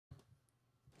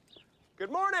Good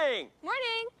morning.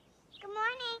 Morning. Good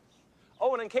morning.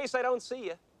 Oh, and in case I don't see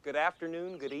you, good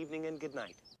afternoon, good evening, and good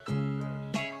night.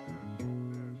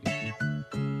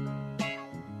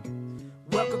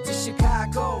 Welcome to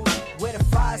Chicago, where the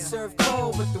fire serve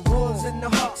cold, with the Wolves and the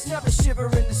Hawks never shiver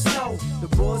in the snow.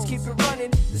 The Bulls keep it running,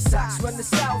 the Sox run the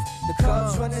South, the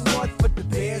Cubs run the North, but the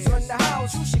Bears run the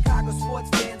house. True Chicago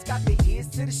sports fans got their ears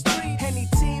to the street. Any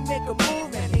team make a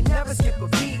move and they never skip a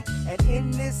beat. And in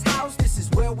this house, this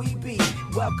is where we be.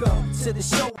 Welcome to the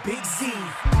show, Big Z.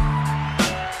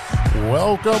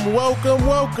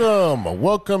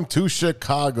 Welcome to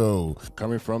Chicago.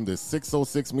 Coming from the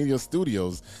 606 Media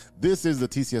Studios, this is the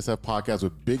TCSF podcast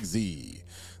with Big Z.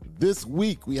 This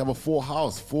week, we have a full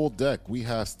house, full deck. We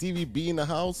have Stevie-B in the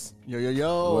house.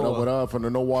 Yo. What up, from the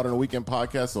No Water in the Weekend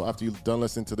podcast. So after you've done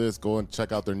listening to this, go and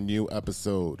check out their new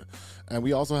episode. And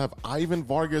we also have Ivan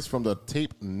Vargas from the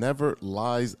Tape Never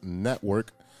Lies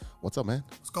Network. What's up, man?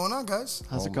 What's going on, guys?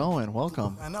 How's it going?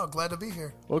 Welcome. I know, glad to be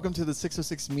here. Welcome to the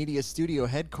 606 Media Studio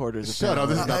headquarters. Shut up,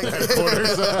 this is not the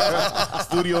headquarters.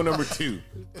 Studio number 2.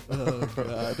 Oh,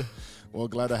 God. Well,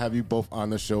 glad to have you both on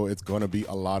the show. It's going to be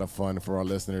a lot of fun for our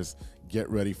listeners. Get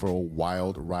ready for a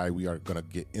wild ride. We are going to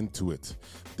get into it.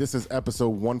 This is episode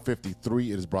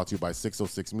 153. It is brought to you by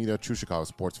 606 Media, True Chicago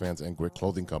Sports Fans, and Grit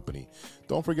Clothing Company.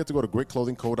 Don't forget to go to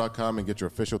gritclothingco.com and get your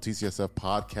official TCSF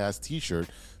podcast t-shirt.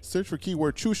 Search for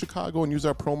keyword True Chicago and use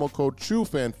our promo code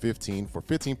TrueFan15 for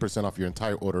 15% off your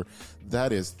entire order.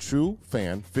 That is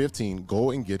TrueFan15.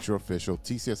 Go and get your official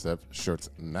TCSF shirts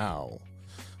now.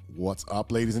 What's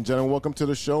up, ladies and gentlemen? Welcome to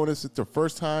the show. And if it's your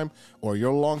first time or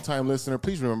you're a long-time listener,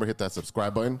 please remember, hit that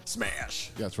subscribe button. Smash.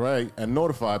 That's right. And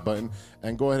notify button.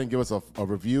 And go ahead and give us a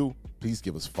review. Please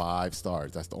give us 5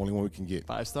 stars. That's the only one we can get.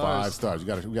 5 stars. 5 stars.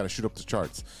 We got to shoot up the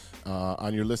charts.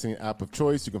 On your listening app of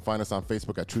choice, you can find us on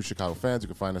Facebook at True Chicago Fans. You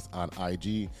can find us on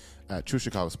IG at True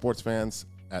Chicago Sports Fans,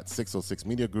 at 606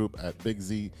 Media Group, at Big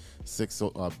Z _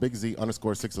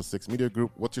 606 Media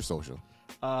Group. What's your social?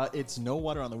 It's No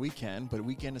Water on the Weekend, but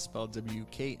weekend is spelled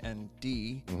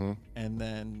WKND. Mm-hmm. And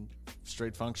then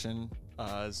Straight Function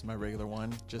is my regular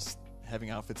one. Just having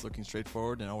outfits looking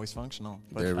straightforward and always functional.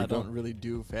 But I don't really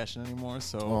do fashion anymore.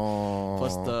 So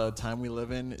plus the time we live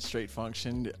in, Straight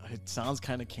Function, it sounds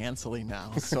kind of canceling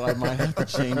now. So I might have to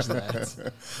change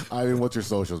that. Ivan, what's your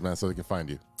socials, man, so they can find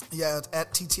you? Yeah, it's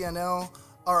at TTNL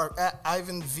or at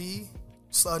Ivan V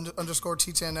 _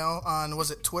 TTNL on,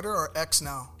 was it Twitter or X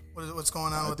now? What's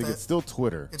going on with that? I think it's still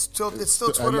Twitter. It's still Twitter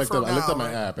for now. I looked at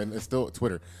my app, and it's still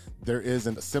Twitter. There is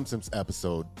a Simpsons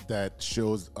episode that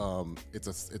shows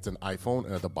it's an iPhone,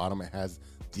 and at the bottom it has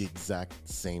the exact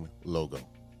same logo.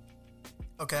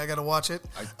 Okay, I gotta watch it.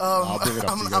 I'll bring it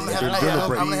up to you guys. I'm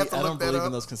gonna have to I look don't that believe up.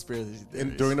 in those conspiracy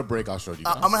theories. During the break, I'll show you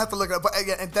guys. I'm gonna have to look it up. But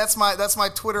again, and that's my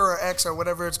Twitter or X or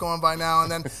whatever it's going by now.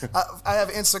 And then I have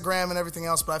Instagram and everything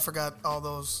else, but I forgot all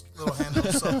those little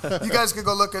handles. So you guys can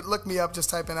go look me up.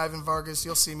 Just type in Ivan Vargas.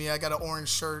 You'll see me. I got an orange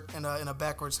shirt and a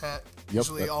backwards hat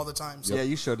usually all the time. So. Yeah,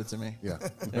 you showed it to me. Yeah.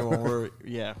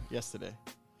 Yesterday.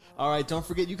 All right, don't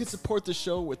forget, you can support the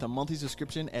show with a monthly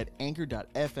subscription at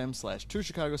anchor.fm/True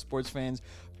Chicago Sports Fans.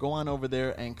 Go on over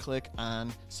there and click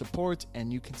on support,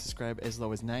 and you can subscribe as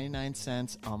low as 99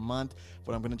 cents a month.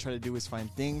 What I'm going to try to do is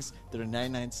find things that are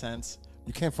 99 cents.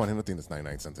 You can't find anything that's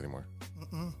 99 cents anymore.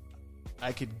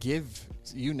 I could give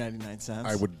you 99 cents.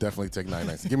 I would definitely take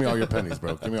 99 cents. Give me all your pennies,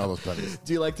 bro. Give me all those pennies.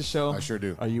 Do you like the show? I sure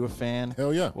do. Are you a fan?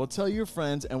 Hell yeah. Well, tell your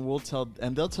friends, and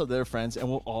they'll tell their friends, and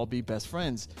we'll all be best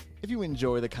friends. If you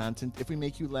enjoy the content, if we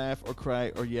make you laugh or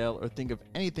cry or yell or think of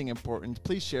anything important,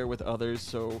 please share with others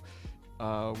so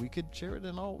we could share it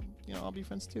and all be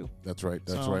friends too. That's right.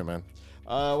 That's right, man.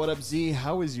 What up, Z?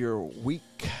 How was your week?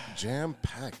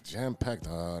 Jam-packed.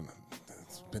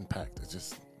 It's been packed. It's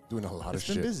just doing a lot of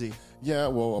shit. It's been busy. Yeah,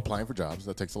 well, applying for jobs,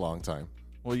 that takes a long time.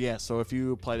 Well, yeah, so if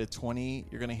you apply to 20,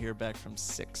 you're going to hear back from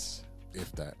 6.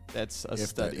 If that. That's a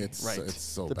study, right? It's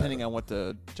so depending bad. on what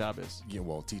the job is. Yeah,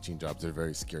 well, teaching jobs are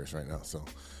very scarce right now, so.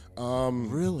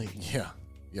 Really? Yeah.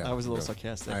 I was a little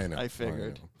sarcastic. I know. I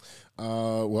figured.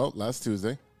 Well, last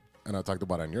Tuesday, and I talked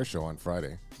about it on your show on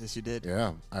Friday. Yes, you did.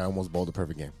 Yeah, I almost bowled a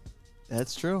perfect game.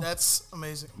 That's true. That's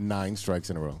amazing. 9 strikes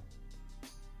in a row.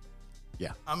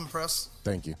 Yeah. I'm impressed.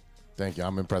 Thank you.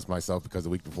 I'm impressed myself because the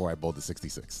week before I bowled the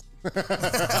 66. And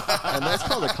that's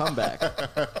called a comeback.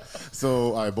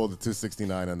 So I bowled the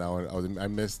 269, and now I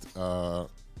missed.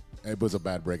 It was a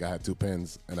bad break. I had 2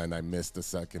 pins, and then I missed the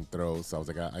second throw. So I was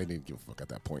like, I didn't give a fuck at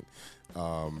that point.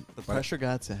 The pressure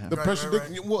got to him. The pressure.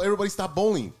 Right. Well, everybody stopped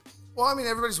bowling. Well, I mean,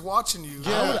 everybody's watching you.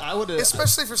 Yeah, I would.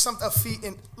 Especially for a feat.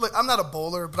 Look, I'm not a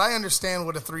bowler, but I understand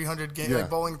what a 300 game, like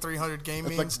bowling 300 game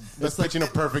means. That's pitching a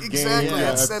perfect game. Exactly.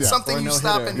 That's something you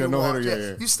stop and you watch.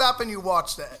 You stop and you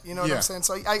watch that. You know what I'm saying?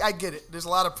 So I get it. There's a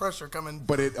lot of pressure coming.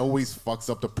 But it always fucks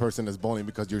up the person that's bowling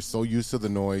because you're so used to the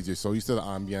noise, you're so used to the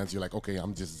ambiance. You're like, okay,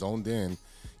 I'm just zoned in.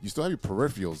 You still have your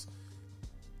peripherals.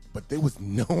 But there was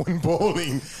no one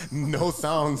bowling, no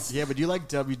sounds. Yeah, but you like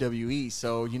WWE,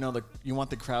 so you know you want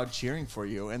the crowd cheering for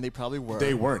you, and they probably were.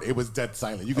 They weren't. It was dead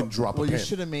silent. You can drop a pin. Well, you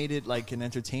should have made it like an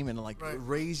entertainment, like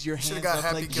raise your hands. Should have got up,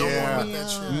 Happy like, Gilmore with that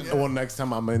shit. Yeah. Well, next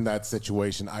time I'm in that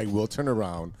situation, I will turn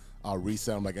around. I'll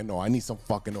reset. I'm like, no, I need some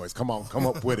fucking noise. Come on, come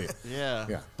up with it.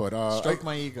 Yeah. But stroke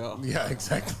my ego. Yeah,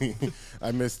 exactly.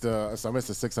 I missed the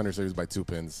 600 series by 2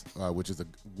 pins, which is a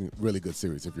really good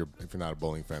series if you're not a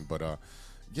bowling fan. But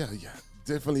yeah.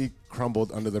 Definitely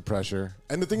crumbled under the pressure.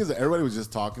 And the thing is that everybody was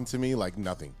just talking to me like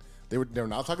nothing. They were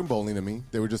not talking bowling to me.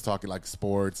 They were just talking like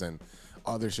sports and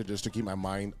other shit just to keep my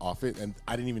mind off it. And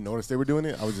I didn't even notice they were doing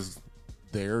it. I was just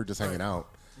there, just hanging out.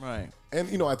 Right.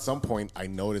 And at some point I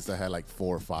noticed I had like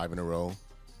 4 or 5 in a row.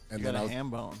 And you then got a ham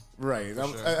bone. Right.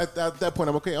 Sure. At that point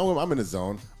I'm okay. I'm in the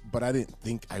zone. But I didn't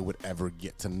think I would ever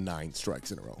get to 9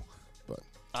 strikes in a row.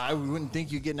 I wouldn't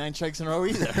think you'd get 9 strikes in a row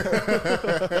either.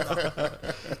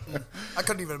 I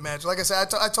couldn't even imagine. Like I said,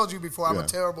 I told you before, I'm a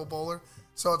terrible bowler.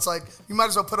 So it's like you might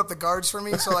as well put up the guards for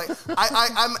me. So like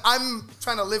I'm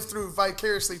trying to live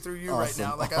vicariously through you right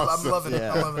now. Like I'm loving it.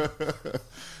 I'm loving it.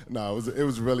 No, it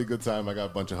was a really good time. I got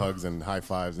a bunch of hugs and high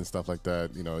fives and stuff like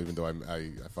that. Even though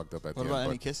I fucked up at the end. What about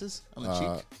any kisses on the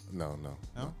cheek? No,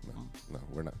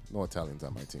 we're not. No Italians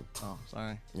on my team. Oh,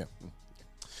 sorry. Yeah.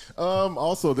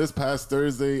 Also, this past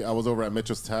Thursday, I was over at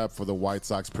Mitchell's Tap for the White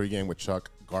Sox pregame with Chuck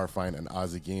Garfine and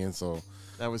Ozzie Guillen. So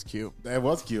that was cute. That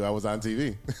was cute. I was on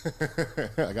TV.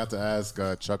 I got to ask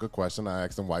Chuck a question. I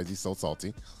asked him why is he so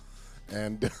salty,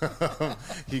 and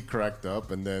he cracked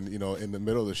up. And then in the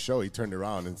middle of the show, he turned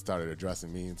around and started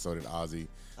addressing me, and so did Ozzie,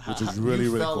 which is really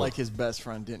you really felt cool. like his best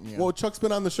friend, didn't you? Well, Chuck's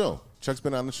been on the show.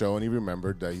 And he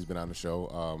remembered that he's been on the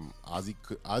show.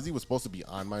 Ozzie was supposed to be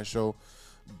on my show.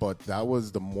 But that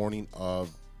was the morning of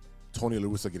Tony La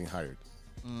Russa getting hired.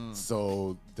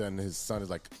 So then his son is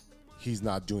like, he's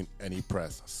not doing any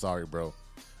press. Sorry, bro.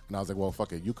 And I was like, well,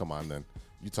 fuck it. You come on then.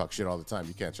 You talk shit all the time.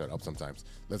 You can't shut up sometimes.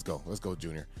 Let's go,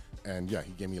 Junior. And yeah,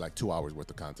 he gave me like 2 hours worth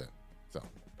of content. So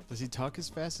does he talk as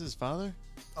fast as his father?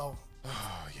 Oh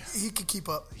yeah. He can keep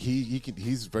up.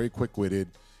 He's very quick-witted.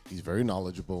 He's very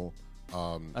knowledgeable.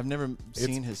 I've never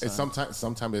seen his son.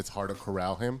 Sometimes it's hard to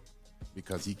corral him.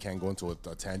 Because he can go into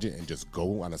a tangent and just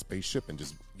go on a spaceship and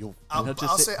just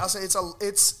I'll say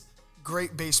it's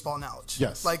great baseball knowledge.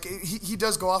 Yes, like he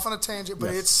does go off on a tangent,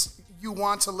 but you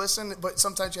want to listen, but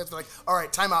sometimes you have to be like, all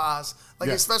right, time out, Oz. Like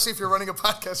especially if you're running a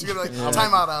podcast, you're like,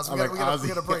 time out, Oz. We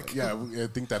got a break. Yeah, I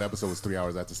think that episode was 3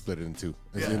 hours. I had to split it in 2.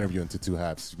 His interview into 2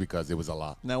 halves because it was a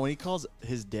lot. Now, when he calls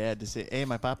his dad to say, "Hey,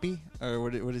 my papi," or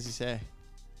what does he say?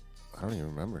 I don't even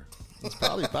remember. It's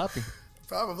probably papi.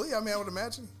 Probably. I mean, I would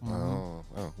imagine. Oh,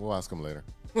 we'll ask him later.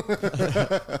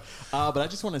 But I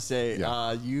just want to say,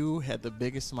 you had the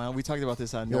biggest smile. We talked about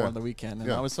this on the weekend, and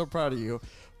I was so proud of you.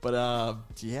 But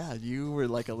you were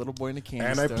like a little boy in a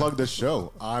candy store. And I plugged the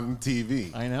show on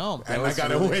TV. I know, and I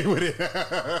got away with it.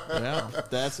 Yeah,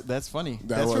 that's funny.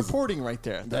 That's reporting right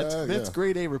there. That's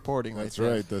grade A reporting. That's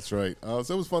right. That's right. So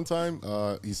it was a fun time.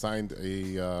 He signed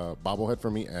a bobblehead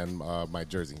for me and my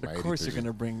jersey. Of course, you're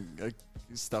gonna bring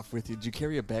stuff with you. Did you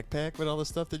carry a backpack with all the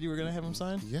stuff that you were gonna have him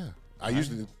sign? Yeah, I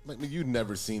usually. You've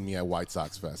never seen me at White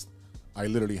Sox Fest. I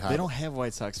literally have. They don't have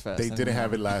White Sox Fest. They didn't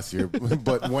have it last year,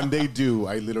 but when they do,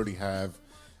 I literally have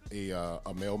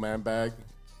a mailman bag,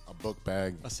 a book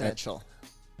bag, a satchel.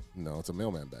 No, it's a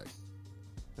mailman bag.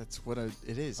 That's what it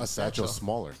is. A satchel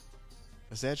smaller.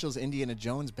 A satchel's Indiana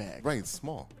Jones bag. Right, it's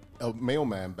small. A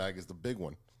mailman bag is the big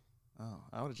one. Oh,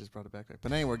 I would have just brought it back.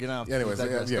 But anyway, get out. Anyways,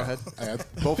 go ahead. I had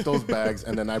both those bags,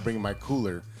 and then I bring my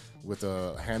cooler with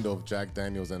a handle of Jack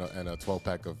Daniels and a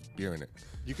 12-pack of beer in it.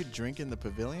 You could drink in the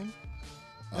pavilion?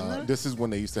 This is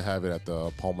when they used to have it at the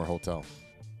Palmer Hotel.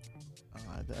 Oh,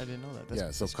 I didn't know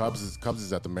that. So Cubs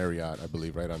is at the Marriott, I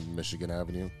believe, right on Michigan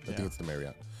Avenue. I think it's the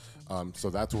Marriott. So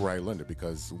that's where I learned it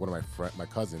because one of my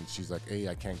cousins, she's like, hey,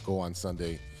 I can't go on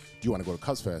Sunday. Do you want to go to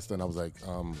Cubs Fest? And I was like,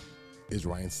 is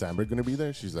Ryan Sandberg going to be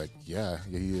there? She's like, yeah,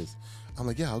 he is. I'm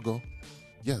like, yeah, I'll go.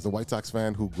 Yeah, as a White Sox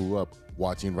fan who grew up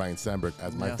watching Ryan Sandberg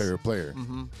as my favorite player.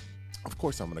 Mm-hmm. Of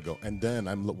course I'm going to go. And then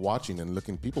I'm watching and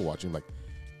looking, people watching, like,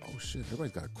 oh, shit,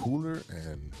 everybody's got a cooler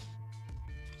and,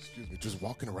 just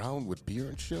walking around with beer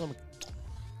and shit. I'm like,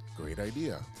 great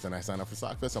idea. So then I signed up for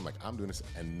Sock Fest. I'm like, I'm doing this.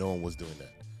 And no one was doing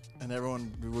that. And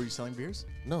everyone, were you selling beers?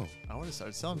 No. I would have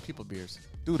started selling people beers.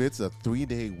 Dude, it's a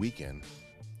 3-day weekend.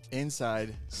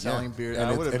 Inside, selling beer.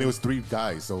 And it was 3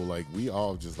 guys. So, like, we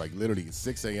all just, like, literally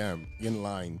 6 a.m. in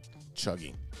line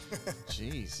chugging.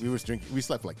 Jeez. We was drinking. We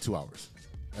slept for like 2 hours.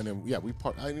 And then, yeah, I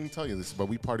didn't even tell you this, but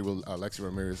we partied with Alexi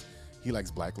Ramirez. He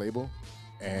likes Black Label.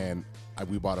 And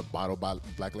we bought a bottle of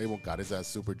Black Label, got his ass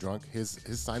super drunk. His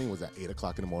signing was at 8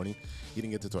 o'clock in the morning. He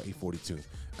didn't get to till 8:42.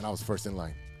 And I was first in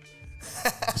line.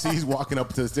 See, he's walking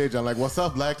up to the stage. I'm like, what's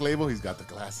up, Black Label? He's got the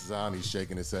glasses on. He's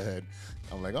shaking his head.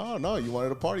 I'm like, oh, no, you wanted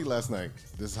to party last night.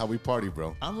 This is how we party,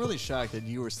 bro. I'm really shocked that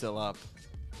you were still up.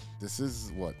 This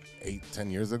is,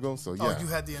 8-10 years ago? So, yeah. Oh, you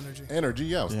had the energy. Energy,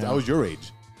 yeah. I was your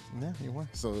age. Yeah, you were.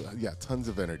 So, yeah, tons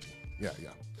of energy. Yeah.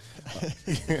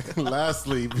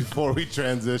 Lastly, before we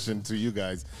transition to you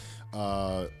guys,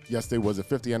 yesterday was the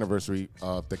 50th anniversary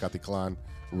of Tecatitlan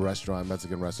restaurant,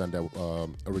 Mexican restaurant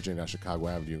that originated on Chicago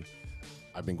Avenue.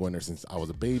 I've been going there since I was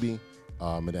a baby,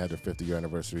 and they had their 50-year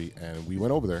anniversary, and we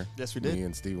went over there. Yes, we did. Me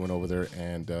and Steve went over there,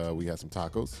 and we had some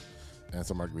tacos and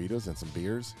some margaritas and some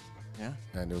beers. Yeah.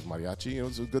 And it was mariachi. It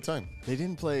was a good time. They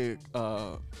didn't play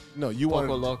No, you wanted.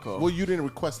 Poco Loco. Well, you didn't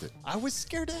request it. I was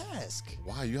scared to ask.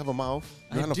 Why? You have a mouth.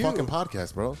 You're I on a do. fucking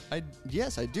podcast, bro.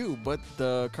 Yes, I do. But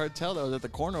the cartel that was at the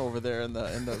corner over there in the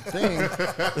thing,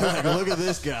 they're like, look at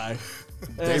this guy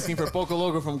asking for Poco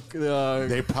Loco from.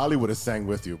 They probably would have sang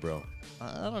with you, bro.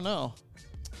 I don't know.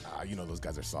 You know those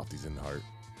guys are softies in the heart.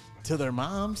 To their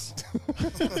moms.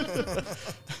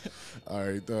 All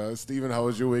right, Steven, how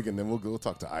was your week? And then we'll go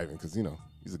talk to Ivan because,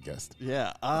 he's a guest.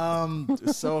 Yeah.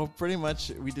 So pretty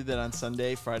much we did that on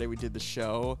Sunday. Friday we did the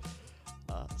show.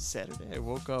 Saturday I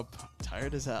woke up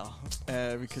tired as hell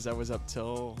because I was up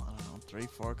till, 3,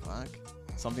 4 o'clock,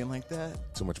 something like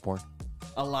that. Too much porn?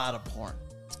 A lot of porn.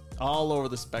 All over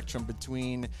the spectrum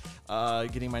between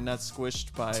getting my nuts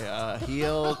squished by a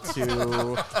heel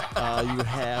to you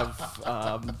have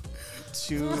a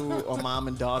mom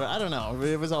and daughter. I don't know.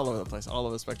 It was all over the place, all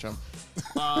over the spectrum.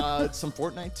 Some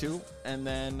Fortnite too, and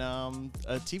then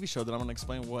a TV show that I'm going to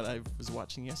explain what I was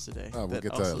watching yesterday. Oh, we'll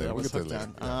get to that later. We'll get to that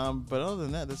later. Yeah. But other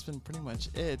than that, that's been pretty much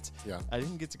it. Yeah. I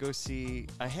didn't get to go see.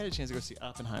 I had a chance to go see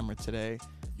Oppenheimer today.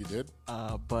 You did?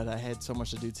 But I had so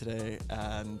much to do today,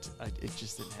 and it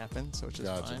just didn't happen, so it's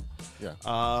just fine. Yeah.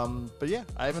 But yeah,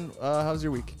 Ivan, how's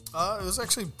your week? It was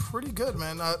actually pretty good,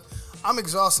 man. I'm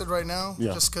exhausted right now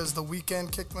just because the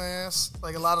weekend kicked my ass.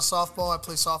 Like a lot of softball. I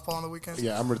play softball on the weekends.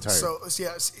 Yeah, I'm retired. So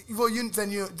yeah, well,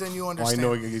 then you understand. I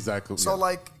know exactly. So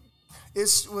like,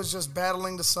 it was just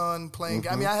battling the sun, playing.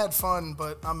 I mean, I had fun,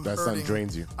 but I'm that hurting. sun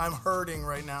drains you. I'm hurting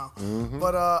right now.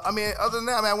 But other than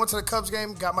that, I went to the Cubs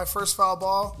game, got my first foul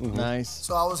ball. Nice.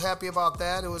 So I was happy about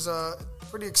that. It was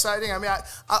pretty exciting. I mean,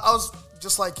 I was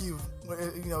just like you.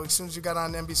 As soon as you got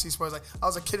on NBC Sports, like I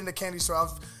was a kid in the candy store. I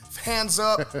was hands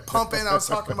up, pumping. I was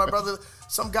talking to my brother.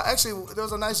 Some guy, actually, there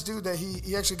was a nice dude that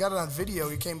he actually got it on video.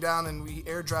 He came down and he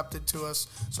airdropped it to us.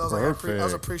 So I was like, I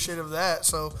was appreciative of that.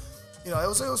 So, it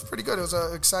was pretty good. It was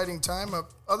an exciting time.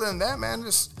 Other than that, man,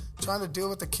 just trying to deal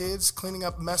with the kids, cleaning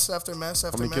up mess after mess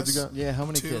after mess. How many kids you got? Yeah, how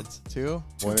many kids? 2?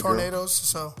 2 tornadoes.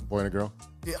 So boy and a girl.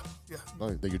 Yeah. Oh,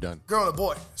 then you're done. Girl and a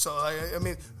boy. So I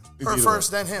mean. Her first,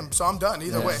 then him. So I'm done.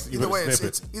 Either way,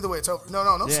 it's over. No.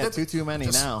 Yeah, snip it. too many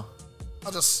now.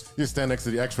 I'll just. You stand next to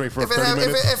the X-ray for 30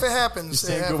 minutes. If it happens, You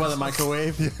stand go by the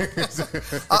microwave.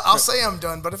 I'll say I'm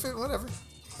done, but whatever.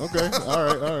 Okay.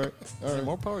 All right.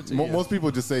 More power to you. Most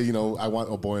people just say, I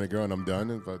want a boy and a girl and I'm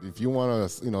done. But if you want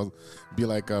to, be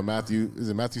like Matthew, is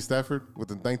it Matthew Stafford with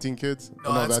the 19 kids?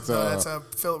 No, that's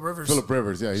Phillip Rivers. Phillip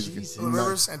Rivers, yeah. Phillip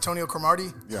Rivers, Antonio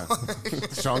Cromartie. Yeah.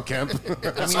 Sean Kemp.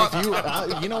 I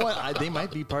mean, if you know what? They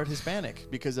might be part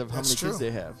Hispanic because of how many kids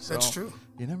they have. So that's true.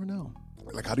 You never know.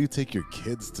 Like, how do you take your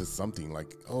kids to something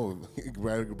like,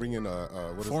 bring in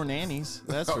 4 nannies,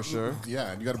 that's for sure.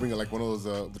 Yeah, and you got to bring like one of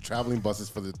those traveling buses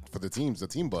for the teams, the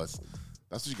team bus.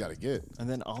 That's what you got to get. And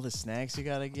then all the snacks you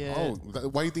got to get. Oh,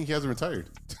 why do you think he hasn't retired?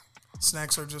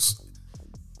 Snacks are just.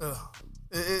 What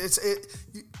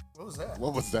was that?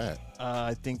 What was that?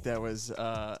 I think that was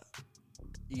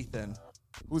Ethan.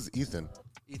 Who's Ethan?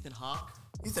 Ethan Hawke.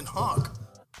 Ethan Hawke.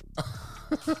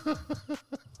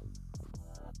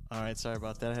 All right, sorry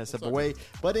about that. I had to step away.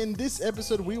 But in this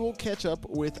episode, we will catch up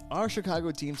with our Chicago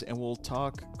teams and we'll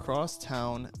talk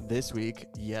Crosstown this week.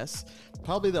 Yes,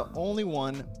 probably the only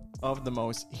one of the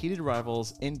most heated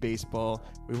rivals in baseball.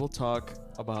 We will talk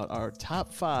about our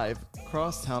top 5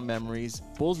 Crosstown memories,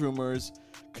 Bulls rumors,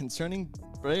 concerning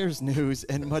players news,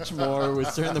 and much more with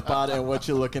Stir in the Pot and What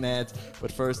You're Looking At. But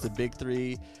first, the Big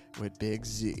 3 with Big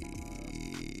Z.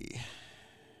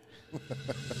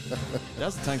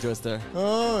 That's a tongue twister.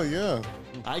 Oh, yeah.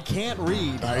 I can't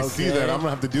read. I see that. I'm going to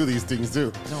have to do these things,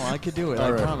 too. No, I could do it. All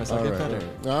I right, promise. I'll all get right, better.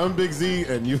 all right. I'm Big Z,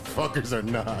 and you fuckers are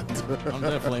not. I'm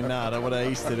definitely not. I would have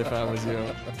aced it if I was you.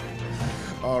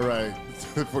 All right.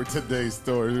 For today's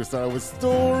story, we're starting with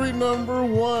story number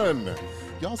 1.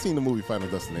 Y'all seen the movie Final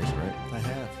Destination, right? I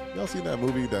have. Y'all seen that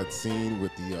movie, that scene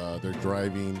with they're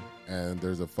driving and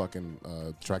there's a fucking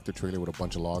tractor trailer with a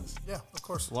bunch of logs? Yeah, of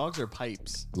course. Logs or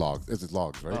pipes? Logs. It's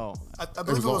logs, right? Oh. I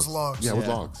believe it was logs. Yeah, it was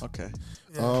logs. Okay.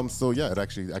 Yeah. So yeah, it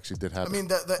actually did happen. I mean,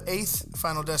 the 8th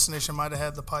Final Destination might have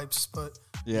had the pipes, but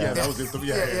Yeah. that was just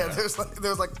yeah. There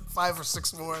was like 5 or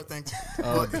 6 more, I think.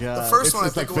 Oh, But God. The first one, I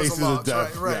It's think, like was Faces the of logs.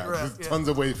 Death. Right. There's Yeah. tons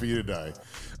of ways for you to die.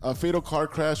 A fatal car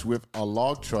crash with a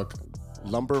log truck.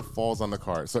 Lumber falls on the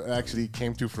car. So it actually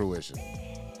came to fruition.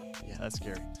 Yeah, that's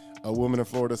scary. A woman in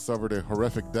Florida suffered a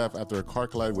horrific death after a car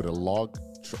collided with a log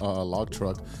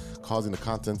truck, causing the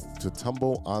contents to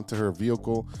tumble onto her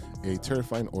vehicle. A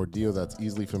terrifying ordeal that's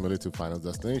easily familiar to Final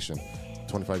Destination.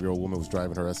 25-year-old woman was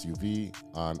driving her SUV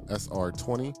on SR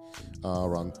 20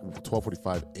 around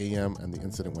 12:45 a.m. and the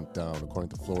incident went down. According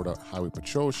to Florida Highway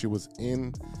Patrol, she was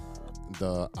in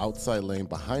the outside lane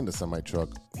behind the semi-truck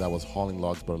that was hauling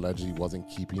logs, but allegedly wasn't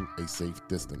keeping a safe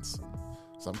distance.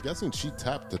 So I'm guessing she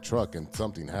tapped the truck and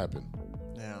something happened.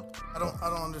 Yeah. I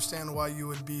don't understand why you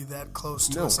would be that close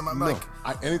to No, a semi. no.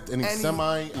 Like, Any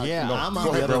semi. Yeah, I'm go on the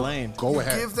ahead, other bro. lane. Go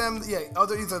ahead. give them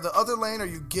either the other lane or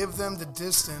you give them the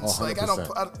distance. Oh, Like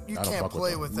 100%. you I don't can't fuck with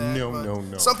play that. with that. No, but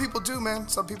no. Some people do, man.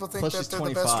 Some people think Plus that she's they're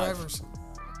the best 25. drivers.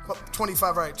 Well,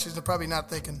 25, right? She's probably not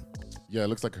thinking. Yeah, it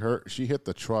looks like she hit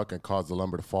the truck and caused the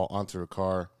lumber to fall onto her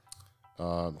car.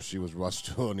 She was rushed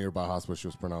to a nearby hospital. She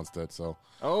was pronounced dead. So,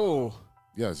 Oh.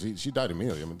 yeah, she died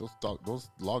immediately. I mean, those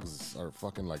logs are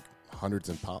fucking like hundreds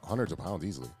of pounds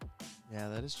easily. Yeah,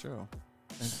 that is true.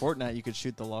 In Fortnite, you could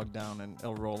shoot the log down and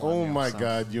it'll roll on Oh you, my so.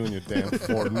 God, you and your damn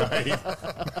Fortnite.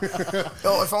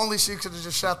 Oh, if only she could have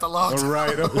just shot the logs.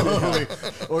 Right.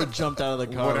 Or jumped out of the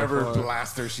car. Whatever before.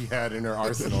 blaster she had in her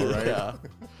arsenal, right? Yeah.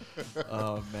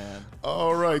 Oh, man.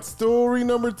 All right, story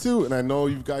number 2. And I know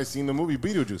you guys seen the movie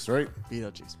Beetlejuice, right?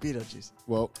 Beetlejuice.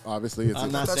 Well, obviously it's I'm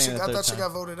I not thought, saying it I third thought she time.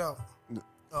 got voted out.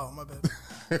 Oh, my bad.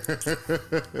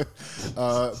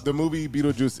 the movie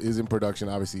Beetlejuice is in production.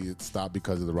 Obviously, it stopped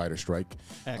because of the writer strike.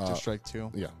 Actor strike too.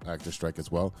 Yeah, actor strike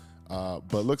as well.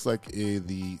 But it looks like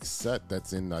the set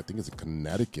that's in, I think it's in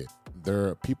Connecticut,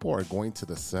 people are going to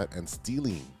the set and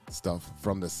stealing stuff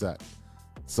from the set.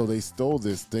 So they stole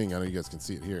this thing. I know you guys can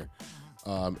see it here.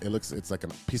 It's like a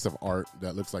piece of art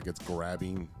that looks like it's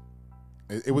grabbing.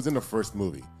 It was in the first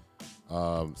movie.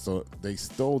 So they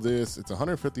stole this. It's a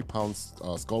 150-pound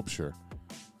sculpture.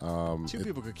 Two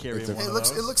people could carry it's a- one It of looks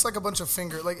those. it looks like a bunch of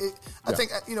finger. Like I Yeah.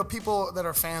 think people that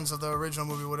are fans of the original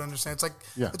movie would understand. It's like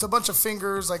Yeah. it's a bunch of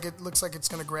fingers. Like it looks like it's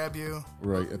gonna grab you.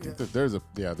 Right. I think that there's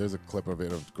a clip of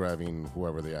it of grabbing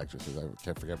whoever the actress is. I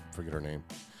can't forget her name.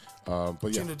 But yeah,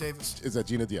 Gina Davis. Is that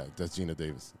Gina? Yeah, that's Gina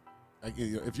Davis. Like,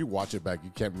 if you watch it back,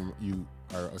 you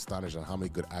are astonished on how many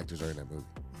good actors are in that movie.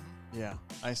 Yeah,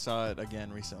 I saw it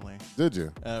again recently Did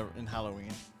you? in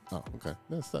Halloween. Oh, okay.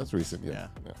 That's recent. Yeah.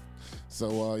 Yeah.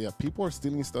 So people are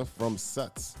stealing stuff from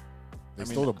sets. They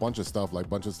stole a bunch of stuff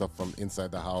from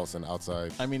inside the house and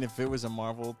outside. I mean, if it was a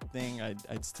Marvel thing,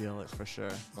 I'd steal it for sure.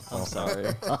 I'm sorry.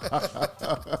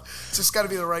 It's just got to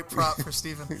be the right prop for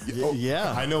Steven.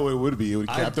 Yeah. I know it would be. It would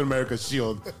Captain America's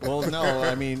shield. Well, no,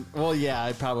 I mean,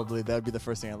 yeah, that'd be the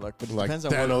first thing I'd look. But it Like depends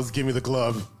on Thanos, give me the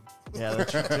glove. Yeah,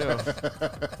 that's true too.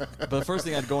 But the first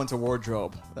thing I'd go into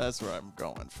wardrobe. That's where I'm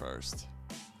going first.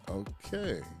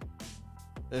 Okay.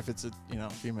 If it's a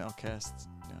female cast.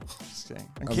 Just kidding.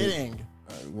 I'm kidding.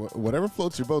 Whatever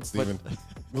floats your boat, Steven.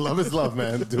 Love is love,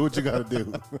 man. Do what you gotta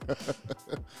do.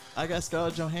 I got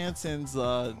Scarlett Johansson's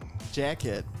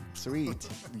jacket. Sweet.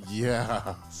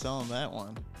 Yeah. Selling that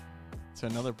one to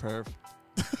another perv.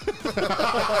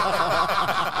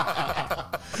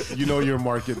 You know your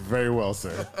market very well,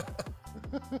 sir.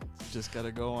 Just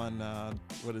gotta go on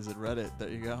Reddit. There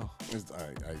you go.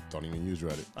 I don't even use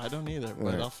Reddit. I don't either, but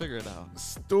Right. I'll figure it out.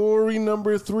 Story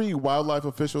number 3. Wildlife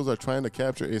officials are trying to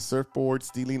capture a surfboard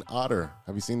stealing otter.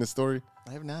 Have you seen this story?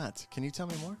 I have not. Can you tell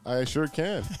me more? I sure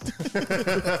can.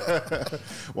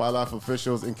 Wildlife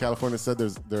officials in California said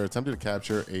they're attempting to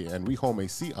capture and rehome a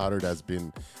sea otter that's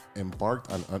been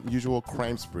embarked on an unusual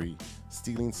crime spree,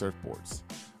 stealing surfboards.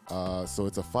 So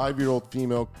it's a 5-year-old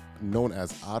female known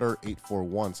as Otter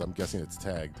 841. So I'm guessing it's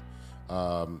tagged,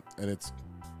 and it's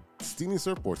stealing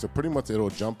surfboards. So pretty much it'll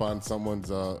jump on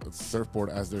someone's surfboard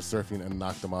as they're surfing and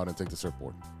knock them out and take the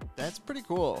surfboard. That's pretty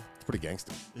cool. It's pretty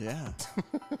gangster. Yeah.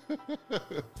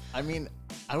 I mean,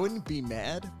 I wouldn't be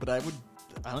mad, but I would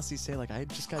honestly say like I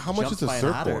just got How much is a by an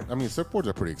surfboard? otter. I mean, surfboards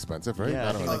are pretty expensive, right? Yeah,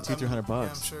 I think know. like $200-300 Yeah,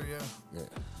 I'm sure, Yeah.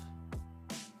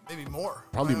 Maybe more.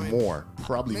 Probably I mean, more.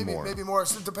 Probably maybe, more. Maybe more,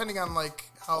 so depending on like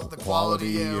how the Quality,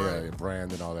 yeah, yeah, right.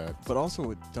 brand and all that. But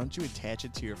also, don't you attach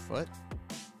it to your foot?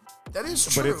 That is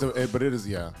true. But it is,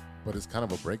 yeah. But it's kind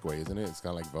of a breakaway, isn't it? It's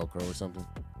kind of like Velcro or something.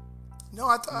 No,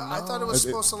 I thought it was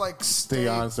supposed to like stay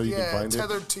on so you can find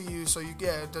tethered to you, so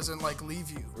it doesn't like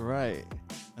leave you. Right.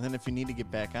 And then if you need to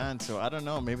get back on, so I don't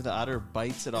know, maybe the otter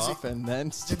bites it off and then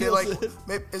Did steals they like?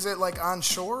 it. Is it like on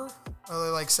shore? Are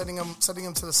they like setting them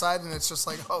to the side, and it's just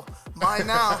like, oh, mine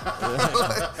now.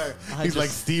 He's like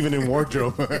Steven in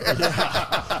wardrobe.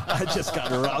 I just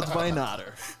got robbed by an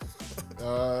otter.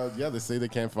 Yeah, they say they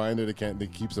can't find it.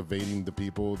 It keeps evading the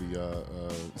people.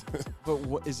 But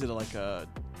what is it like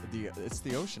it's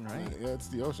the ocean, right? Yeah, it's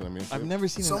the ocean. I mean, I've never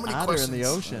seen So an many otter in the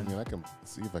questions. ocean. I mean, I can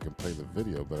see if I can play the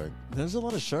video, but There's a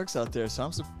lot of sharks out there, so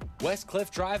I'm West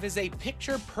Cliff Drive is a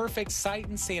picture-perfect site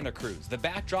in Santa Cruz, the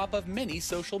backdrop of many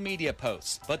social media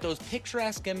posts. But those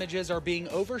picturesque images are being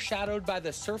overshadowed by the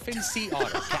surfing sea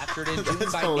otter captured in June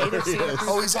by native Santa Cruz.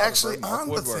 Oh, he's actually photographer Mark on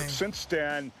the Woodward. thing. Since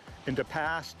then, in the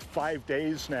past 5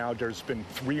 days now, there's been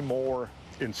 3 more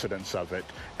incidents of it,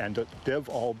 and they've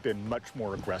all been much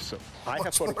more aggressive. I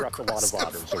have photographed a lot of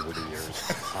otters over the years.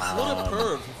 What a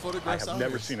perv who I photographs have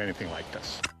never otters. seen anything like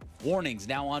this. Warnings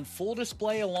now on full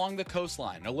display along the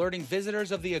coastline, alerting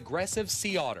visitors of the aggressive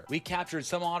sea otter. We captured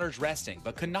some otters resting,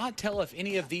 but could not tell if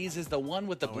any of these is the one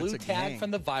with the blue it's a tag gang.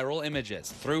 from the viral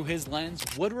images. Through his lens,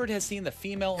 Woodward has seen the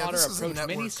female otter this is a approach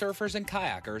many network. surfers and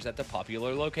kayakers at the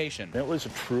popular location. It was a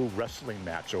true wrestling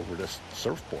match over this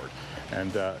surfboard,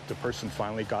 and the person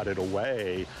finally got it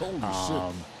away. Holy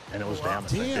shit. And it was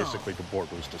damaged. And basically, the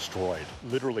board was destroyed.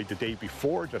 Literally, the day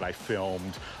before that I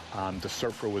filmed, the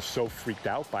surfer was so freaked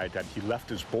out by it that he left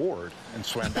his board and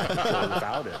swam back to shore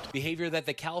without it. Behavior that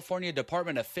the California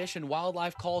Department of Fish and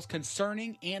Wildlife calls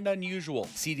concerning and unusual.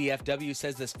 CDFW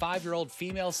says this 5-year-old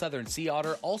female southern sea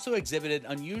otter also exhibited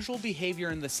unusual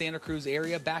behavior in the Santa Cruz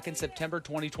area back in September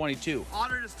 2022.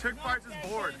 Otter just took parts his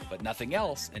board. But nothing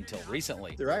else until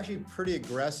recently. They're actually pretty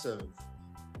aggressive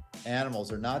animals.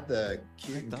 They're not the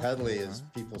cute and cuddly as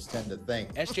people tend to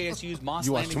think. SJSU's Moss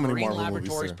You watch too Landing many Marine Marvel movies,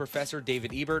 Laboratories sir. professor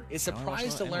David Ebert is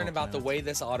surprised to learn about the way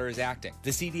this otter is acting.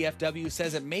 The CDFW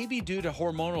says it may be due to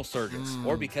hormonal surges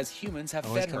or because humans have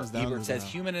Always fed her. comes down Ebert to says that.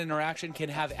 human interaction can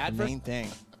have The adverse main thing.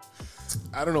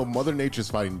 I don't know. Mother Nature's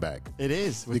fighting back. It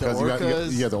is. With Because the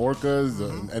orcas. the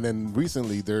orcas, and then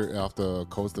recently they're off the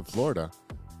coast of Florida.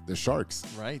 The sharks.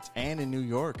 Right. And in New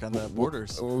York on the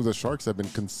borders. Oh, the sharks have been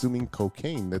consuming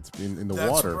cocaine that's in the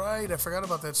That's water. right. I forgot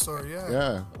about that story. Yeah.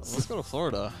 Yeah. Let's go to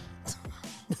Florida.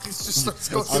 Let's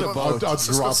go I'll swim. drop Let's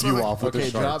just go you swimming. off with the Okay,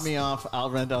 sharks. drop me off. I'll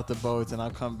rent out the boat and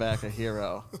I'll come back a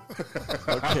hero.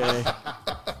 Okay.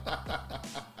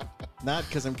 Not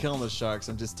because I'm killing the sharks.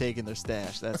 I'm just taking their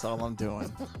stash. That's all I'm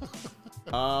doing.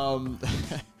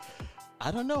 I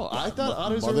don't know. I thought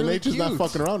otters were Mother really Nature's cute. not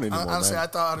fucking around anymore. Honestly, man. I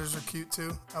thought otters were cute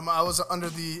too. I was under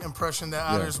the impression that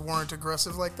otters weren't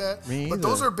aggressive like that. Me but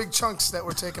those either. are big chunks that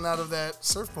were taken out of that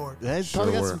surfboard. That's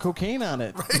probably got were. some cocaine on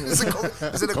it. Is it a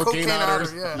Cocaine cocaine otters.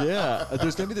 otter? Yeah. Yeah,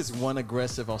 there's gonna be this one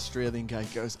aggressive Australian guy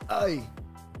who goes,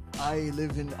 I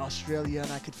live in Australia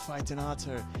and I could fight an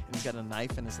otter, and he's got a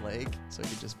knife in his leg, so he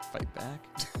could just fight back.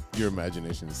 Your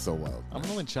imagination is so wild. I'm an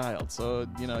only child, so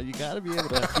you got to be able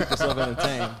to keep yourself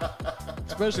entertained,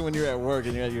 especially when you're at work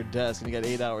and you're at your desk and you got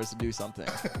 8 hours to do something.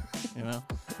 You know,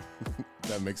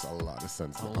 That makes a lot of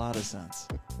sense. a lot of sense.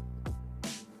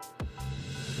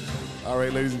 All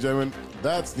right, ladies and gentlemen,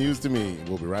 that's news to me.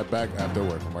 We'll be right back after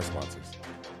word from our sponsors.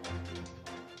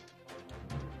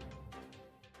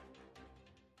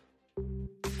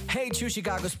 Hey, true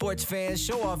Chicago sports fans,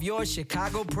 show off your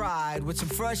Chicago pride with some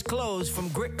fresh clothes from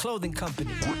Grit Clothing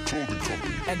Company.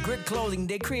 At Grit Clothing,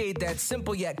 they create that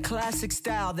simple yet classic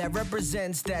style that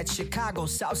represents that Chicago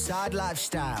Southside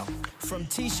lifestyle. From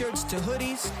t-shirts to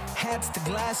hoodies, hats to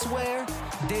glassware,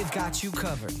 they've got you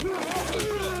covered.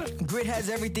 Grit has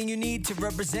everything you need to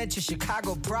represent your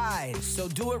Chicago pride, so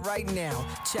do it right now.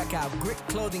 Check out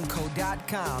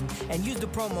gritclothingco.com and use the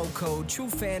promo code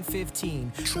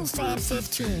TrueFan15.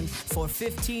 TrueFan15. For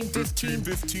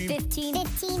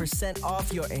 15%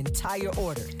 off your entire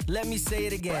order. Let me say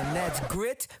it again. That's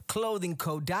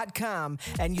gritclothingco.com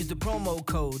and use the promo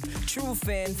code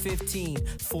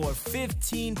TrueFan15 for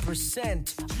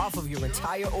 15% off of your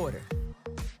entire order.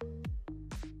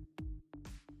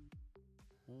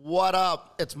 What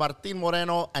up? It's Martin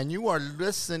Moreno, and you are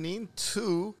listening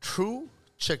to True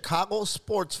Chicago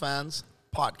Sports Fans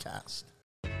Podcast.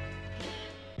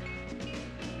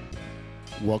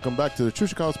 Welcome back to the True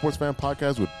Chicago Sports Fan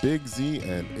Podcast with Big Z,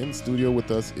 and in studio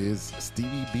with us is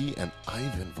Stevie-B and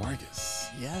Ivan Vargas.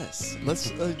 Yes.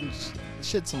 Let's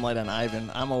shed some light on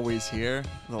Ivan. I'm always here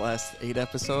the last 8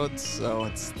 episodes, so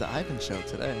it's the Ivan show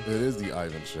today. It is the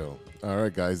Ivan show. All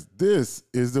right, guys. This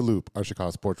is The Loop, our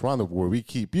Chicago Sports Roundup, where we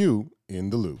keep you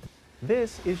in the loop.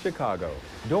 This is Chicago.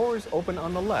 Doors open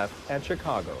on the left at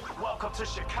Chicago. Welcome to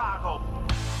Chicago.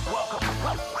 Welcome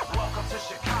to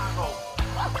Chicago.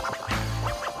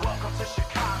 Welcome to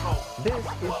Chicago. This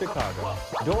is Chicago.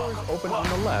 Doors open on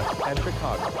the left at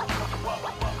Chicago.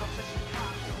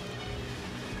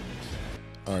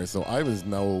 All right, so Ivan's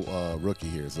no rookie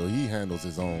here, so he handles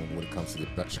his own when it comes to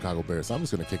the Chicago Bears. So I'm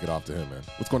just going to kick it off to him, man.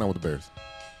 What's going on with the Bears?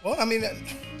 Well, I mean,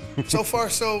 so far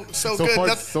so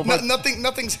good.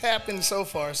 Nothing's happened so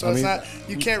far, so it's not.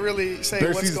 You can't really say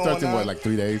Bears what's season going starts on. in what, like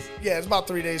 3 days? Yeah, it's about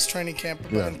 3 days training camp.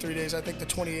 About in 3 days. I think the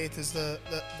 28th is the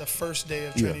first day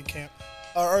of training camp.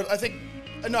 Or I think,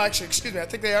 no, actually, excuse me. I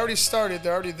think they already started.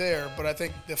 They're already there, but I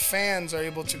think the fans are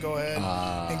able to go ahead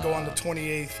and go on the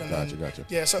 28th. And Gotcha.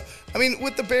 Yeah, so I mean,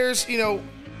 with the Bears,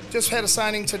 just had a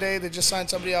signing today. They just signed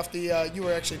somebody off the. You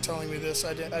were actually telling me this.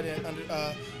 I didn't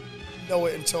know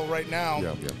it until right now.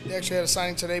 Yeah. They actually had a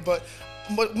signing today, but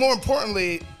more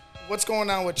importantly, what's going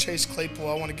on with Chase Claypool?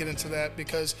 I want to get into that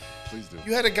because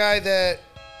you had a guy that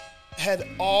had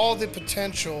all the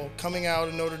potential coming out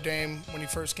of Notre Dame when he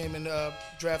first came in,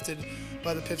 drafted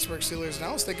by the Pittsburgh Steelers. And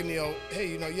I was thinking, hey,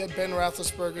 you had Ben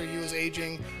Roethlisberger, he was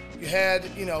aging. You had,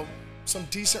 some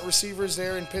decent receivers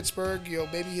there in Pittsburgh.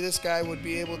 Maybe this guy would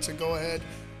be able to go ahead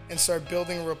and start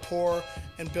building a rapport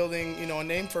and building, a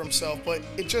name for himself. But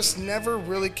it just never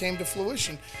really came to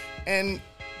fruition. And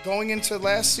going into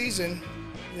last season,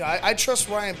 I trust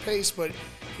Ryan Pace, but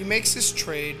he makes this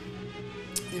trade.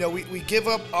 We give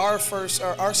up our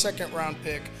second round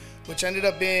pick, which ended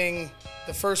up being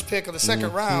the first pick of the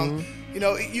second round.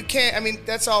 You can't. I mean,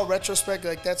 that's all retrospect.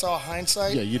 Like that's all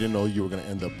hindsight. Yeah, you didn't know you were going to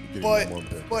end up getting one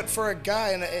pick. But for a guy,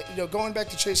 and going back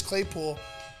to Chase Claypool,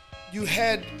 you've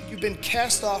been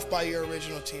cast off by your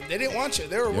original team. They didn't want you.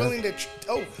 They were willing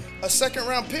to. A second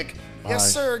round pick. Bye.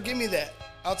 Yes, sir. Give me that.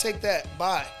 I'll take that.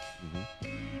 Bye.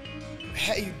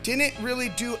 You didn't really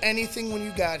do anything when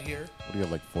you got here. What do you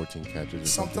have, like 14 catches or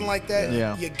something like that?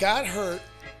 Yeah. You got hurt.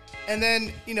 And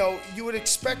then, you would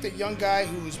expect a young guy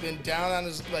who's been down on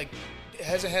his,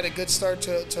 hasn't had a good start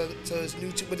to his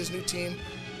with his new team,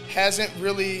 hasn't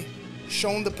really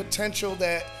shown the potential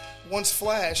that once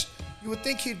flashed. You would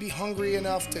think he'd be hungry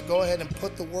enough to go ahead and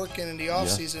put the work in the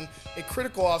offseason, a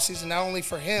critical offseason, not only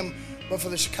for him, but for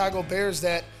the Chicago Bears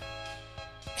that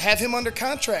have him under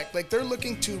contract. Like, they're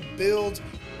looking to build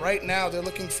right now. They're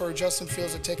looking for Justin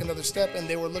Fields to take another step, and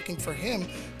they were looking for him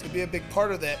to be a big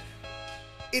part of that.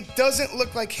 It doesn't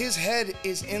look like his head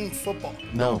is in football.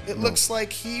 No. It looks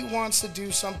like he wants to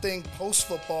do something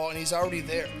post-football, and he's already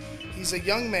there. He's a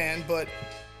young man, but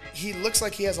he looks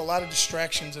like he has a lot of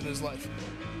distractions in his life.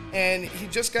 And he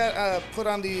just got put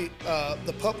on the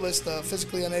PUP list, the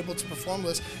physically unable to perform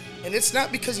list, and it's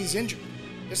not because he's injured.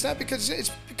 It's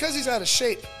because he's out of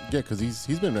shape. Yeah, because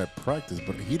he's been at practice,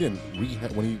 but he didn't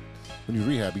rehab when he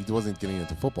rehab. He wasn't getting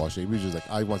into football shape. He was just like,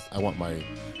 I want my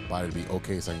body to be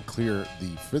okay, so I can clear the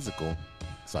physical,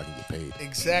 so I can get paid.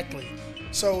 Exactly.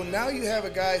 So now you have a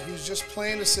guy who's just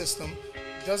playing the system,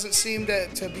 doesn't seem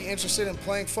to be interested in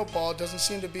playing football, doesn't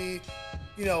seem to be,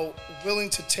 willing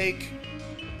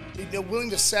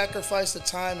to sacrifice the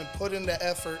time and put in the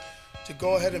effort to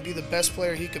go ahead and be the best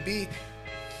player he could be.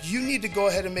 You need to go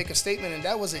ahead and make a statement, and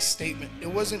that was a statement. It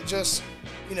wasn't just,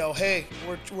 hey,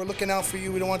 we're looking out for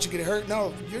you. We don't want you to get hurt.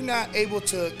 No, you're not able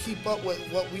to keep up with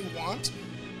what we want.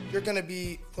 You're going to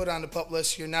be put on the PUP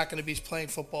list. You're not going to be playing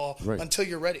football until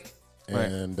you're ready.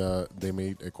 And they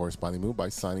made a corresponding move by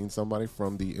signing somebody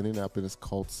from the Indianapolis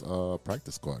Colts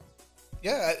practice squad.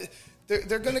 Yeah,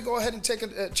 they're going to go ahead and take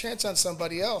a chance on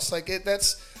somebody else.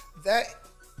 That.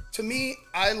 To me,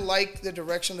 I like the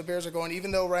direction the Bears are going, even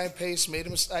though Ryan Pace made a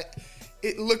mistake.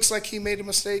 It looks like he made a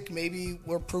mistake. Maybe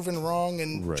we're proven wrong,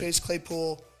 and Chase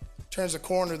Claypool turns a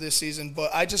corner this season, but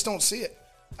I just don't see it.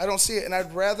 I don't see it, and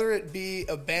I'd rather it be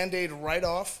a Band-Aid right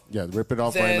off. Yeah, rip it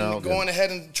off right now. Than going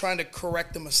ahead and trying to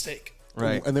correct the mistake.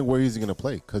 Right. And then where is he going to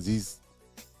play? Because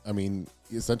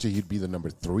essentially he'd be the number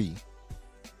 3.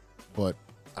 But,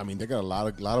 they got a lot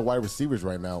of wide receivers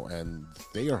right now, and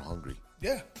they are hungry.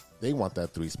 Yeah. They want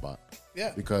that 3 spot.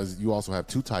 Yeah. Because you also have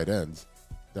 2 tight ends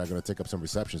that are going to take up some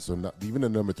receptions. So even the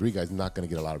number 3 guy's not going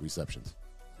to get a lot of receptions.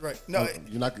 Right. No,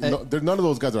 you're not. There's none of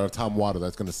those guys that are Tom Water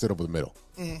that's going to sit over the middle.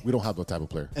 Mhm. We don't have that type of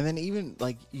player. And then even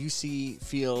like you see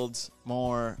Fields,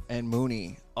 Moore, and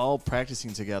Mooney all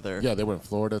practicing together. Yeah, they were in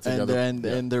Florida together.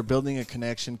 And they're building a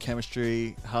connection,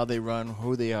 chemistry, how they run,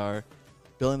 who they are,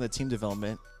 building the team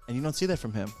development. And you don't see that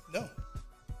from him. No.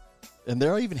 And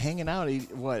they're even hanging out.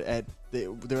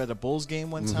 They're at a Bulls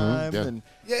game one time and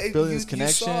building this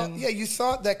connection. You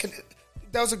thought that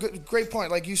that was a great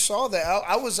point. Like you saw that.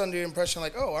 I was under the impression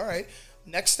like, oh, all right.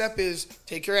 Next step is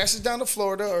take your asses down to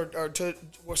Florida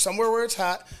or somewhere where it's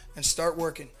hot and start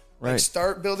working. Right. Like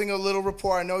start building a little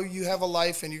rapport. I know you have a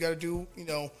life and you got to do,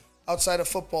 outside of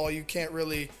football, you can't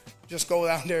really just go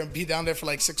down there and be down there for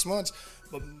like 6 months,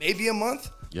 but maybe a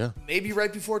month. Yeah. Maybe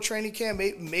right before training camp.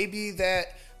 Maybe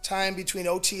that time between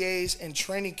OTAs and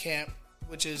training camp,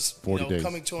 which is 40 days.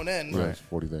 coming to an end. Right.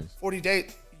 40 days. 40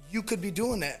 days. You could be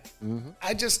doing that. Mm-hmm.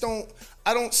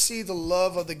 I don't see the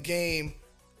love of the game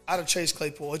out of Chase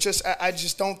Claypool. I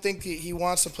just don't think he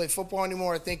wants to play football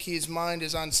anymore. I think his mind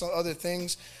is on some other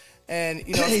things. And if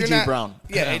you're AJ not, Brown.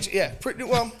 Pretty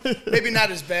well. Maybe not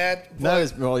as bad.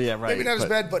 Right. Maybe not as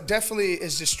bad, but definitely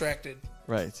is distracted.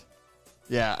 Right.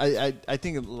 Yeah, I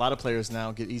think a lot of players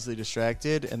now get easily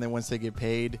distracted, and then once they get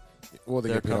paid, they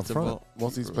get paid up front. comfortable.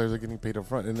 Most of these players are getting paid up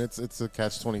front, and it's a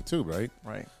catch-22, right?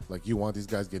 Right. Like you want these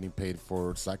guys getting paid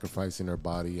for sacrificing their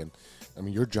body, and I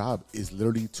mean your job is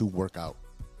literally to work out.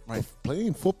 Right.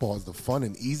 Playing football is the fun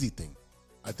and easy thing.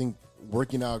 I think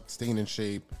working out, staying in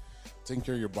shape, taking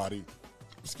care of your body.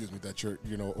 Excuse me, that you're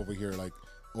over here like,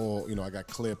 I got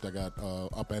clipped, I got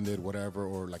upended, whatever,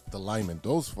 or like the linemen.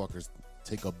 Those fuckers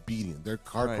take a beating. They're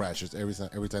car crashes every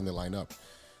time they line up.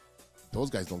 Those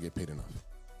guys don't get paid enough.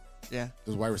 Yeah.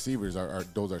 Those wide receivers are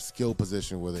those are skill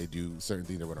position where they do certain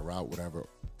things. They run a route, whatever.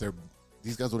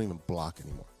 These guys don't even block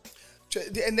anymore.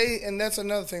 And that's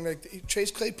another thing. Like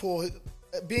Chase Claypool,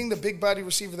 being the big body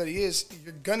receiver that he is,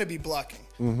 you're gonna be blocking,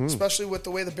 especially with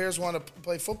the way the Bears want to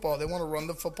play football. They want to run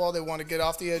the football. They want to get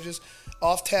off the edges,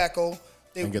 off tackle.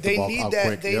 They need that.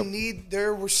 Quick. They need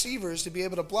their receivers to be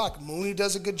able to block. Mooney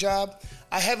does a good job.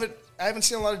 I haven't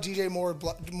seen a lot of DJ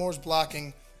Moore's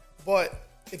blocking, but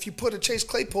if you put a Chase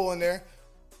Claypool in there,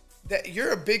 that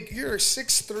you're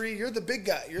 6'3", you're the big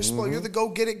guy. You're the go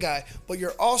get it guy, but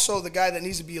you're also the guy that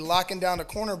needs to be locking down a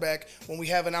cornerback when we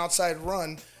have an outside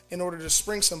run in order to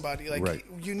spring somebody. Like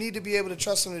you need to be able to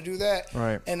trust him to do that.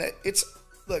 Right. And it's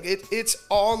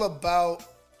all about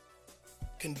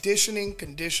conditioning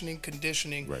during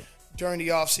the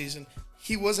offseason.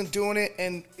 He wasn't doing it,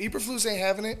 and Eberflus ain't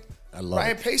having it.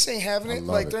 Ryan Pace ain't having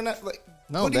it. They're not like.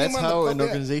 No, that's how an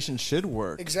organization should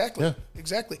work. Exactly. Yeah.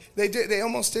 Exactly. They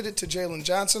almost did it to Jalen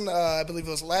Johnson. I believe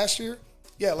it was last year.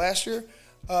 Yeah, last year.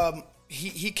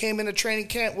 He came into training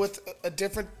camp with a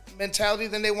different mentality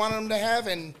than they wanted him to have,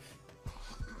 and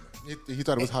he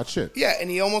thought it was hot shit. Yeah, and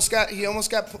he almost got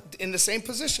put in the same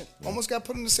position. Almost got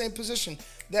put in the same position.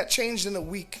 That changed in a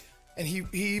week, and he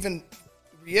even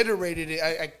reiterated it.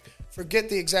 I forget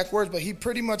the exact words, but he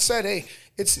pretty much said, "Hey,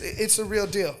 it's a real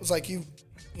deal." It's like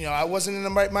I wasn't in the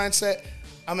right mindset.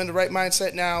 I'm in the right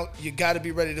mindset now. You got to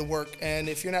be ready to work, and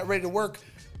if you're not ready to work,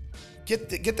 get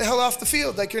the hell off the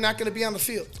field. Like you're not going to be on the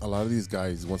field. A lot of these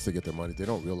guys, once they get their money, they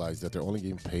don't realize that they're only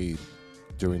getting paid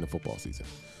during the football season.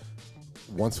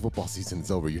 Once football season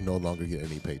is over, you no longer get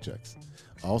any paychecks.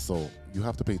 Also, you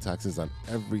have to pay taxes on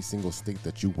every single state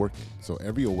that you work in. So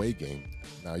every away game,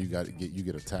 now you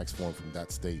get a tax form from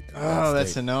that state.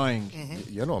 That's annoying.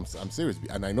 I'm serious,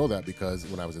 and I know that because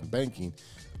when I was in banking,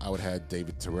 I would have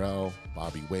David Terrell,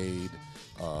 Bobby Wade.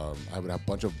 I would have a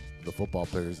bunch of the football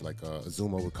players like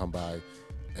Zuma would come by,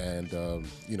 and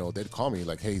they'd call me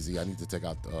like, "Hey Z, I need to take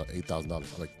out $8,000." I'm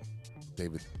like,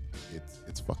 "David,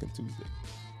 it's fucking Tuesday."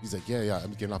 He's like, yeah,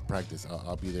 I'm getting off practice.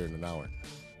 I'll be there in an hour.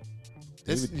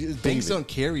 Banks don't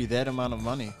carry that amount of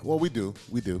money. Well, we do.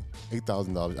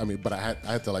 $8,000. I mean, but I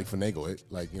had to finagle it,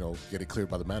 get it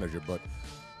cleared by the manager. But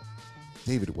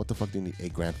David, what the fuck do you need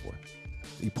 $8,000 for?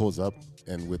 He pulls up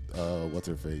and with what's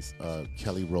her face,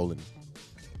 Kelly Rowland,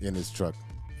 in his truck.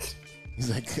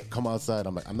 He's like, come outside.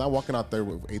 I'm like, I'm not walking out there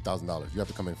with $8,000. You have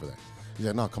to come in for that. He's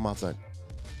like, no, come outside.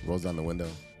 Rolls down the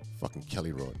window. Fucking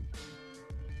Kelly Rowland.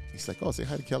 He's like, oh, say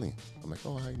hi to Kelly. I'm like,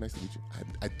 oh, hi, nice to meet you.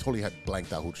 I totally had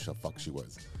blanked out who the fuck she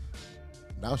was.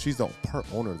 Now she's the part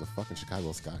owner of the fucking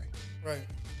Chicago Sky. Right.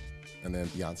 And then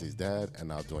Beyonce's dad, and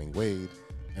now Dwayne Wade.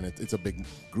 And it's a big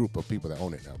group of people that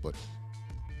own it now. But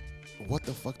what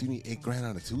the fuck do you need $8,000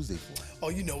 on a Tuesday for? Oh,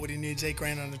 you know what he needs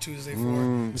 $8,000 on a Tuesday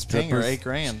for. He's paying her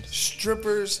 $8,000.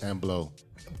 Strippers. And blow.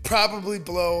 Probably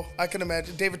blow. I can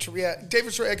imagine. David Troy, I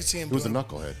could see him. He was a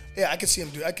knucklehead. Yeah, I could see him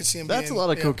do. That's a lot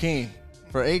of cocaine.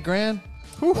 For $8,000?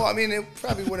 Well, I mean, it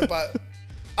probably would have bought.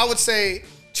 I would say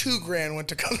 $2,000 went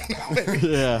to Cullinan. Maybe,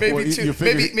 Yeah. maybe Well, two. you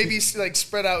figure- Maybe like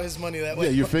spread out his money that way.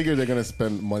 Yeah, you figure they're gonna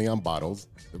spend money on bottles,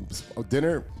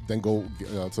 dinner, then go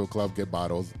to a club, get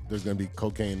bottles. There's gonna be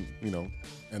cocaine,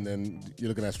 and then you're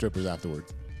looking at strippers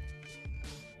afterwards.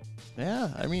 Yeah,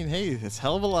 I mean, hey, it's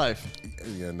hell of a life.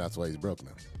 Yeah, and that's why he's broke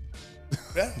now.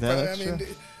 Yeah, Yeah, but, I that's mean,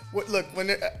 true. look,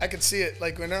 I could see it.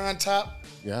 Like when they're on top,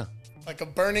 Yeah. like a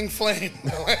burning flame.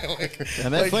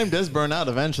 And that flame does burn out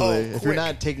eventually. Oh, if you're quick.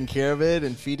 not taking care of it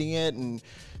and feeding it and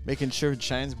making sure it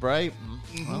shines bright,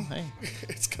 well, hey,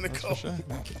 it's gonna that's go. for sure.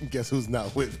 Guess who's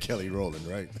not with Kelly Rowland,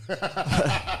 right?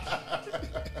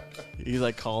 He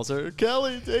like calls her,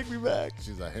 Kelly, take me back.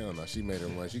 She's like, hell no. She made her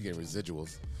money. She gave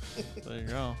residuals. There you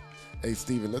go. Hey,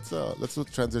 Steven, let's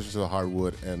transition to the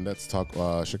hardwood and let's talk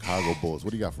Chicago Bulls.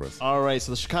 What do you got for us? All right,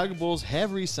 so the Chicago Bulls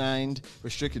have re-signed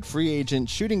restricted free agent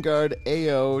shooting guard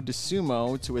Ayo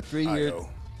DeSumo to a 3-year.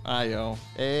 Ayo.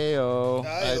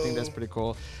 I think that's pretty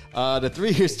cool. The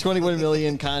 3 years, $21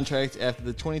 million contract after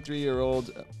the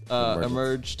 23-year-old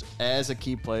emerged as a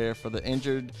key player for the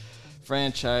injured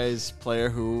franchise player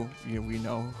who we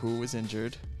know who was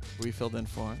injured. We filled in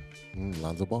for.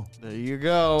 Lonzo Ball. There you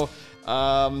go.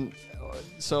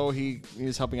 So he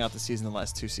was helping out the season the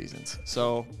last 2 seasons.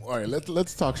 So all right,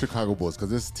 let's talk Chicago Bulls because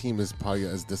this team is probably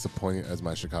as disappointing as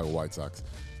my Chicago White Sox.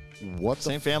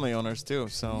 Same family owners too.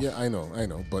 So yeah, I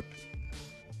know, but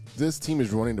this team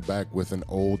is running the back with an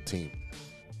old team.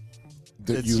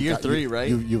 It's year 3, right?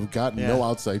 You've got no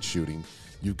outside shooting.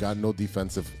 You've got no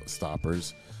defensive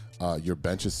stoppers. Your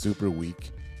bench is super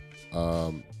weak.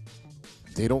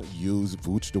 They don't use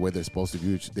Vooch the way they're supposed to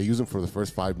use. They use him for the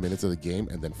first 5 minutes of the game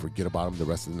and then forget about him the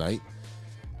rest of the night.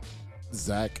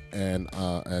 Zach and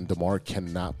DeMar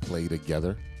cannot play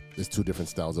together. There's 2 different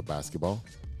styles of basketball.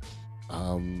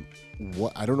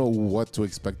 I don't know what to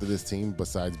expect of this team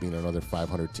besides being another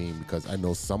 500 team because I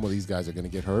know some of these guys are going to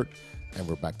get hurt and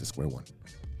we're back to square one.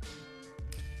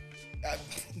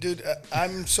 Dude,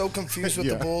 I'm so confused with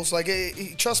the Bulls. Like,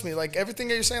 trust me, like everything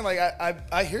that you're saying, like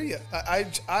I hear you.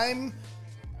 I'm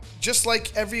just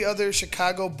like every other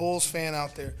Chicago Bulls fan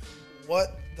out there.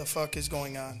 What the fuck is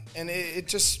going on? And it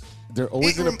just they're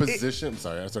always in a position.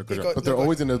 But they're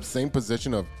always in the same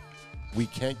position of we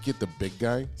can't get the big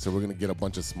guy, so we're gonna get a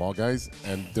bunch of small guys,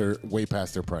 and they're way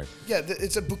past their prime. Yeah,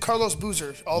 it's a Carlos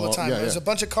Boozer all the time. There's a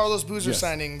bunch of Carlos Boozer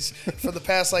signings for the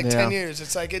past 10 years.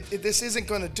 It's like this isn't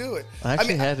going to do it. I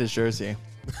actually had his jersey.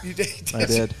 You did? I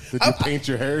did. Did you paint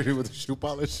your hair with shoe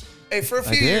polish? Hey, for a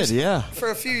few years, yeah.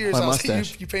 For a few years, My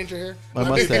mustache. You paint your hair. My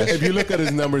mustache. If you look at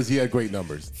his numbers, he had great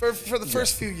numbers. For the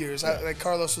first few years,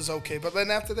 Carlos was okay, but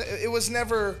then after that, it was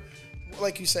never.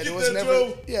 Like you said, it was never.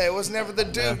 Joe. Yeah, it was never the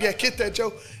dude. Yeah, get that,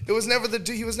 Joe. It was never the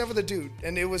dude. He was never the dude,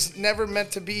 and it was never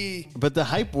meant to be. But the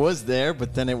hype was there,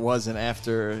 but then it wasn't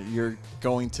after you're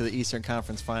going to the Eastern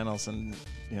Conference Finals and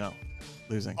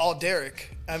losing. All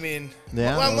Derek. I mean,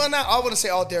 yeah. Well, not. I wouldn't say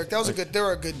all Derek. That was a good. They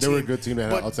were a good team. They were a good team.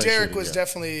 That had but Derek was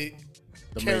definitely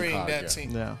carrying that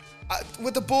team. Yeah.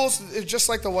 With the Bulls, it's just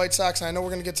like the White Sox. And I know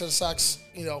we're gonna get to the Sox,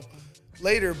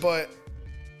 later, but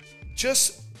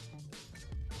just.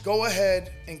 Go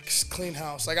ahead and clean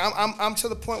house. Like I'm to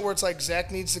the point where it's like Zach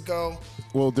needs to go.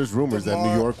 Well, there's rumors that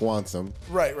New York wants him.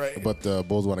 Right. But the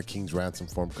Bulls want a king's ransom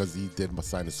for him because he did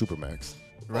sign a supermax.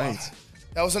 Right.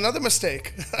 That was another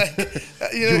mistake.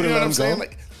 you know what I'm saying?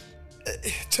 Like,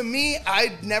 to me,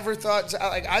 I never thought.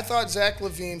 I thought Zach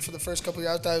LaVine for the first couple of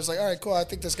years. I thought I was like, all right, cool. I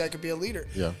think this guy could be a leader.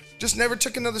 Yeah. Just never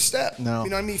took another step. No. You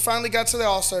know what I mean? He finally got to the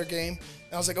All-Star game.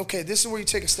 And I was like, okay, this is where you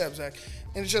take a step, Zach.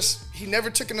 And it's just he never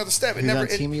took another step. He's on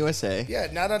Team USA. Yeah,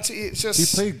 not on Team. It's just he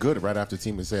played good right after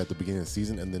Team USA at the beginning of the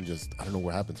season, and then just I don't know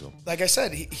what happened to him. Like I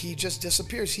said, he just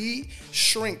disappears. He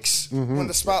shrinks when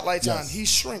the spotlight's on. He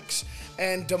shrinks,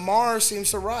 and DeMar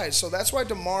seems to rise. So that's why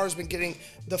DeMar has been getting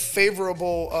the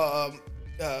favorable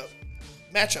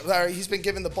matchup. He's been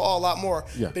given the ball a lot more.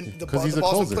 Yeah, the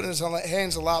ball's been put in his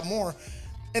hands a lot more.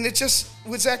 And it just,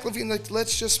 with Zach LaVine, like,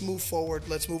 let's just move forward.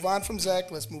 Let's move on from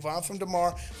Zach. Let's move on from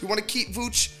DeMar. If you want to keep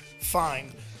Vooch,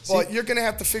 fine. But you're going to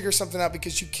have to figure something out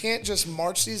because you can't just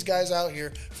march these guys out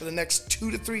here for the next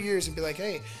 2 to 3 years and be like,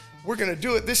 hey, we're going to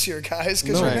do it this year, guys,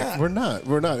 because we're not.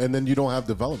 We're not. And then you don't have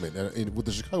development. And with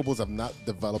the Chicago Bulls have not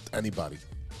developed anybody.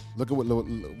 Look at what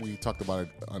we talked about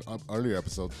on earlier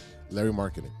episodes, Larry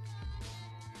Marketing.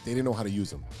 They didn't know how to use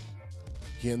him.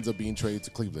 He ends up being traded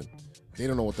to Cleveland. They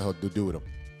don't know what the hell to do with him.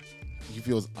 He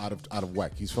feels out of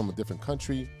whack. He's from a different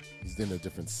country. He's in a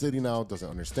different city now. Doesn't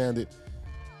understand it.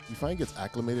 He finally gets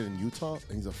acclimated in Utah,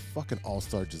 and he's a fucking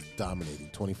all-star, just dominating.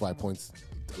 25 points,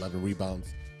 11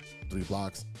 rebounds, 3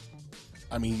 blocks.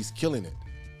 I mean, he's killing it.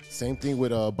 Same thing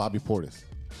with Bobby Portis.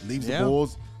 Leaves the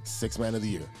Bulls, 6th man of the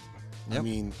year. Yep. I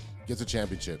mean, gets a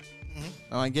championship.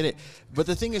 Oh, I get it. But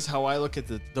the thing is how I look at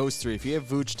those three. If you have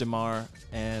Vooch, DeMar,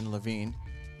 and Levine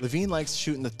likes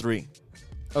shooting the 3.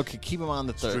 Okay, keep him on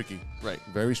the 3rd. Streaky. Right.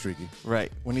 Very streaky.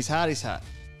 Right. When he's hot, he's hot.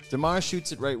 DeMar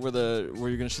shoots it right where you're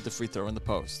going to shoot the free throw in the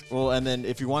post. Well, and then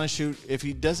if you want to shoot, if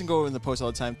he doesn't go in the post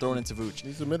all the time, throw it into Vooch.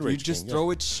 He's a mid-range You just king,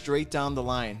 throw it straight down the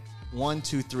line. 1,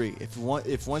 2, 3. If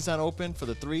one's not open for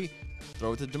the 3,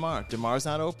 throw it to DeMar. DeMar's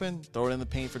not open, throw it in the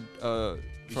paint for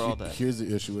all that. Here's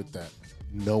the issue with that.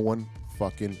 No one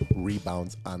fucking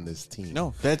rebounds on this team.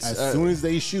 No, that's as soon as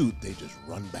they shoot, they just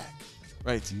run back.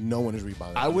 Right. No one is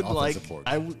rebounding. I would board.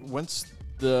 Once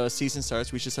the season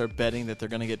starts, we should start betting that they're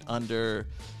going to get under,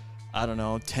 I don't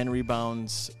know, 10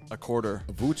 rebounds a quarter.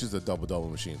 Vooch is a double-double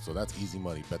machine, so that's easy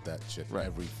money. Bet that shit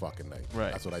every fucking night.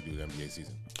 Right. That's what I do in the NBA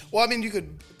season. Well, I mean, you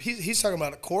could. He's talking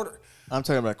about a quarter. I'm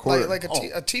talking about a quarter. Like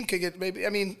a team could get maybe. I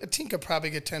mean, a team could probably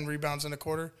get 10 rebounds in a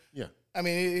quarter. Yeah. I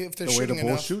mean, if they're the shooting way the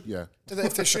Bulls enough. shoot, yeah.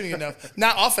 If they're shooting enough,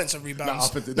 not offensive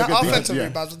rebounds, not offensive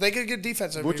rebounds, but they could get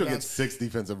defensive Vooch will rebounds. get 6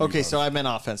 defensive rebounds. Okay, so I meant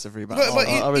offensive rebounds. But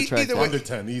either way, under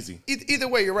 10, easy. Either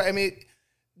way, you're right. I mean,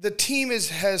 the team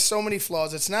has so many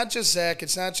flaws. It's not just Zach.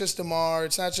 It's not just DeMar.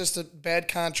 It's not just a bad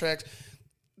contract.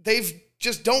 They've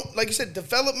just don't, like you said,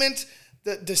 development,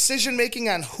 the decision making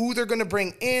on who they're going to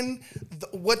bring in,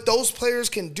 what those players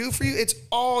can do for you. It's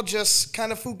all just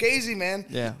kind of fugazi, man.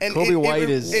 Yeah. And Kobe White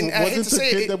is. And I hate Wasn't to the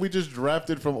say kid it, that we just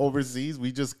drafted from overseas?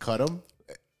 We just cut him.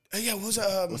 Yeah, what was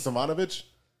Was Simonovic?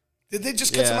 Did they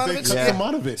just cut Yeah. Simonovic? They cut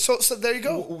Simonovic. So there you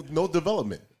go. No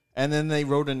development. And then they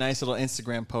wrote a nice little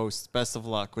Instagram post, best of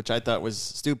luck, which I thought was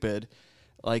stupid.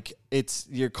 Like,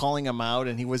 you're calling him out,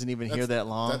 and he wasn't even here that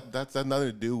long. That's nothing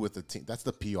to do with the team. That's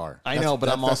the PR. I know, but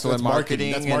I'm also in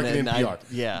marketing. That's marketing and PR.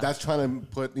 Yeah. That's trying to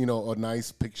put, a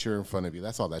nice picture in front of you.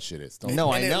 That's all that shit is. I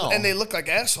know. And they look like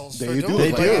assholes. They for do. doing They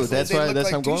it. do. That's look why I'm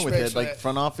going douchebags with it. for Like, that.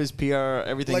 front office, PR,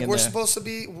 everything Like in we're there. supposed to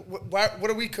be. What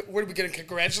are we going to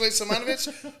congratulate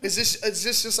Simonovic? Is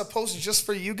this just a post just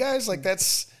for you guys? Like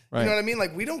that's. Right. You know what I mean?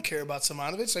 Like we don't care about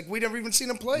Simonovic. Like we never even seen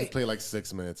him play. He played like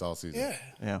 6 minutes all season. Yeah.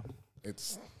 Yeah.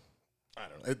 It's. I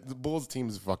don't know. The Bulls team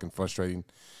is fucking frustrating.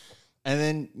 And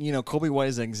then, Kobe White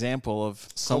is an example of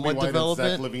somewhat Kobe White development.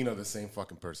 and Zach LaVine are the same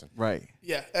fucking person. Right.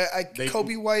 Yeah.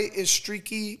 Kobe White is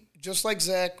streaky, just like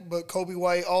Zach, but Kobe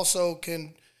White also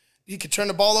can turn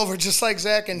the ball over just like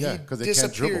Zach, and he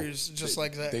disappears just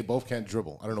like Zach. They both can't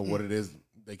dribble. I don't know what it is.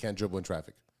 They can't dribble in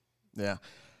traffic. Yeah.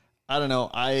 I don't know.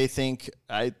 I think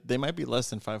they might be less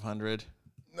than 500.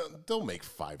 No, don't make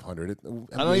 500.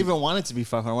 I don't even want it to be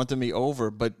 500. I want them to be over,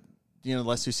 but the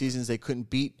last 2 seasons they couldn't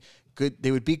beat good.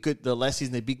 They would beat good. The last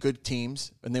season they beat good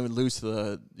teams, and they would lose to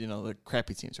the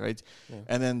crappy teams, right? Yeah.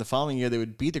 And then the following year they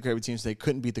would beat the crappy teams. They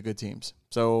couldn't beat the good teams.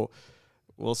 So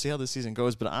we'll see how this season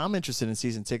goes. But I'm interested in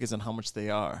season tickets and how much they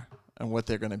are and what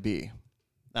they're going to be.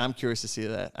 I'm curious to see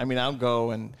that. I mean, I'll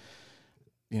go and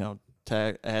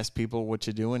ask people what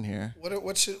you're doing here.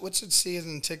 What should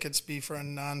season tickets be for a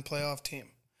non-playoff team?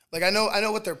 Like I know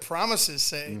what their promises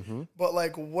say, but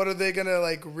like what are they gonna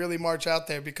like really march out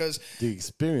there? Because the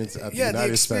experience at the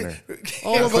United Center.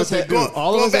 All of us have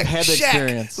had the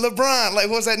experience. LeBron, like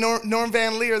what was that Norm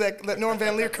Van Leer that Norm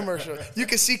Van Leer commercial? You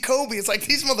can see Kobe. It's like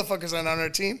these motherfuckers aren't on our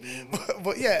team,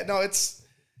 but yeah, no, it's.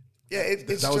 Yeah, it's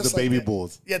that was just the baby like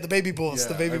Bulls. Yeah, the baby Bulls. Yeah,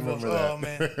 the baby Bulls. That. Oh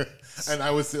man! And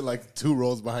I would sit like 2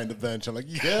 rows behind the bench. I'm like,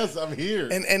 yes, I'm here.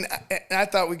 And I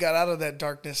thought we got out of that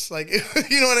darkness. Like you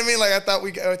know what I mean? Like I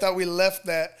thought we left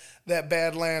that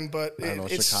bad land. But I don't know.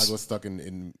 Chicago's stuck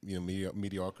in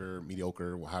mediocre,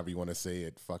 however you want to say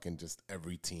it. Fucking just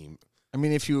every team. I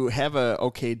mean, if you have a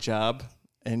okay job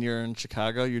and you're in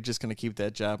Chicago, you're just gonna keep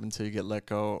that job until you get let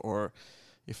go or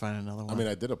you find another one. I mean,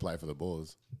 I did apply for the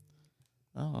Bulls.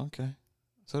 Oh, okay.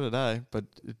 So did I, but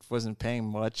it wasn't paying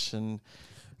much, and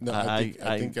no, I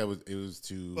think it was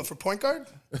to. But for point guard,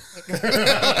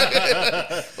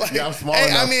 yeah, I'm small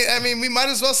enough. I mean, we might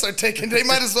as well start taking. They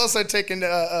might as well start taking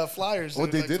flyers. Well,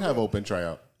 they did have open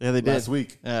tryout. Yeah, they did last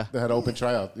week. Yeah, they had open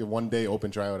tryout. 1 day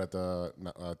open tryout at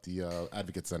the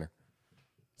Advocate Center.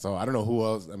 So I don't know who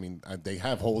else. I mean, they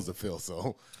have holes to fill.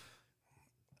 So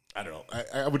I don't know.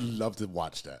 I would love to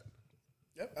watch that.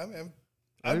 Yep, I mean.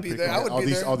 I'd be there. Cool. I would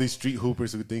be there. All these street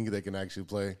hoopers who think they can actually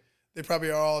play. They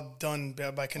probably are all done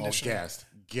by conditioning. All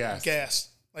gassed.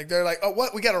 Like they're like, oh,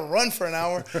 what? We got to run for an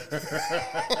hour.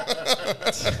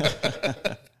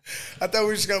 I thought we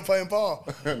were just gonna play ball.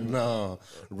 No,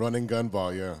 run and gun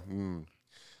ball. Yeah.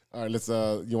 All right, let's.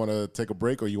 You want to take a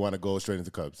break or you want to go straight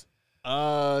into Cubs?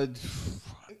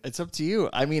 It's up to you.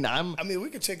 I mean, we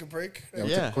could take a break. Yeah, we'll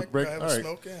take a quick break. Have All a right.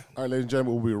 smoke, yeah. All right, ladies and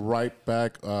gentlemen, we'll be right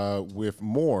back with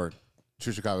more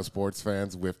True Chicago Sports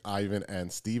Fans with Ivan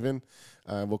and Steven.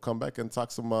 We'll come back and talk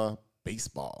some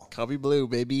baseball. Cubby Blue,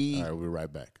 baby. All right, we'll be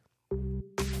right back.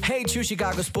 Hey, true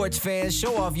Chicago sports fans,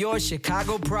 show off your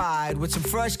Chicago pride with some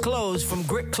fresh clothes from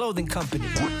Grit Clothing Company.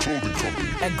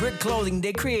 At Grit Clothing,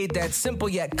 they create that simple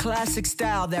yet classic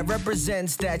style that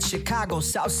represents that Chicago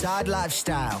Southside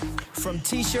lifestyle. From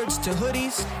t-shirts to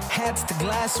hoodies, hats to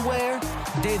glassware,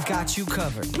 they've got you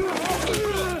covered.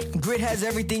 Grit has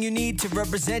everything you need to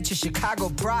represent your Chicago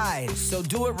pride. So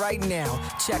do it right now.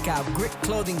 Check out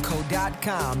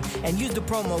gritclothingco.com and use the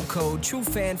promo code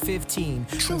TrueFan15.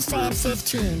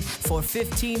 TrueFan15. For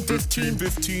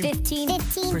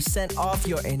 15% off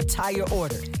your entire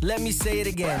order. Let me say it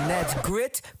again. That's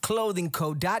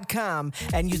gritclothingco.com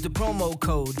and use the promo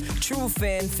code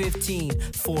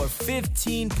TrueFan15 for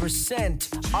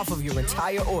 15% off of your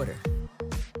entire order.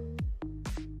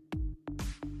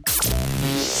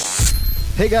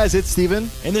 Hey guys, it's Steven.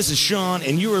 And this is Sean,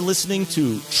 and you are listening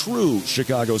to True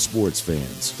Chicago Sports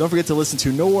Fans. Don't forget to listen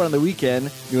to No War on the Weekend.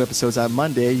 New episodes on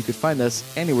Monday. You can find us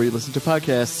anywhere you listen to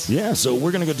podcasts. Yeah, so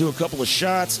we're going to go do a couple of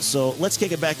shots, so let's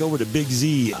kick it back over to Big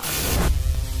Z.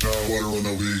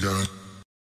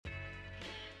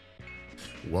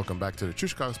 Welcome back to the True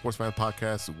Chicago Sports Fan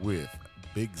Podcast with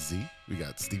Big Z. We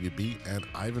got Stevie-B and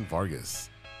Ivan Vargas.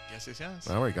 Yes.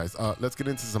 All right, guys. Let's get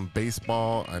into some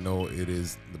baseball. I know it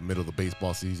is the middle of the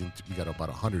baseball season. We got about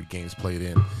 100 games played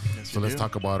in. Yes, so let's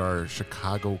talk about our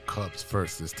Chicago Cubs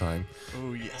first this time.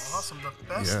 Oh, yes. Awesome. The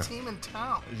best team in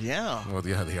town. Yeah. Well,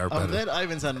 yeah, they are better. I'm glad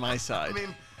Ivan's on my side. I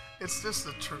mean, it's just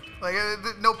the truth. Like,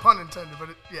 no pun intended, but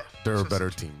yeah. They're a better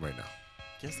team right now.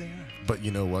 Yes, they are. But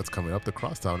you know what's coming up? The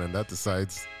Crosstown, and that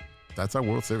decides. That's our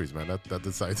World Series, man. That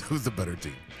decides who's the better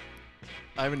team.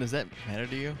 Ivan, does that matter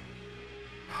to you?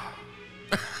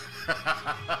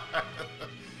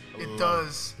 It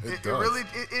does. It really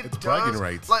it it's does. bragging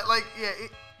rights.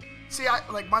 See,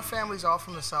 my family's all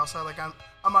from the South Side. Like on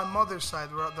my mother's side,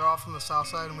 they're all from the South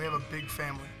Side, and we have a big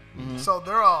family. Mm-hmm. So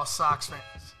they're all Sox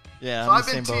fans. Yeah. So I've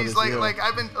been teased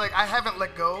I haven't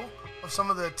let go of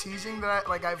some of the teasing that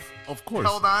I've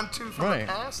held on to from the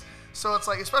past. So it's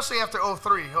like, especially after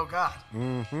 03, oh God.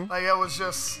 Mm-hmm. Like it was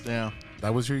just. Yeah.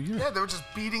 That was your year. Yeah, they were just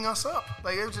beating us up.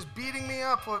 Like they were just beating me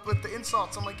up with the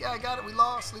insults. I'm like, yeah, I got it. We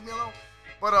lost. Leave me alone.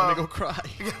 But let me go cry.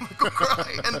 Yeah, let me go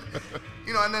cry. And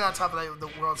and then on top of that, the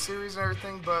World Series and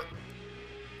everything. But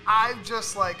I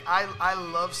just I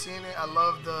love seeing it. I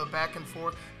love the back and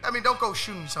forth. I mean, don't go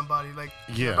shooting somebody.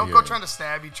 Don't go trying to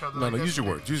stab each other. No, use your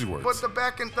words. Use your words. But the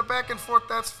back and forth,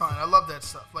 that's fine. I love that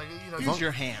stuff. Use your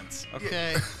hands,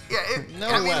 okay?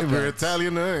 Yeah. We're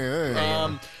Italian.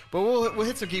 But we'll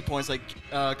hit some key points.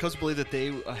 Cubs believe that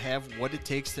they have what it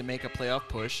takes to make a playoff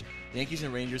push. The Yankees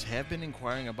and Rangers have been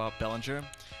inquiring about Bellinger.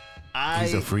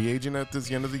 He's a free agent at this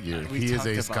end of the year. He is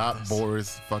a Scott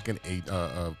Boras fucking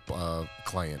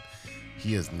client.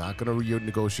 He is not going to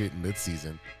renegotiate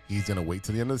mid-season. He's going to wait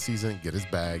till the end of the season, get his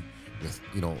bag, with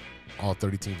all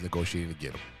 30 teams negotiating to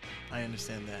get him. I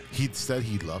understand that. He said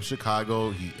he loves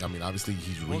Chicago. Obviously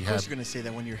he's Well, of course you're going to say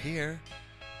that when you're here.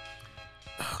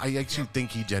 I actually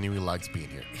think he genuinely likes being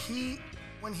here.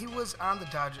 When he was on the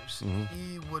Dodgers,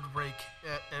 he would rake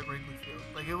at Wrigley Field.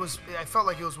 I felt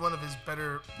like it was one of his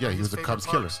better. Yeah, he was a Cubs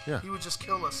killer. Yeah, he would just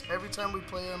kill us every time we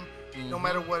play him. No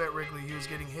matter what at Wrigley, he was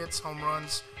getting hits, home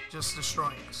runs, just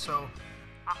destroying us. So,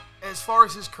 as far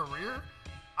as his career,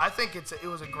 I think it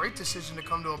was a great decision to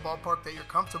come to a ballpark that you're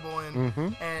comfortable in.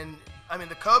 Mm-hmm. And I mean,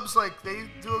 the Cubs they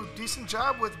do a decent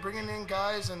job with bringing in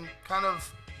guys and kind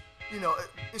of.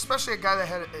 Especially a guy that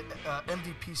had an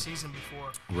MVP season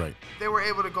before. Right. They were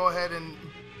able to go ahead and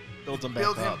build him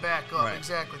back up. Right.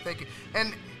 Exactly. Thank you.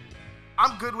 And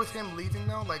I'm good with him leaving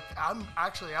now. I'm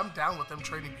down with them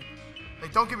trading people.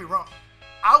 Don't get me wrong.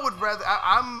 I would rather.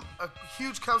 I'm a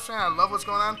huge Cubs fan. I love what's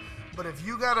going on. But if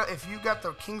you got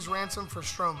the King's ransom for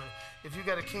Stroman, if you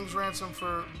got a King's ransom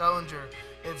for Bellinger,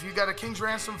 if you got a King's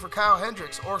ransom for Kyle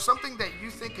Hendricks, or something that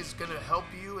you think is going to help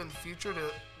you in the future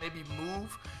to maybe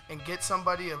move and get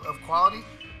somebody of quality,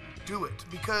 do it.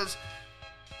 Because,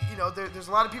 there's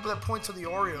a lot of people that point to the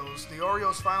Orioles. The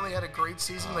Orioles finally had a great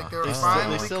season. They were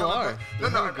finally they still are.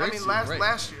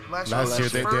 Last year. Last year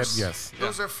they did, yes. It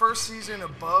was their first season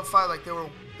above 5.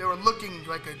 They were looking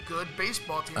like a good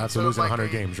baseball team. After losing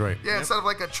 100 games, right. Yeah, instead of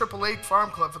a AAA farm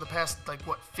club for the past,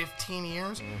 15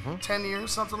 years? Mm-hmm. 10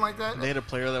 years, something like that? They had a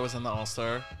player that was in the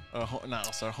All-Star, not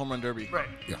All-Star, Home Run Derby. Right.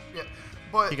 Yeah.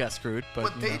 But he got screwed. But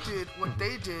what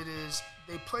they did is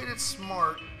they played it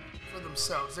smart for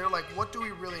themselves. They're like, what do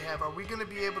we really have? Are we going to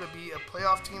be able to be a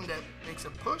playoff team that makes a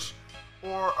push,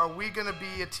 or are we going to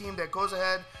be a team that goes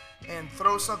ahead and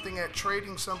throws something at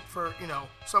trading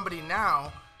somebody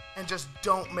now and just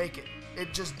don't make it?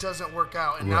 It just doesn't work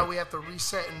out, and now we have to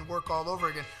reset and work all over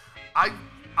again. I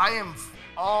am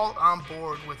all on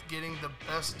board with getting the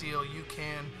best deal you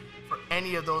can for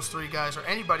any of those three guys or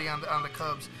anybody on the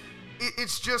Cubs.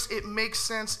 It makes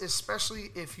sense,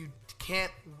 especially if you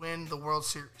can't win the World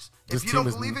Series. If you don't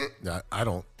believe it, I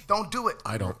don't. Don't do it.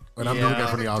 I don't. And I'm looking at it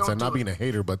from the outside, not being a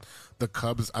hater, but the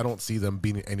Cubs, I don't see them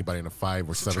beating anybody in a 5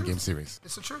 or 7 game series.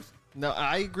 It's the truth. No,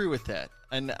 I agree with that.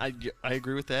 And I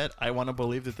agree with that. I want to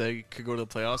believe that they could go to the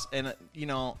playoffs. And,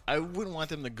 I wouldn't want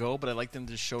them to go, but I'd like them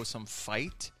to show some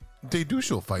fight. They do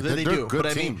show fight. They're do. a good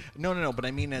but team. No. But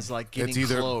I mean as like getting it's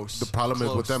either, close. The problem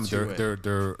is with them, they're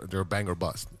they're bang or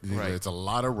bust. Right. It's a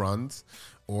lot of runs,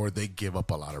 or they give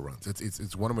up a lot of runs.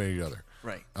 It's one way or the other.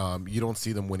 Right. You don't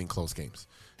see them winning close games.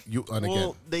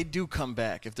 They do come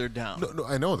back if they're down. No,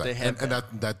 I know that. They have and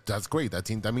that's great.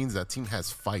 That means that team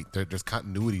has fight. There's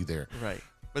continuity there. Right.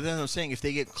 But then I'm saying if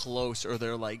they get close or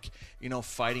they're like,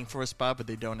 fighting for a spot, but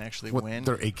they don't actually win.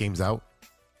 They're 8 games out.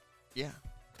 Yeah.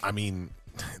 I mean,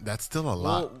 that's still a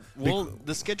lot. Well,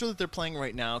 the schedule that they're playing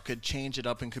right now could change it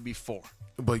up and could be 4.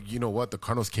 But you know what? The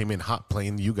Cardinals came in hot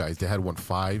playing you guys. They had won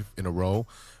 5 in a row,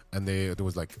 and there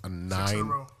was like a 9. 6 in a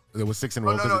row. There was 6 in a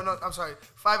row. No. I'm sorry.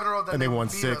 5 in a row. Then and they won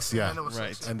beat 6, us, yeah. And,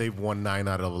 right. 6. And they've won 9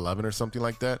 out of 11 or something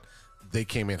like that. They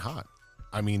came in hot.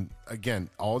 I mean, again,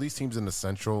 all these teams in the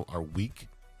Central are weak,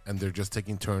 and they're just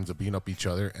taking turns of beating up each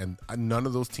other. And none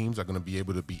of those teams are going to be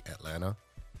able to beat Atlanta,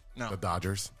 the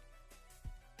Dodgers.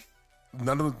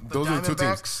 None of those are the 2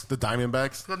 teams. The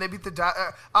Diamondbacks. Then they beat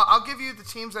the. I'll give you the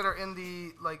teams that are in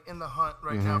the hunt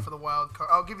right now for the wild card.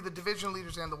 I'll give you the division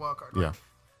leaders and the wild card. Yeah.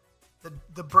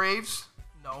 The Braves.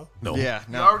 No. Yeah.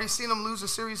 You already seen them lose a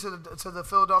series to the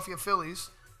Philadelphia Phillies.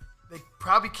 They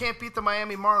probably can't beat the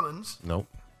Miami Marlins. Nope.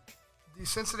 The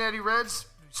Cincinnati Reds.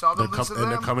 You saw them lose to them.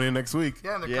 And they're coming in next week.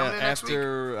 Yeah, they're coming in next week.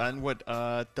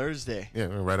 On Thursday. Yeah,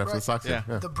 right after the Sox. Yeah.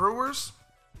 The Brewers.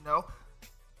 No.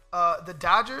 The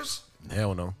Dodgers.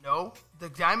 Hell no. No. The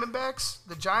Diamondbacks,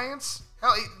 the Giants,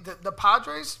 hell, the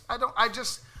Padres. I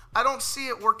don't see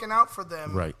it working out for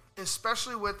them. Right.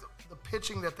 Especially with the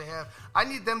pitching that they have. I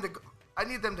need them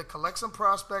to collect some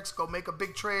prospects, go make a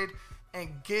big trade, and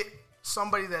get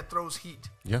somebody that throws heat.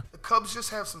 Yeah. The Cubs just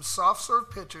have some soft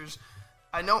serve pitchers.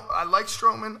 I know I like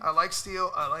Stroman, I like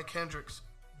Steele, I like Hendricks,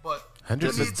 but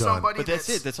Hendricks you need is done. somebody. But that's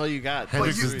it. That's all you got.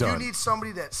 Hendricks is done. You need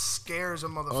somebody that scares a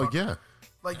motherfucker. Oh yeah.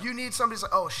 Like, you need somebody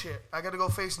that's like, oh, shit, I got to go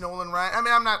face Nolan Ryan. I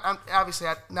mean, I'm obviously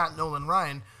not Nolan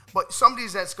Ryan, but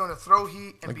somebody's that's going to throw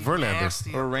heat and like be Verlander.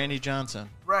 nasty. Or Randy Johnson.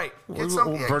 Right.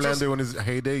 Verlander in his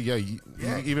heyday,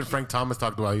 even Frank Thomas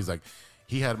talked about, he's like,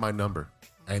 he had my number.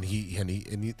 And he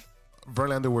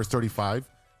Verlander wears 35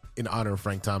 in honor of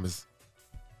Frank Thomas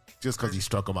just because he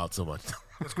struck him out so much.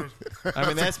 That's crazy. I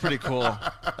mean, that's pretty cool.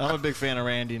 I'm a big fan of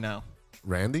Randy now.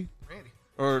 Randy?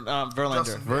 Or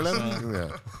Verlander.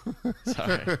 Verlander? Yeah.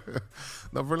 Sorry.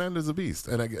 No, Verlander's a beast.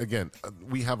 And again,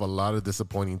 we have a lot of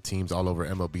disappointing teams all over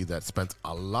MLB that spent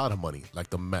a lot of money,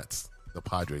 like the Mets, the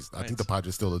Padres. I think the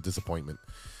Padres still a disappointment.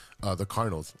 The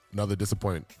Cardinals, another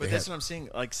disappointment. But that's what I'm saying.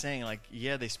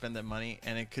 Yeah, they spend that money,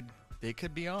 and they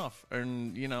could be off.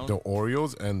 And, the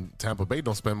Orioles and Tampa Bay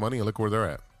don't spend money, and look where they're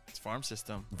at. It's farm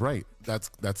system. Right.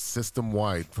 That's system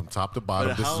wide from top to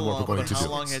bottom. This is what we're going to do. How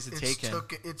long has it taken?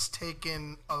 It's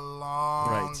taken a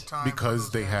long time.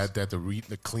 Because they had that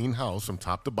to clean house from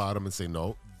top to bottom and say,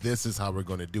 no, this is how we're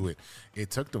going to do it.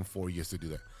 It took them 4 years to do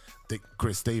that.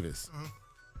 Chris Davis.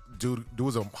 Dude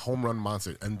was a home run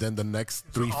monster. And then the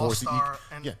next 3-4 seasons.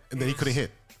 And then he couldn't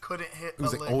hit. It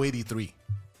was like 083.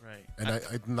 And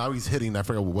now he's hitting. I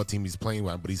forgot what team he's playing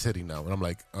with, but he's hitting now. And I'm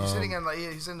like, he's hitting on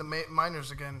he's in the minors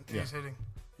again. And he's hitting.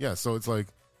 Yeah, so it's like,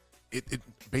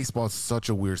 baseball is such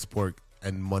a weird sport,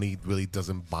 and money really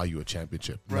doesn't buy you a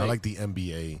championship. Not like the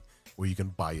NBA, where you can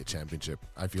buy a championship.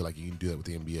 I feel like you can do that with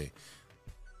the NBA.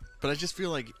 But I just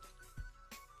feel like,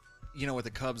 with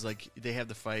the Cubs, like they have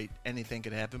the fight, anything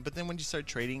could happen. But then when you start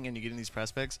trading and you're getting these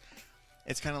prospects,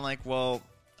 it's kind of like, well,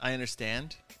 I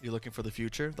understand you're looking for the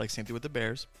future, like same thing with the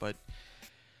Bears. But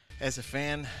as a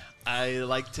fan, I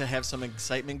like to have some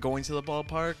excitement going to the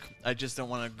ballpark. I just don't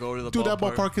want to go to the ballpark. Dude, that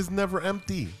ballpark is never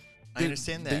empty. I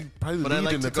understand that. They probably but I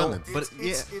like to go. But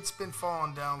it's been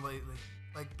falling down lately.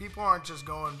 Like, people aren't just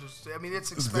going.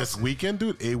 It's expensive. This weekend,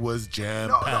 dude, it was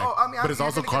jam-packed. No, I mean, but it's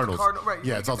also Cardinals. Right.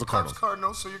 Yeah, it's also Cardinals.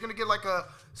 Cardinals. So you're going to get like a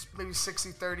maybe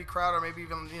 60-30 crowd, or maybe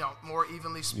even more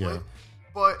evenly split. Yeah.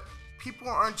 But people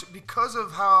aren't, because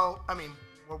of how,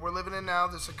 what we're living in now,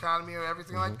 this economy or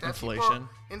everything like that.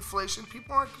 Inflation.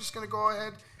 People aren't just going to go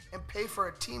ahead and pay for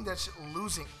a team that's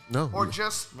losing. No. Or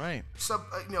just that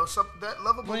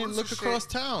level. I mean, look across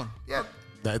town. Yeah.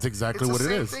 That's exactly what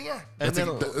it is. Thing, yeah. And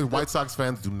the White Sox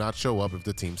fans do not show up if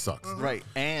the team sucks. Right.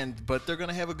 But they're going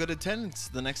to have a good attendance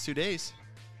the next 2 days.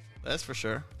 That's for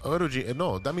sure.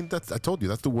 No, I mean, I told you,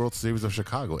 that's the World Series of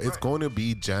Chicago. It's going to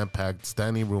be jam-packed,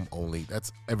 standing room only.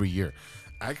 That's every year.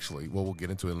 Actually, we'll get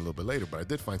into it a little bit later, but I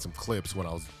did find some clips when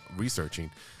I was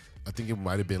researching. I think it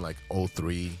might have been like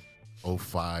 03,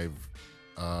 05,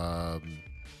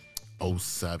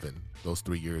 07. Those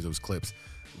 3 years, those clips.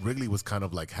 Wrigley was kind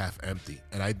of like half empty.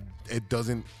 And I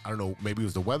don't know, maybe it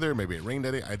was the weather, maybe it rained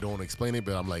that day. I don't explain it,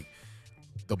 but I'm like,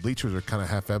 the bleachers are kind of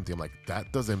half empty. I'm like,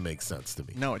 that doesn't make sense to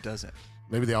me. No, it doesn't.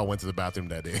 Maybe they all went to the bathroom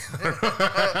that day.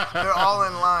 They're all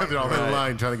in line. They're all in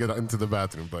line trying to get into the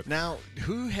bathroom. But now,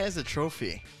 who has a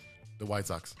trophy? The White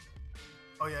Sox.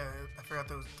 Oh yeah, I forgot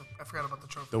about the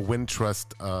trophy. The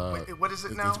Wintrust. What is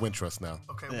it now? It's Wintrust now.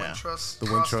 Okay, yeah. Wintrust. The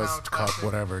Wintrust Cup,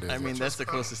 whatever it is. I mean, that's the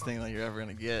closest thing that you're ever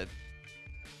gonna get.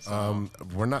 So.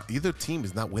 We're not. Either team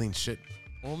is not winning shit.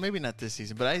 Well, maybe not this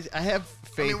season, but I have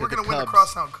faith. I mean, we're gonna win the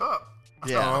Crosstown Cup.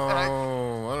 Yeah. I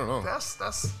don't know.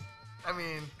 That's. I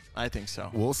mean. I think so.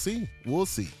 We'll see. I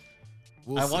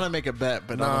want to make a bet,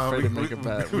 but I'm afraid to make a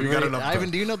bet. Ivan,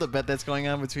 do you know the bet that's going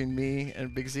on between me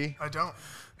and Big Z? I don't.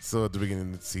 So at the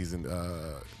beginning of the season,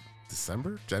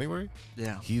 January?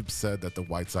 Yeah. He said that the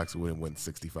White Sox wouldn't win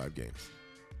 65 games.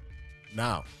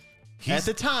 Now, at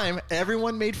the time,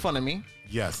 everyone made fun of me.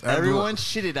 Yes. Everyone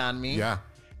shitted on me. Yeah.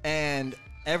 And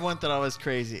everyone thought I was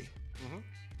crazy.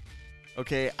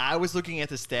 Okay, I was looking at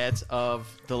the stats of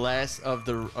the last of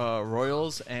the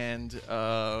Royals and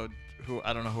who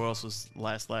I don't know who else was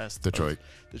last. Detroit.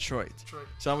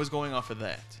 So I was going off of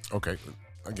that. Okay,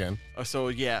 again. So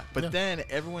yeah, but then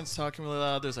everyone's talking really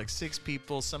loud. There's like 6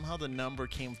 people. Somehow the number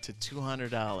came to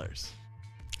 $200.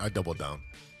 I doubled down.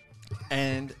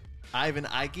 And Ivan,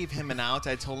 I gave him an out.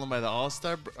 I told him by the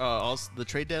All-Star, the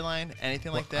trade deadline,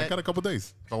 anything like that. I got a couple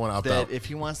days. If I want to opt out. If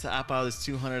he wants to opt out, it's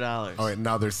 $200. All right,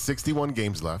 now there's 61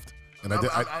 games left, and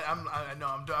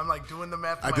I'm like doing the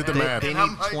math. I did the math. They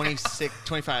need 26,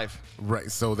 25. Right,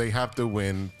 so they have to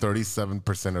win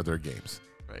 37% of their games.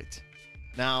 Right.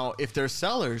 Now, if they're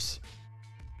sellers,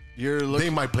 you're looking.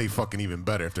 They might play fucking even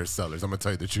better if they're sellers. I'm gonna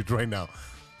tell you the truth right now.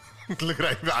 Look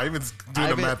at Ivan's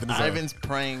doing the math in his head. Ivan's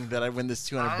praying that I win this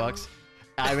 $200.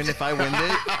 Ivan, if I win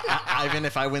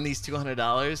if I win these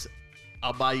 $200,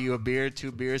 I'll buy you a beer,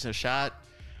 2 beers, a shot,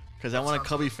 because I want a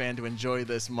Cubby fan to enjoy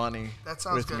this money. That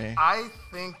sounds with good. me. I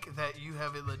think that you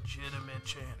have a legitimate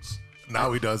chance.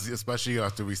 Now he does, especially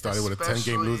after we started with a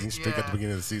 10-game losing streak at the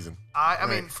beginning of the season. I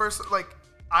mean, first, like,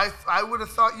 I would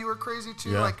have thought you were crazy too.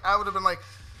 Yeah. Like, I would have been like,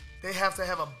 they have to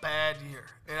have a bad year,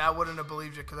 and I wouldn't have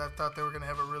believed you because I thought they were going to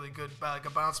have a really good, like a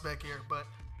bounce back year. But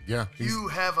yeah, you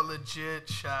have a legit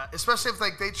shot, especially if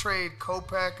like they trade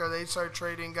Kopech or they start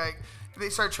trading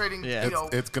it's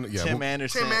gonna Tim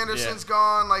Anderson. Tim Anderson's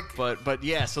gone. Like, but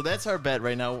yeah, so that's our bet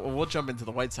right now. We'll jump into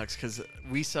the White Sox because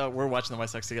we're watching the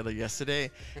White Sox together yesterday,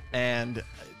 but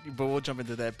we'll jump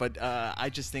into that. But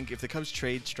I just think if the Cubs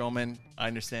trade Stroman, I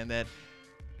understand that.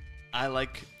 I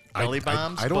like belly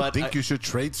bombs. I don't think you should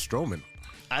trade Stroman.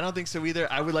 I don't think so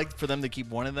either. I would like for them to keep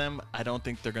one of them. I don't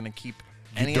think they're going to keep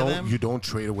any of them. You don't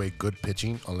trade away good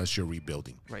pitching unless you're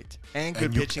rebuilding. Right. And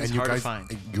good pitching is hard to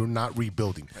find. You're not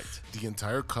rebuilding. Right. The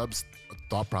entire Cubs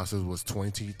thought process was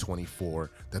 2024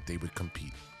 that they would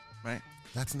compete. Right.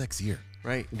 That's next year.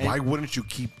 Right. Why wouldn't you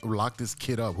lock this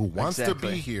kid up who wants to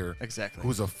be here? Exactly.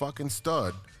 Who's a fucking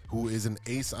stud, who is an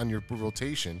ace on your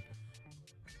rotation?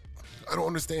 I don't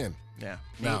understand.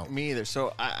 Yeah, me either.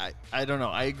 So I don't know.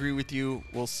 I agree with you.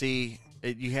 We'll see.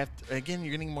 You have to, again.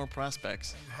 You're getting more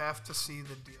prospects. You have to see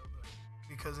the deal though,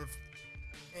 because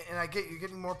and I get you're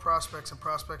getting more prospects, and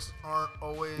prospects aren't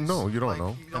always. No, you don't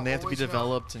know. And they have to be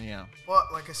developed, and yeah.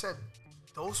 But like I said,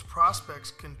 those prospects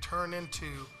can turn into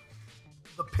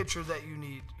the pitcher that you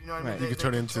need. You know what I mean? You can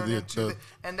turn into the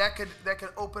and that could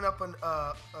open up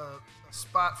a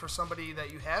spot for somebody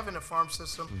that you have in a farm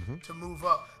system to move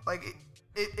up. Like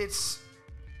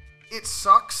it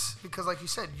sucks because, like you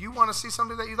said, you want to see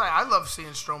somebody that you like. I love seeing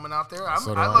Stroman out there. I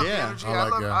love the energy.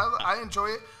 I enjoy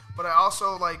it. But I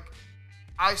also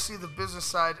I see the business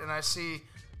side, and I see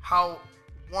how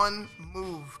one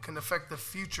move can affect the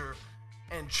future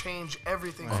and change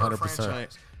everything for a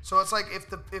franchise. So it's like if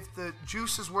the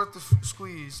juice is worth the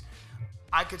squeeze,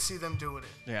 I could see them doing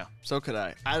it. Yeah, so could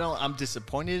I. I'm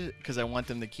disappointed because I want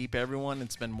them to keep everyone and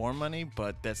spend more money,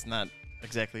 but that's not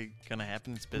exactly gonna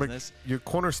happen. It's business. Your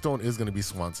cornerstone is gonna be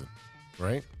Swanson,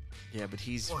 right? Yeah, but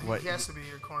he's Well, what? he has to be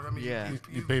your corner. I mean, Yeah.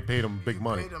 You paid him big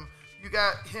money. paid him. You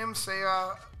got him,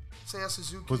 Seiya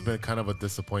Suzuki. Who's been kind of a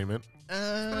disappointment. It's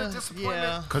been a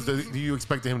disappointment. Because you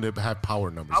expected him to have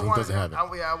power numbers. He wanted doesn't him-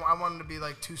 have it. I wanted him to be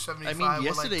like 275. I mean, with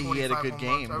yesterday like he had a 25 good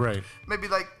home runs. game. Right. Maybe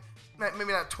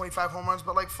maybe not 25 home runs,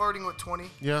 but like flirting with 20.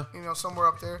 Yeah. You know, somewhere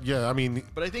up there. Yeah, I mean,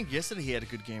 But I think yesterday he had a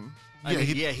good game. Yeah,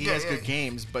 He has good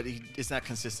games, but it's not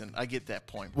consistent. I get that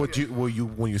point. when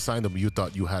you signed him, you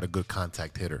thought you had a good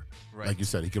contact hitter. Right. Like you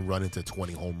said, he can run into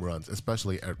 20 home runs,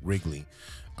 especially at Wrigley.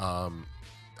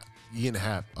 Ian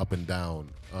Happ up and down.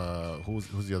 Who's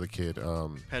the other kid?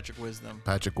 Patrick Wisdom.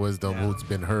 Patrick Wisdom, who's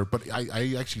been hurt. But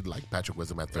I actually like Patrick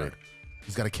Wisdom at third.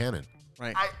 He's got a cannon.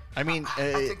 Right. I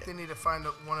think they need to find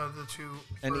one of the two.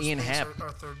 And first Ian base Happ. or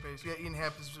third base. Yeah, Ian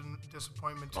Happ has been a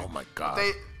disappointment too. Oh my God.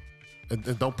 They,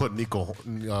 And don't put Nico.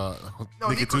 no,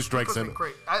 Nico two strikes Nico's in. been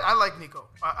great. I like Nico.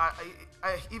 I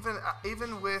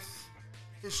even with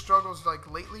his struggles like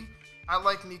lately, I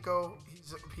like Nico.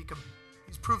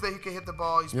 He's proved that he can hit the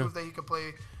ball. He's proved that he can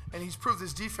play, and he's proved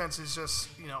his defense is just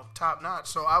top notch.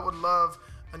 So I would love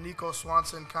a Nico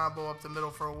Swanson combo up the middle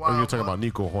for a while. Oh, you're talking about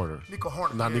Nico Horner. Nico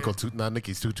Horner. Not yeah, Nico. yeah. Not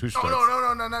Nicky's two strikes.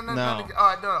 No. Not Nico.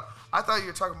 No. I thought you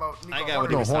were talking about Nico I got Horner. what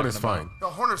he was Horner's talking about. fine. No,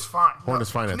 Horner's fine. Horner's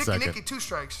fine at second. Nicky 2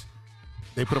 strikes.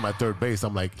 They put him at third base.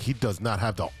 I'm like, he does not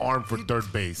have the arm for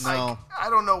third base. No. I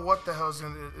don't know what the hell is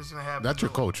gonna happen. That's your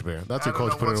to him. coach, man. That's I your don't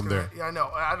coach know putting what's him gonna- there. Yeah, I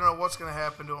know. I don't know what's gonna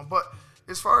happen to him. But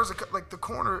as far as the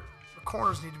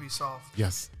corners need to be solved.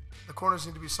 Yes. The corners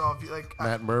need to be solved. Like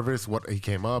Matt Mervis, he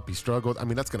came up, he struggled. I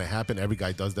mean, that's going to happen. Every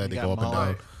guy does that. They got go up and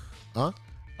Mo. down.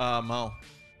 Huh? Mo.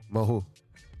 Mo who?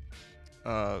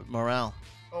 Morale.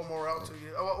 Oh, Morel too.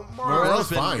 Yeah. Oh, Morel's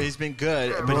fine. He's been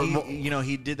good, Yeah, but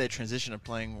he did that transition of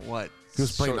playing what? He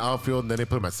was playing outfield, and then they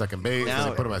put him at second base, Now-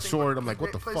 and they put him at short. I'm like,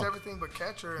 what the plays fuck? everything but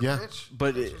catcher and Yeah. pitch.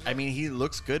 But he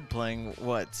looks good playing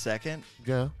what, second?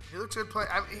 Yeah. He looks good playing.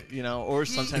 Or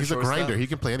sometimes He's a shortstop. grinder. He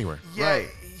can play anywhere. Yeah, Right.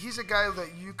 he's a guy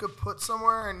that you could put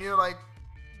somewhere, and you're like,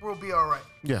 we'll be all right.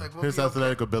 Yeah. Like, we'll His be okay.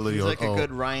 athletic ability. He's like a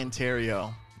good Ryan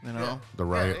Terrio, The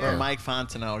right. or Mike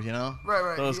Fontenot,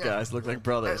 Right. Those yeah. guys look like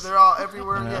brothers. They're all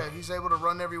everywhere. Yeah. Yeah, he's able to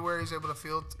run everywhere. He's able to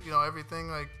field, everything.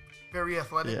 Like very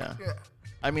athletic. Yeah. Yeah.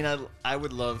 I mean, I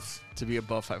would love to be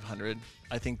above 500.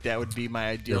 I think that would be my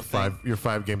ideal You're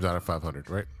 5 games out of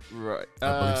 500, right? Right.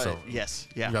 I believe so. Yes.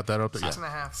 Yeah. You got that up there?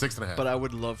 6.5. 6.5. But I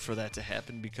would love for that to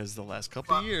happen because the last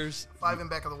couple of years, 5 in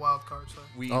back of the wild card.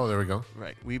 So. There we go.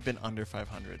 Right. We've been under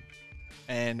 500.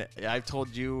 And I've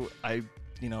told you,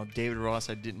 David Ross,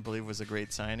 I didn't believe was a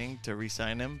great signing to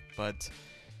re-sign him. But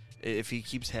if he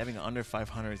keeps having under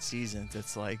 500 seasons,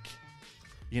 it's like,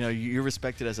 you're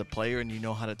respected as a player and you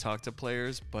know how to talk to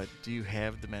players, but do you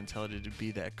have the mentality to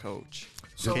be that coach?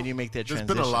 So can you make that transition?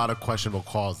 There's been a lot of questionable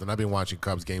calls, and I've been watching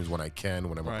Cubs games when I can,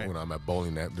 when Right. I'm at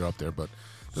bowling, they're up there. But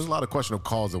there's a lot of questionable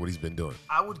calls of what he's been doing.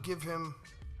 I would give him,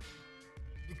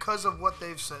 because of what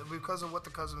they've said, because of what the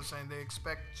Cousins are saying, they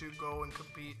expect to go and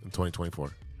compete In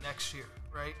 2024. next year,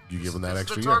 right? You give him that This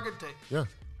is extra the year. target date. Yeah.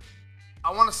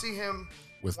 I want to see him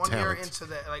With 1 year talent. into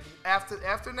that. Like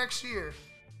after next year,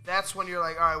 that's when you're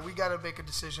like, all right, we got to make a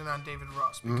decision on David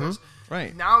Ross because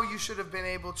Right. now you should have been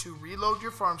able to reload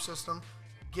your farm system,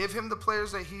 give him the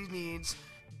players that he needs,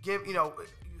 you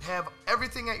have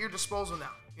everything at your disposal now.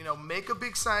 Make a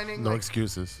big signing. No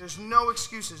excuses. There's no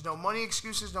excuses, no money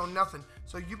excuses, no nothing.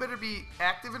 So you better be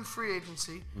active in free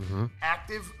agency,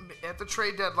 active at the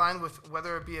trade deadline with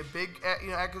whether it be a big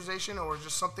acquisition or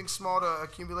just something small to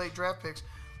accumulate draft picks.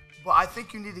 But I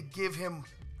think you need to give him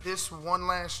this one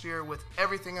last year with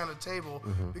everything on the table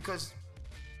because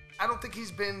I don't think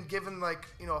he's been given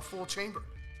a full chamber.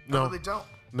 No. I really don't.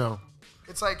 No.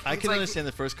 It's like I can understand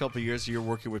the first couple of years you're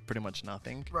working with pretty much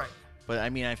nothing. Right. But I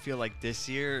mean, I feel like this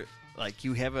year,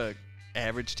 you have a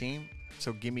average team,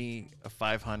 so give me a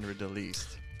 500 at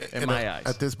least. In my eyes.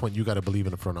 At this point, you got to believe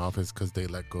in the front office because they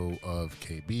let go of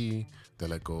KB. They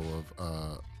let go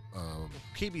of.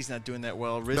 KB's not doing that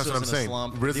well. That's Rizzo's what I'm in saying. a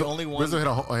slump. Rizzo, the only one. Rizzo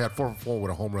had 4-4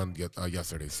 with a home run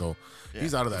yesterday, so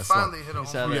he's out of that He slump. finally hit a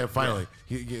home run. Yeah, finally.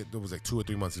 It was like 2 or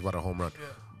 3 months. He's about a home run. Yeah.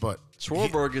 But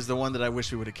Schwarberg is the one that I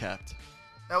wish we would have kept.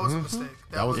 That was a mistake.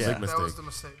 That was a big That mistake. was the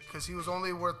mistake because he was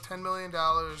only worth $10 million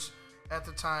at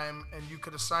the time, and you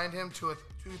could have signed him to a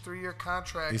 2-3 year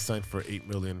contract. he signed for $8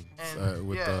 million And,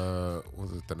 with yeah.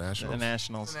 was it the Nationals? The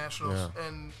Nationals. The Nationals, Yeah.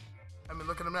 and I mean,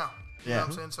 look at him now. You Yeah. know what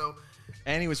I'm saying? So,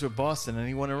 And he was with Boston, and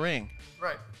he won a ring.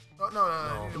 right? Oh, no,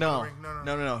 he didn't win a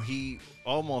ring. No. He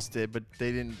almost did, but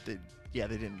they didn't. They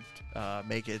didn't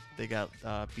make it. They got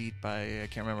beat by I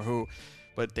can't remember who.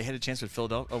 But they had a chance with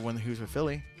Philadelphia when he was with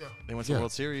Philly. Yeah. They went to the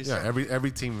World Series. Yeah,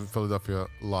 every team in Philadelphia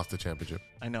lost the championship.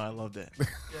 I know. I loved it. Yeah,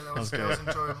 that was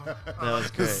enjoyable. That was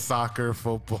great. Soccer,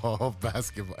 football,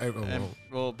 basketball.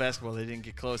 Well, basketball, they didn't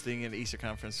get close. They didn't get the Eastern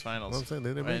Conference Finals. I'm saying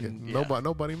they didn't make it.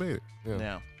 Nobody made it.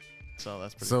 Yeah. So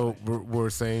that's pretty So funny. we're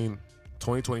saying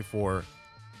 2024,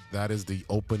 that is the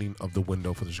opening of the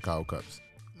window for the Chicago Cubs.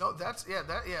 No, that's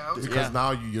I was Because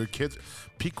now your kids,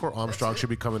 Pete Armstrong should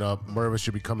be coming up. Mervis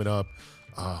should be coming up.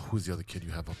 Who's the other kid you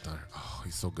have up there? Oh,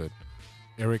 he's so good.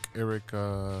 Eric.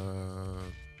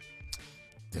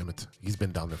 Damn it, he's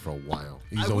been down there for a while.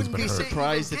 He's always been hurt.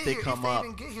 Surprised if they come up.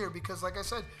 Even get here, because like I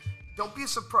said, don't be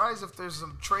surprised if there's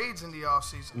some trades in the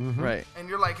offseason. Mm-hmm. Right. And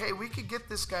you're like, hey, we could get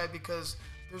this guy because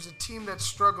there's a team that's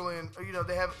struggling. Or,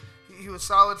 they have he was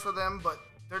solid for them, but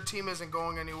their team isn't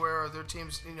going anywhere, or their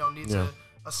team's needs a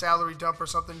salary dump or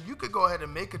something. You could go ahead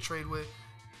and make a trade with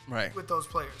those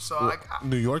players. So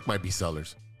New York might be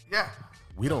sellers. Yeah.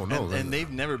 We don't know. And they've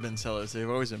never been sellers. They've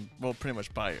always been, pretty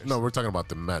much buyers. No, we're talking about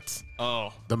the Mets.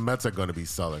 Oh. The Mets are going to be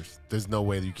sellers. There's no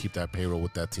way that you keep that payroll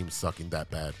with that team sucking that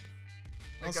bad.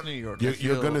 That's New York.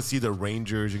 You're going to see the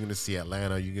Rangers. You're going to see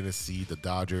Atlanta. You're going to see the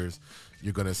Dodgers.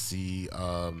 You're going to see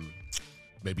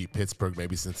maybe Pittsburgh,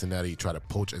 maybe Cincinnati try to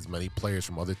poach as many players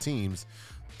from other teams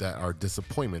that are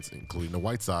disappointments, including the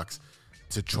White Sox,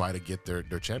 to try to get their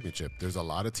championship. There's a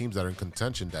lot of teams that are in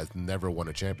contention that's never won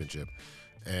a championship.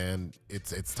 And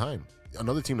it's time.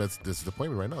 Another team that's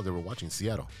disappointment right now, they were watching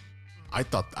Seattle. I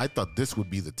thought this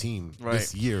would be the team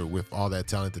this year with all that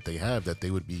talent that they have, that they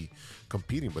would be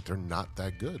competing, but they're not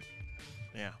that good.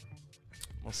 Yeah.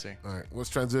 We'll see. All right, let's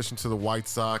transition to the White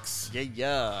Sox.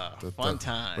 Yeah. Fun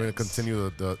times. We're going to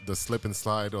continue the slip and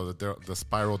slide or the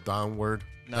spiral downward.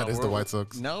 That is the White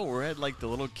Sox. No, we're at like the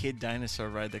little kid dinosaur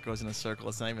ride that goes in a circle.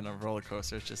 It's not even a roller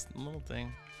coaster. It's just a little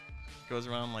thing. Goes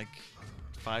around like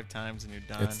 5 times and you're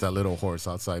done. It's that little horse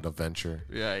outside Adventure.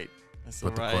 Right. That's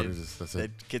But the the ride that's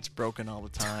that gets broken all the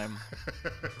time.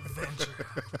 Adventure.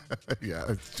 Yeah,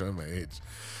 it's showing my age.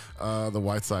 The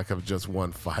White Sox have just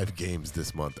won 5 games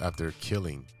this month after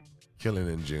killing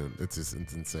in June. It's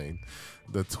insane.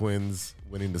 The Twins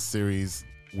winning the series,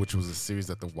 which was a series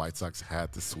that the White Sox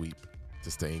had to sweep to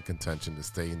stay in contention, to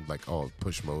stay in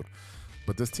push mode.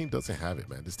 But this team doesn't have it,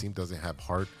 man. This team doesn't have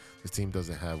heart. This team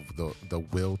doesn't have the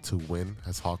will to win,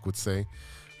 as Hawk would say.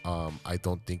 I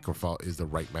don't think Grafal is the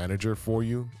right manager for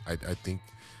you. I think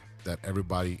that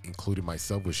everybody, including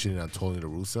myself, was shitting on Tony La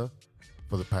Russa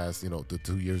for the past, the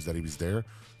 2 years that he was there.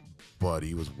 But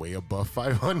he was way above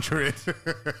 500.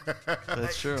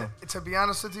 That's true. To be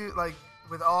honest with you,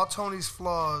 with all Tony's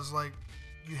flaws,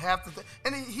 you have to,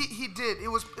 and he did. It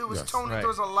was Yes. Tony. Right. There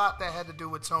was a lot that had to do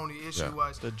with Tony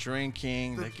issue-wise. The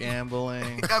drinking, the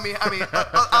gambling. I mean,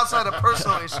 outside of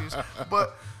personal issues,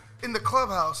 but in the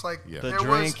clubhouse, The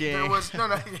drinking. there was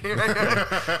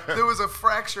there was a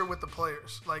fracture with the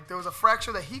players. There was a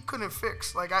fracture that he couldn't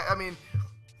fix. I mean,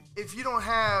 if you don't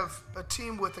have a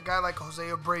team with a guy like Jose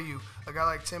Abreu, a guy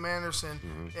like Tim Anderson,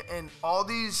 and all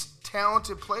these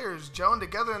talented players gelling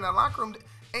together in that locker room,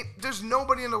 there's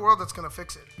nobody in the world that's gonna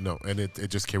fix it. No, and it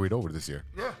just carried over this year.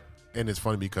 Yeah. And it's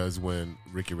funny because when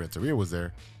Ricky Renteria was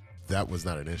there, that was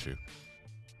not an issue.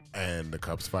 And the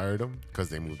Cubs fired him because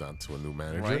they moved on to a new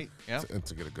manager. Right, yeah. And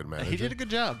to get a good manager. He did a good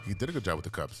job. He did a good job with the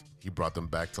Cubs. He brought them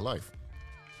back to life.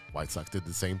 White Sox did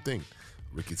the same thing.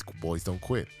 Ricky's boys don't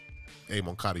quit. Hey,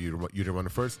 Moncada, you didn't run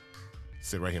it first?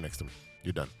 Sit right here next to me.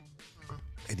 You're done.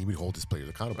 And he would hold his players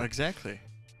accountable. Exactly.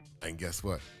 And guess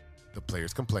what? The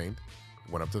players complained,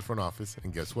 went up to the front office,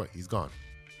 and guess what? He's gone.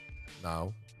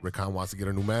 Now, Rick Hahn wants to get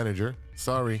a new manager.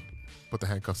 Sorry, put the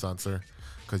handcuffs on, sir,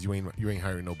 because you ain't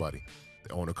hiring nobody.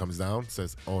 The owner comes down,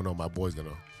 says, "Oh no, my boy's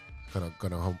gonna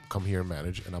come here and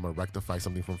manage, and I'm gonna rectify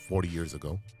something from 40 years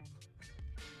ago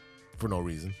for no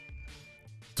reason."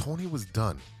 Tony was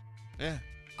done. Yeah.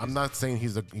 I'm not saying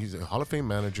he's a Hall of Fame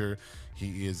manager.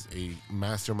 He is a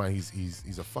mastermind.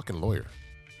 He's a fucking lawyer.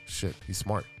 Shit, he's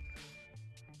smart.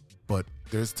 But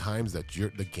there's times that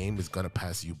the game is gonna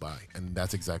pass you by, and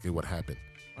that's exactly what happened.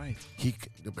 Right.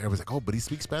 Everyone's like, "Oh, but he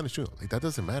speaks Spanish too." That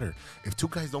doesn't matter. If 2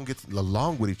 guys don't get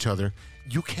along with each other,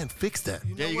 you can't fix that.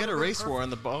 You got a race war in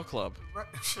the ball club. Right.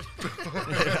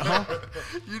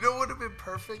 You know what would have been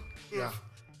perfect if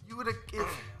you would have.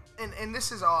 And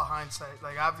this is all hindsight.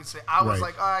 Obviously, I was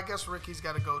Right. I guess Ricky's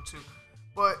got to go too.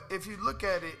 But if you look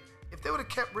at it, if they would have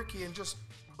kept Ricky and just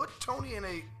put Tony in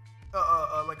a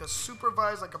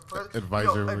supervised,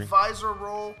 advisor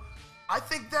role, I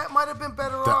think that might have been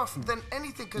better off than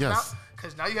anything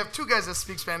because now you have two guys that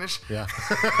speak Spanish. Yeah.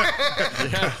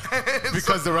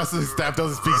 Because the rest of the staff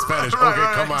doesn't speak Spanish.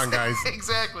 Come on, guys.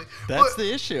 Exactly. That's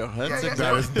the issue. That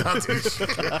is not the issue.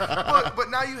 but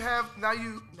now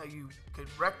you could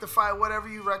rectify whatever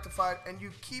you rectified, and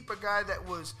you keep a guy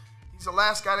he's the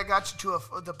last guy that got you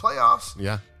to the playoffs.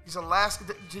 Yeah. He's the last.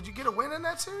 Did you get a win in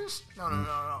that series?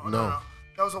 No.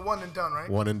 That was a one and done, right?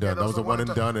 One and done. That was a one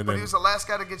and done. But he was the last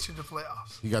guy to get you to the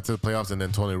playoffs. He got to the playoffs, and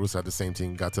then Tony Russo had the same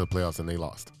team, got to the playoffs, and they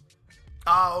lost.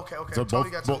 Okay. So Tony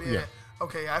got to yeah.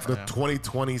 Okay, the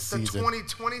 2020 season. The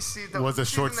 2020 season was a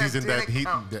short season that he.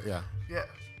 Yeah.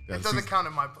 It doesn't count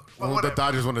in my book. Well, the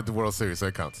Dodgers won the World Series, so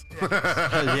it counts.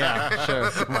 Yeah,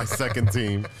 sure. My second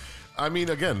team. I mean,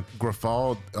 again,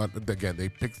 Grafal, again, they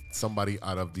picked somebody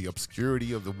out of the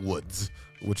obscurity of the woods,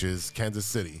 which is Kansas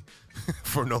City,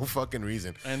 for no fucking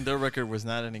reason. And their record was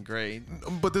not any great.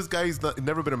 But this guy's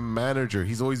never been a manager.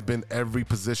 He's always been every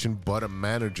position but a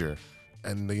manager.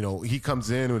 And, he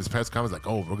comes in with his press conference like,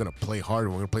 oh, we're going to play hard,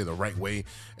 we're going to play the right way,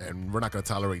 and we're not going to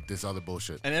tolerate this other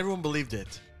bullshit. And everyone believed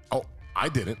it. Oh, I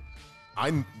didn't.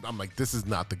 I'm like, this is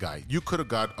not the guy. You could have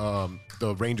got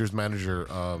the Rangers manager,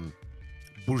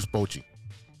 Bruce Bochy.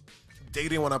 They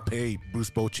didn't want to pay Bruce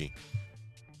Bochy.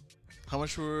 How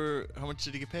much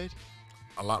did he get paid?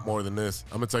 A lot more than this.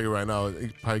 I'm gonna tell you right now, he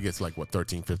probably gets like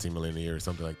 13, 15 million a year or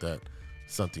something like that.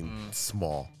 Something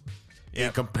small. Yeah.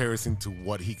 In comparison to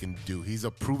what he can do. He's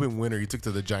a proven winner. He took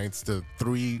to the Giants to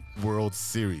 3 World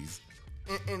Series.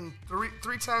 In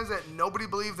three times that nobody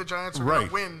believed the Giants were going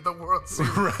to win the World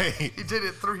Series. Right. He did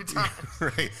it 3 times.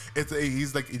 Right.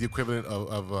 He's like the equivalent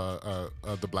of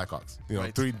the Blackhawks.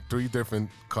 Right. Three different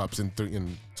cups in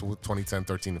 2010,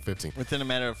 13, and 15. Within a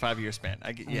matter of 5-year span.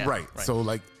 Right. So,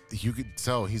 like, you could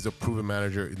tell he's a proven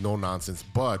manager, no nonsense,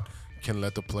 but can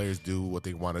let the players do what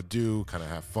they want to do, kind of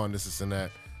have fun, this and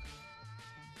that.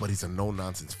 But he's a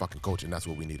no-nonsense fucking coach, and that's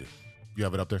what we needed. You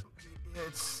have it up there? Yeah,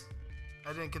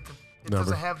 I didn't get It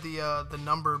doesn't have the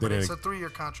number, but it's a 3-year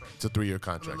contract. It's a 3-year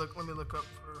contract. Let me look up.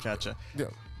 Gotcha. Yeah.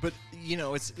 But,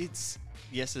 it's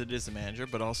yes, it is the manager,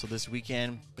 but also this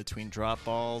weekend, between drop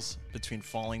balls, between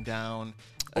falling down,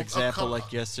 example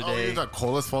like yesterday. You got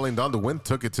Colas falling down. The wind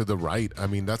took it to the right. I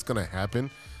mean, that's going to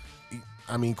happen.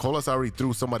 I mean, Colas already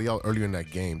threw somebody out earlier in that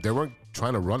game. They weren't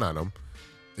trying to run on him.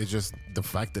 It's just the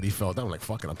fact that he fell down. Like,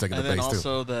 fuck it, I'm taking the base too. And then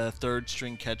also the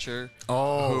third-string catcher.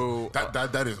 Oh,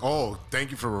 that is. Oh,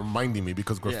 thank you for reminding me,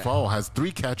 because Grafal has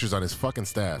 3 catchers on his fucking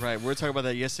staff. Right, we were talking about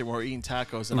that yesterday when we were eating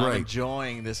tacos, and I'm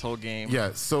enjoying this whole game.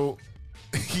 Yeah, so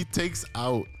he takes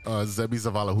out Zebi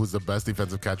Zavala, who's the best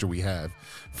defensive catcher we have,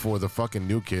 for the fucking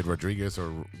new kid, Rodriguez or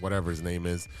whatever his name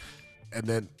is. And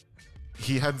then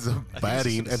he ends up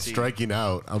batting and striking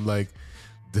out. I'm like,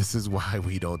 this is why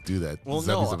we don't do that. Well,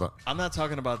 no, I'm not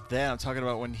talking about that. I'm talking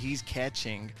about when he's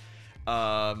catching.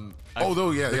 The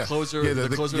closer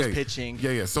is pitching.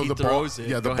 Yeah. So the throws ball,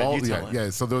 it. the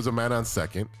ball, So there's a man on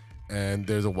second, and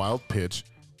there's a wild pitch,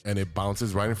 and it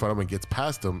bounces right in front of him and gets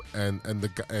past him, and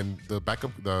the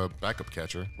backup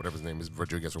catcher, whatever his name is,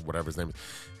 Rodriguez or whatever his name is,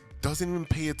 doesn't even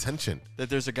pay attention that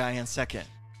there's a guy on second.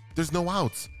 There's no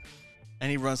outs. And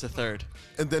he runs to third.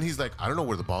 And then he's like, I don't know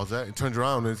where the ball's at. He turns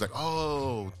around and he's like,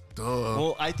 oh, duh.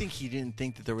 Well, I think he didn't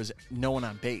think that there was no one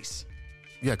on base.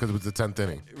 Yeah, because it was the 10th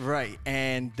inning. Right.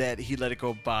 And that he let it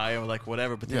go by or like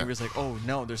whatever. But then he was like, oh,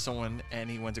 no, there's someone. And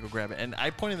he went to go grab it. And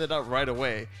I pointed that out right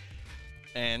away.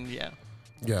 And yeah.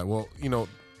 Yeah, well,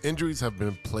 injuries have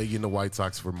been plaguing the White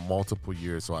Sox for multiple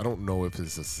years. So I don't know if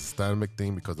it's a systemic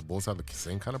thing because the Bulls have the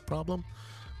same kind of problem.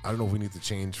 I don't know if we need to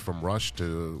change from Rush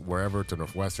to wherever, to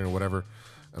Northwestern or whatever.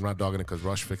 I'm not dogging it because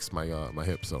Rush fixed my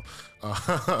hip. So,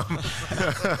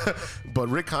 but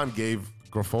Rick Hahn gave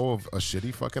Grafal a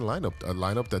shitty fucking lineup, a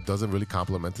lineup that doesn't really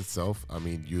complement itself. I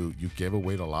mean, you gave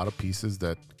away a lot of pieces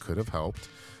that could have helped,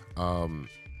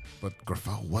 but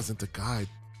Grafal wasn't the guy.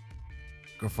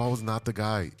 Grafal was not the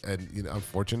guy, and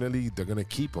unfortunately, they're gonna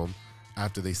keep him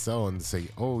after they sell and say,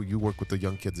 "Oh, you work with the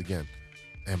young kids again,"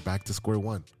 and back to square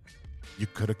one. You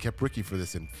could have kept Ricky for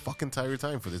this entire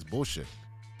time for this bullshit.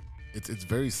 It's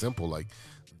very simple. Like,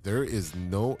 there is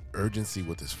no urgency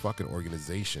with this fucking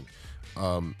organization.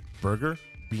 Berger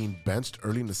being benched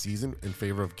early in the season in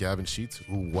favor of Gavin Sheets,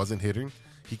 who wasn't hitting.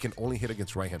 He can only hit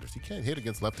against right-handers. He can't hit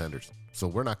against left-handers. So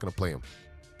we're not going to play him.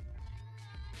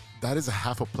 That is a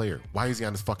half a player. Why is he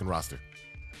on this fucking roster?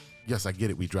 Yes, I get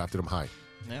it. We drafted him high.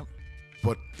 Yep.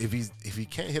 But if he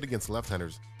can't hit against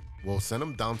left-handers, well, send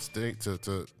him downstate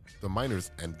to the minors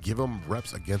and give him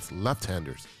reps against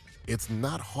left-handers. It's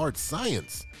not hard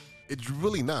science. It's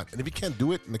really not. And if he can't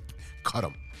do it, cut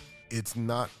him. It's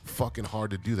not fucking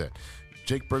hard to do that.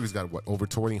 Jake Burger's got what, over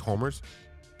 20 homers,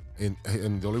 and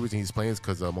the only reason he's playing is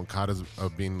because Moncada's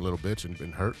being a little bitch and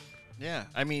been hurt. Yeah,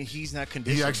 I mean he's not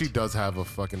conditioned. He actually does have a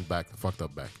fucking fucked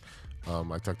up back.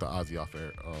 I talked to Ozzy off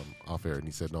air, and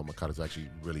he said no, Moncada's actually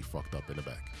really fucked up in the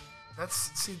back.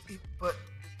 But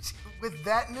with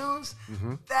that news,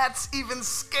 that's even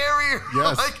scarier.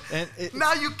 Yes.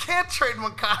 Now you can't trade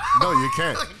Moncada. No, you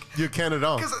can't. You can't at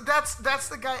all. Because that's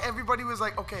the guy everybody was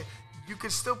like, okay, you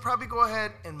could still probably go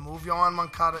ahead and move Yohan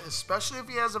Moncada, especially if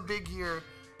he has a big year.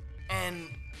 And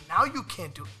now you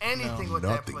can't do anything with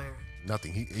that player.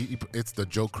 Nothing. It's the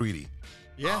Joe Creedy.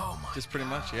 Yeah, just pretty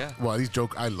much, yeah. Well,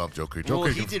 I love Joe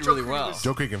Creedy. He did really well.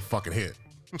 Joe Creedy can fucking hit.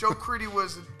 Joe Creedy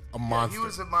was a monster. He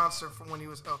was a monster from when he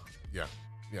was up. Yeah.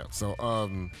 So,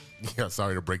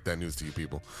 sorry to break that news to you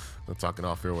people. I'm talking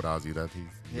off here with Ozzy that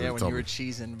when you were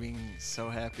cheesing, being so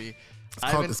happy.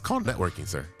 It's called networking,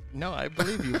 sir. No, I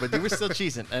believe you, but you were still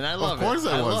cheesing, and I love it. Of course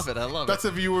I was. I love it. That's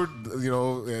if you were,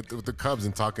 with the Cubs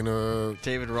and talking to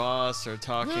David Ross or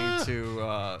talking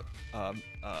to,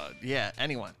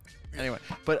 anyone. Anyway,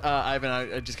 but Ivan,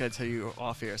 I just got to tell you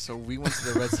off here. So we went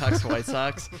to the Red Sox, White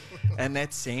Sox, and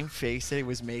that same face that he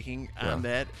was making on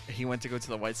that, he went to go to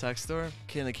the White Sox store,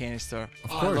 Kid in the Candy store. Of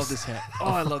course. I love this hat.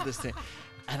 I love this thing.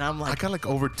 And I'm like, I got like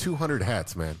over 200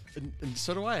 hats, man. And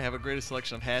so do I. I have a greater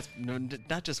selection of hats,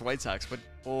 not just White Sox, but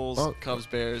Bulls, Cubs,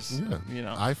 Bears.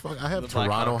 Yeah. I have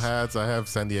Toronto hats. I have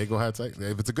San Diego hats.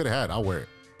 If it's a good hat, I'll wear it.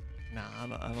 No, I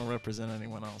don't represent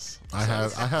anyone else. I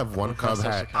have one Cub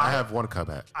hat. I have one Cub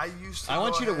hat. I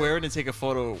want you to wear it and take a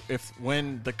photo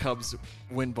when the Cubs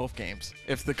win both games.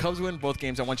 If the Cubs win both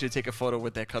games, I want you to take a photo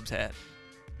with that Cubs hat.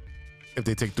 If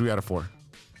they take 3 out of 4.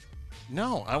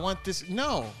 No, I want this.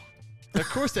 No. Of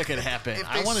course that could happen.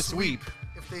 I want to sweep.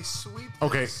 If they sweep.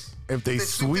 Okay. If they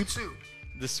sweep.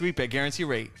 The sweep at guarantee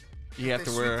rate. You have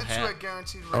to wear a hat.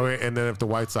 Okay, and then if the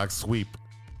White Sox sweep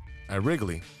at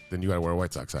Wrigley, then you got to wear a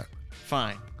White Sox hat.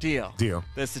 Fine. Deal.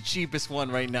 That's the cheapest one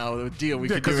right now. The deal we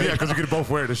could do. Because you could both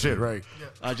wear the shit, right? Yeah.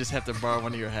 I just have to borrow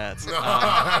one of your hats. You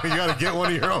got to get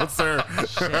one of your own, sir.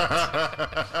 Shit.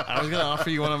 I was going to offer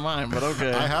you one of mine, but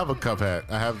okay. I have a Cub hat.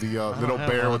 I have the little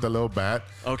bear with the little bat.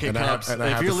 Okay, and Cubs,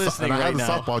 if you're listening right now. I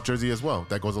have the softball jersey as well.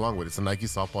 That goes along with it. It's a Nike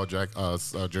softball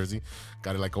jersey.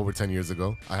 Got it like over 10 years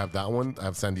ago. I have that one. I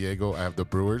have San Diego. I have the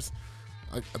Brewers.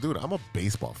 Dude, I'm a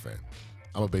baseball fan.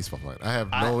 I have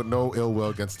no ill will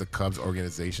against the Cubs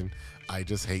organization. I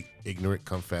just hate ignorant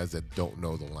cum-fads that don't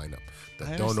know the lineup,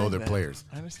 that don't know their players.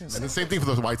 I understand that. And the same thing for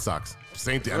those White Sox.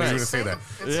 Same thing. I didn't even say that.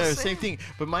 Yeah, same thing.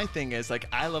 But my thing is, like,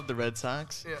 I love the Red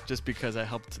Sox just because I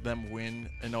helped them win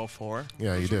in 2004.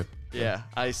 Yeah, you did. Yeah,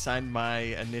 I signed my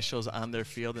initials on their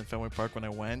field in Fenway Park when I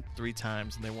went 3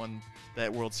 times, and they won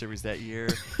that World Series that year.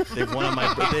 They've won on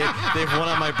my birthday. They've won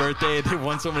on my birthday. They've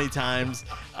won so many times,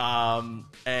 and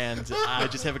I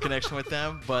just have a connection with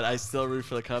them. But I still root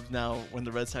for the Cubs now. When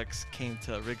the Red Sox came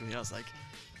to Wrigley, I was like,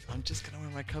 I'm just gonna wear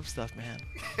my Cubs stuff, man.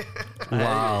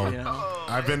 Wow.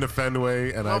 I've been to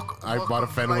Fenway, and I bought a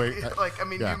Fenway.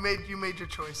 You made your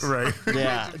choice. Right.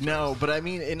 Yeah. No, but I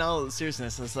mean, in all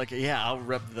seriousness, it's like, I'll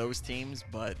rep those teams,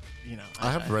 but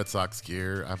I have Red Sox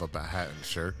gear. I have a hat and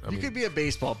shirt. You could be a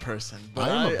baseball person, but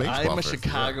I'm a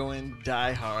Chicagoan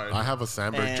diehard. I have a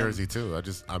Sandberg jersey too.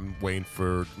 I'm waiting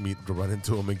for me to run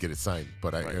into him and get it signed,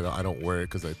 but I don't wear it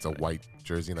because it's a white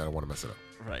jersey and I don't want to mess it up.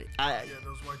 Right.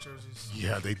 Those white jerseys.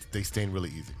 Yeah, they stain really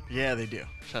easy. Yeah, they do.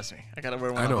 Trust me. I gotta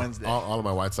wear one on Wednesday. All of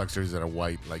my White Sox jerseys that are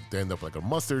white, like they end up like a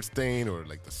mustard stain or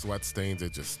like the sweat stains.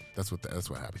 That's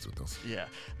what happens with those. Yeah.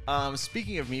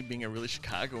 Speaking of me being a really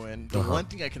Chicagoan, the one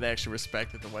thing I could actually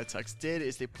respect that the White Sox did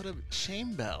is they put a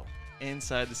shame bell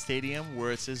inside the stadium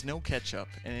where it says no ketchup,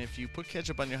 and if you put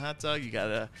ketchup on your hot dog, you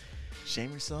gotta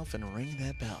shame yourself and ring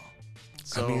that bell.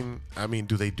 So I mean,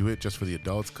 do they do it just for the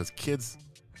adults? Because kids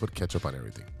put ketchup on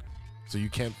everything, so you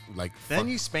can't like. Then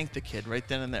you spank the kid right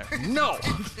then and there. No.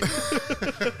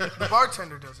 The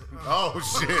bartender does it. Oh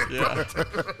shit. Yeah.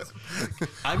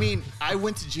 I mean, I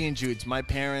went to G and Jude's. My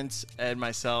parents and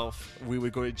myself, we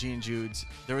would go to G and Jude's.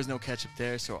 There was no ketchup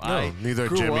there, so neither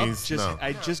grew Jimmy's.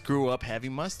 I just grew up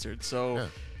having mustard. So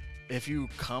if you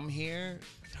come here,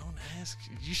 don't ask.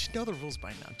 You should know the rules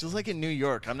by now. Just like in New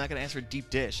York, I'm not going to ask for a deep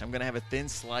dish. I'm going to have a thin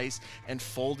slice and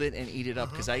fold it and eat it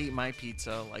up because I eat my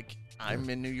pizza like I'm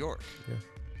in New York. Yeah.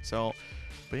 So,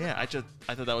 but yeah, I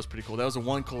thought that was pretty cool. That was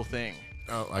one cool thing.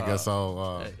 Oh, I guess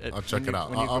I'll check it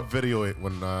out. I'll video it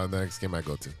when the next game I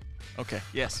go to. Okay.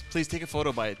 Yes. Please take a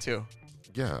photo by it too.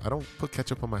 Yeah, I don't put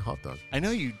ketchup on my hot dog. I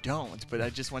know you don't, but I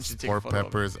just want you to take a photo.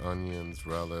 Peppers, onions,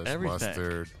 relish,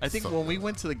 mustard. I think when we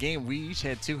went to the game, we each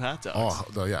had 2 hot dogs.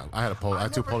 Oh, yeah. I had I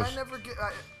had 2 Polish.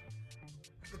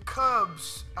 The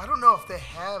Cubs, I don't know if they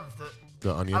have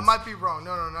the onions. I might be wrong.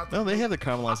 No, not No, they have the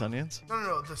caramelized onions.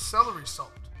 No, the celery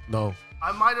salt. No.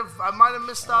 I might have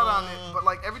missed out on it, but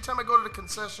like every time I go to the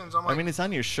concessions, I'm like, I mean, it's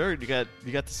on your shirt. You got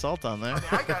the salt on there. I mean,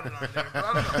 I got it on there, but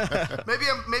I don't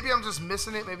know. Maybe I'm just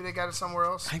missing it. Maybe they got it somewhere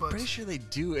else. I'm pretty sure they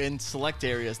do in select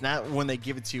areas, not when they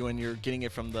give it to you and you're getting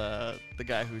it from the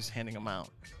guy who's handing them out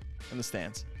in the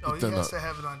stands. Oh, he has to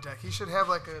have it on deck. He should have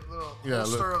like a little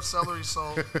holster of celery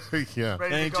salt. Yeah.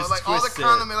 Ready And to go. just Like all the twist it.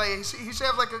 condiments. Like he should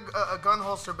have like a gun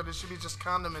holster, but it should be just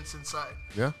condiments inside.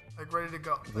 Yeah. Like ready to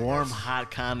go. Like Warm, hot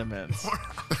condiments.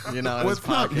 You know, in Well, his it's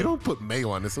not, pocket. you don't put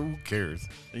mayo on this, so who cares?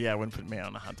 Yeah, I wouldn't put mayo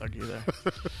on a hot dog either.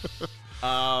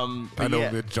 I But know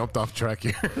yeah. it jumped off track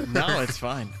here. No, it's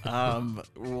fine.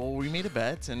 Well, we made a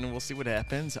bet, and we'll see what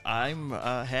happens. I'm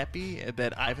happy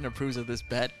that Ivan approves of this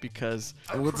bet because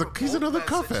He's another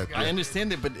cuffhead. I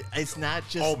understand it, but it's not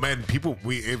just. Oh man, people!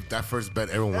 If that first bet,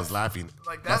 everyone was laughing.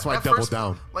 Like That's why I doubled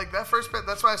down. Like that first bet.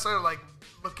 That's why I started like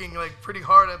looking like pretty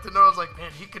hard at the note. I was like, man,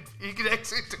 he could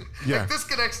actually do. Yeah. Like this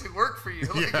could actually work for you.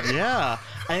 Like, Yeah.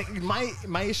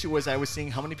 My issue was I was seeing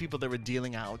how many people they were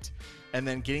dealing out, and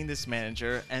then getting this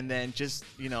manager, and then just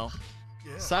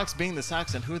Sox being the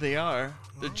Sox and who they are,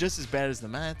 they're just as bad as the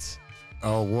Mets.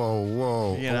 Oh,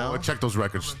 whoa. You know? Check those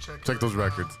records. Check those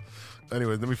records.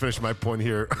 Anyways, let me finish my point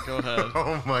here. Go ahead.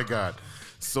 Oh my God.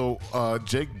 So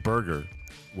Jake Berger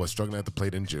was struggling at the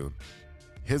plate in June.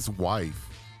 His wife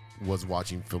was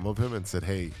watching film of him and said,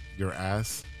 "Hey, your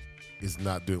ass is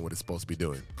not doing what it's supposed to be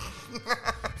doing."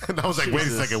 And I was like, "Wait a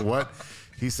second, what?"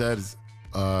 He says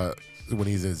when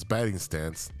he's in his batting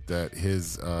stance that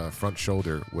his front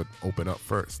shoulder would open up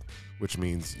first, which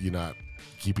means you're not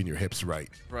keeping your hips right.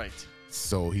 Right.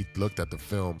 So he looked at the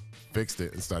film, fixed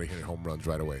it, and started hitting home runs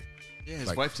right away. Yeah,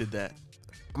 his wife did that.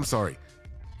 I'm sorry.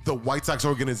 The White Sox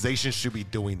organization should be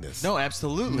doing this. No,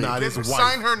 absolutely. Not his wife.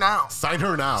 Sign her now. Sign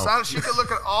her now. She could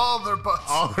look at all their butts.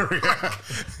 Yeah.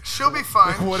 She'll be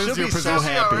fine. What is She'll your be so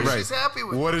position? happy. Right. She's happy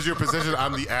with What it. is your position?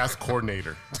 I'm the ass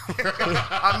coordinator.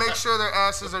 I make sure their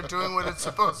asses are doing what it's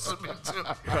supposed to be doing.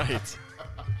 Right.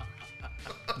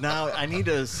 Now, I need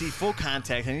to see full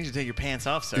contact. I need you to take your pants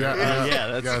off, sir.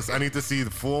 That's yes, I need to see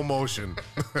the full motion.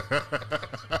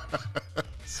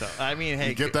 So, I mean,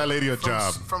 hey. Get that lady a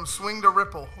job. From swing to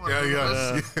ripple.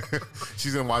 Yeah.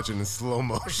 She's gonna watch it in slow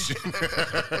motion.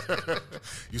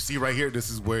 You see right here, this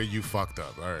is where you fucked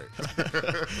up. All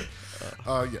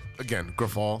right. Again,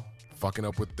 Grafal fucking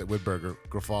up with Berger.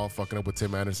 Grafal fucking up with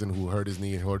Tim Anderson, who hurt his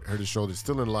knee and hurt his shoulder.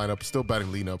 Still in the lineup, still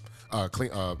batting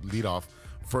lead off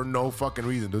for no fucking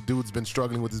reason. The dude's been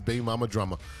struggling with his baby mama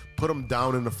drama. Put him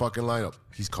down in the fucking lineup.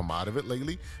 He's come out of it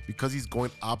lately because he's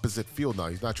going opposite field now.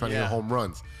 He's not trying to hit home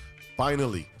runs.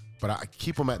 Finally, but I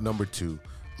keep him at number 2.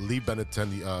 Leave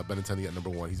Benintendi at number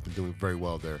 1. He's been doing very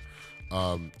well there.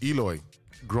 Eloy,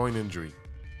 groin injury.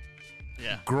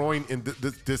 Yeah. Groin in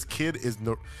this kid is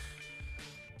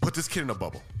put this kid in a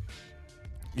bubble.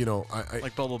 You know, I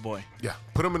like Bubble Boy. Yeah,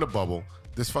 put him in a bubble.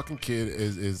 This fucking kid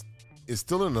is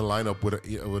still in the lineup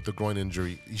with the groin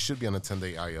injury. He should be on a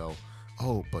 10-day IL.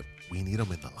 Oh, but we need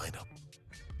him in the lineup.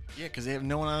 Yeah, because they have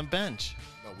no one on the bench.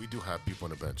 No, we do have people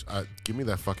on the bench. Give me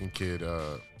that fucking kid.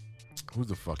 Who's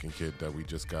the fucking kid that we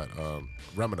just got?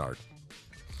 Remenard.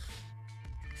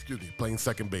 Excuse me, playing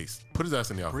second base. Put his ass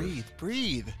in the outfield.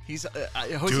 Breathe. He's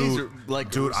Jose's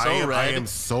like dude, so I red. am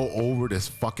so over this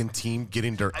fucking team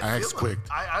getting their ass quicked.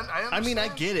 I mean, I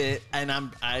get it, and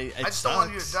I just don't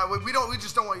want you to die. We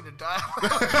just don't want you to die.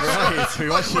 Right, we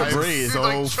want you to breathe. So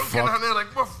like choking on there,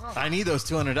 like. Woof. I need those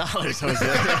 $200, Jose.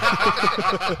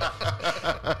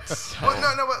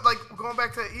 Well, no, but like going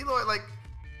back to Eloy, like,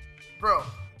 bro.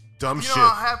 Dumb you shit. know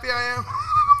how happy I am.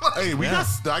 Like, hey,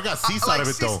 I got Cease out of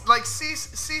it though. Like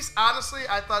Cease, honestly,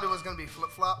 I thought it was gonna be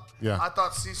flip flop. Yeah. I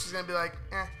thought Cease was gonna be like,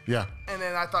 eh. Yeah. And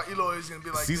then I thought Eloy was gonna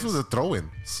be like. Cease was a throw-in.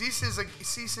 Cease is good.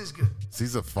 Cease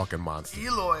is a fucking monster.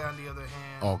 Eloy, on the other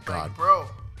hand. Oh God, like, bro.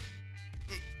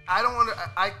 I don't want to.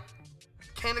 I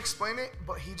can't explain it,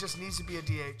 but he just needs to be a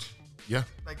DH. Yeah.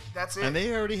 Like that's it. And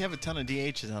they already have a ton of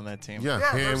DHs on that team. Yeah,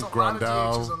 him,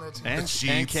 Grandal,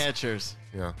 and catchers.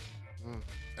 Yeah.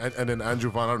 And then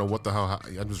Andrew Vaughn, I don't know what the hell.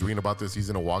 I'm just reading about this.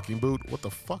 He's in a walking boot. What the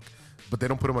fuck? But they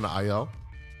don't put him on the IL.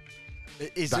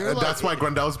 That's why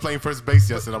Grandal's playing first base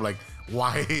yesterday. I'm like,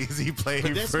 why is he playing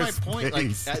but that's first my point.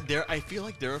 base? Like, I feel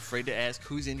like they're afraid to ask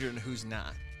who's injured and who's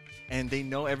not. And they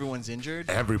know everyone's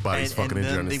injured. Everybody's fucking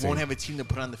injured. And on they this won't team. have a team to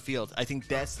put on the field. I think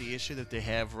that's the issue that they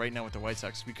have right now with the White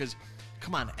Sox. Because,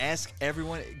 come on, ask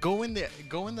everyone. Go in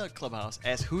the clubhouse.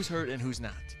 Ask who's hurt and who's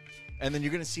not. And then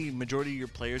you're going to see majority of your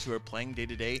players who are playing day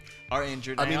to day are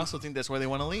injured. I also think that's why they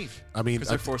want to leave. I mean, because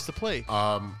they're forced to play.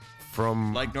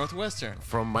 from like Northwestern.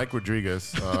 From Mike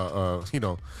Rodriguez,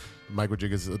 Mike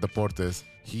Rodriguez Deportes.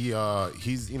 He's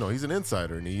an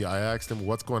insider, and I asked him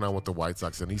what's going on with the White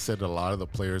Sox, and he said a lot of the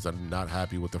players are not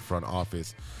happy with the front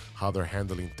office, how they're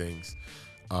handling things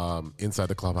inside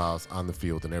the clubhouse, on the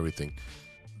field, and everything.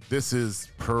 This is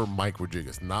per Mike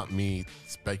Rodriguez, not me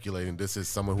speculating. This is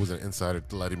someone who's an insider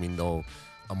letting me know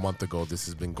a month ago this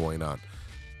has been going on.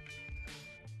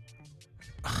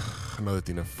 Another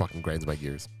thing that fucking grinds my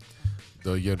gears.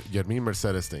 The Yermin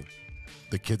Mercedes thing.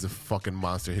 The kid's a fucking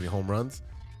monster hitting home runs,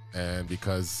 and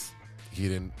because he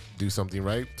didn't do something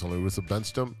right, Tony Russo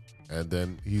benched him, and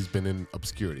then he's been in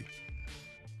obscurity.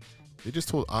 They just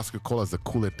told Oscar Colas to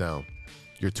cool it down.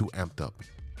 You're too amped up.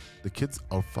 The kid's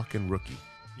a fucking rookie.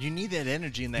 You need that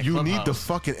energy in that You clubhouse. need the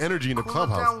fucking energy in the Cool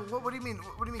clubhouse. down. What do you mean?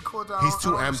 What do you mean cool down? He's I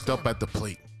too don't amped understand. up at the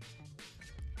plate.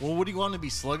 Well, what do you want to be,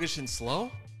 sluggish and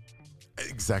slow?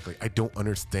 Exactly. I don't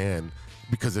understand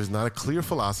because there's not a clear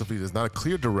philosophy. There's not a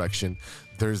clear direction.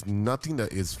 There's nothing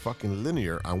that is fucking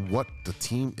linear on what the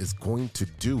team is going to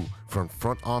do from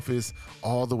front office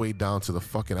all the way down to the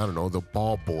fucking, the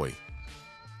ball boy.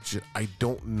 I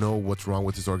don't know what's wrong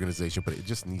with this organization, but it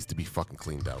just needs to be fucking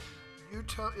cleaned out.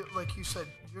 Like you said,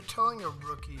 you're telling a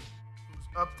rookie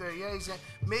who's up there. Yeah,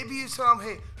 maybe you tell him,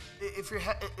 hey,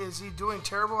 is he doing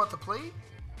terrible at the plate?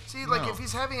 See, like if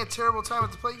he's having a terrible time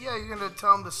at the plate, yeah, you're gonna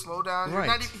tell him to slow down.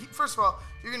 Right. First of all,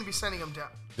 you're gonna be sending him down.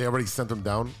 They already sent him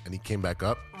down, and he came back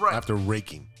up after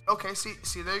raking. Okay, see,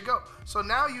 there you go. So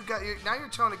now you're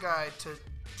telling a guy to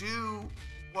do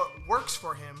what works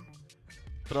for him,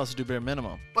 but also do bare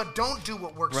minimum. but don't do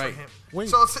what works for him. Wait.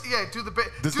 So do the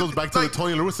This goes back to the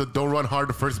Tony La Russa, don't run hard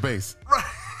to first base. Right.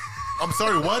 I'm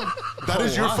sorry, what? That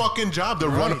is your fucking job to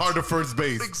run hard to first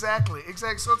base. Exactly.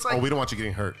 So it's like, We don't want you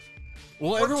getting hurt.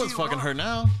 Well, What everyone's do you fucking want? hurt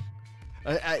now.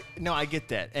 No, I get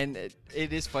that, and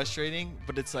it is frustrating.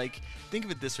 But it's like, think of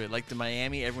it this way: like the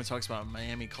Miami, everyone talks about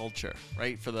Miami culture,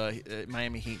 right? For the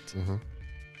Miami Heat. Mm-hmm.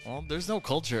 Well, there's no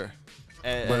culture.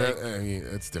 But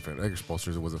it's different. Eric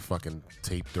Spoelstra was a fucking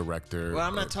tape director. Well,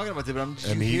 I'm not talking about that, but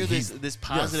And you hear he's- this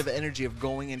positive energy of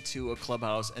going into a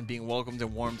clubhouse and being welcomed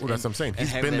and warmed. Well, that's what I'm saying. and He's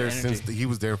having been there that since energy. he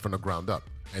was there from the ground up,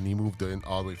 and he moved in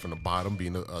all the way from the bottom,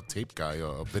 being a tape guy,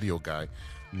 a video guy,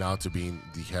 now to being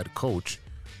the head coach.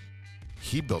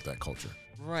 He built that culture.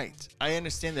 Right. I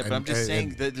understand that, but And- I'm just saying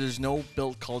and- that there's no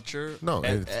built culture. No,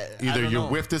 And, it's I either don't you're know.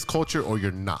 with this culture or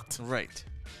you're not. Right.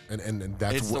 And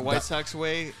that's It's the what- White that- Sox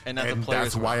way and not the and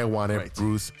players' that's why way. I wanted Right.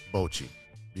 Bruce Bochy,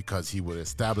 because he would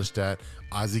establish that.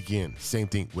 Ozzie Guillen, same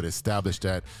thing, would establish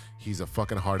that. He's a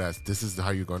fucking hard ass. This is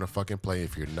how you're going to fucking play.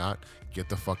 If you're not, get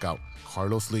the fuck out.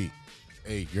 Carlos Lee,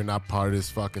 hey, you're not part of this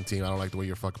fucking team. I don't like the way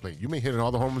you're fucking playing. You may hit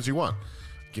all the home runs you want.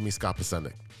 Give me Scott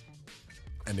Pasenic.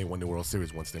 And they won the World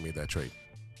Series once they made that trade.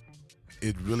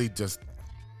 It really just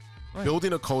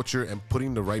building a culture and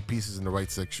putting the right pieces in the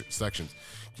right sections.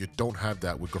 You don't have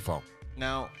that with Grafal.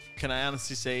 Now, can I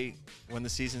honestly say, when the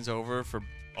season's over for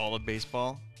all of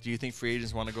baseball, do you think free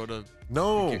agents want to go to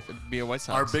be a White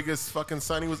Sox? Our biggest fucking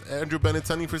signing was Andrew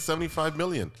Benintendi for $75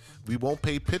 million. We won't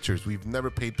pay pitchers. We've never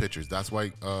paid pitchers. That's why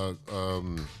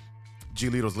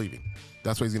Giolito's leaving.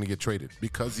 That's why he's going to get traded,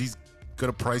 because he's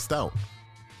going to priced out.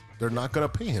 They're not going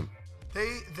to pay him.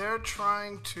 They're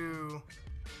trying to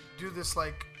do this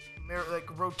like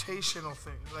rotational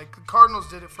thing. Like the Cardinals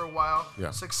did it for a while,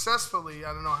 successfully.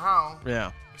 I don't know how.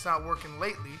 Yeah, it's not working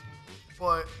lately,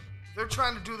 but they're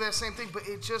trying to do that same thing. But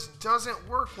it just doesn't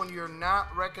work when you're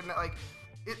not recognized. Like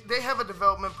they have a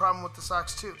development problem with the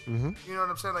Sox too. Mm-hmm. You know what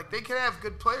I'm saying? Like they can have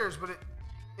good players, but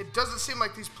it doesn't seem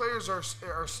like these players are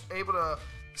able to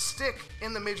stick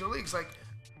in the major leagues. Like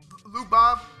Lou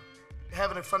Bob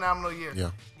having a phenomenal year.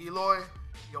 Yeah. Eloy,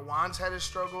 Yoan's had his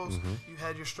struggles. Mm-hmm. You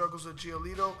had your struggles with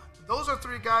Giolito. Those are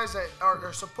three guys that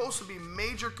are supposed to be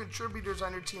major contributors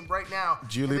on your team right now.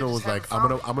 Giolito was like, I'm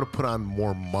gonna put on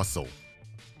more muscle.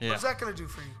 Yeah. What's that gonna do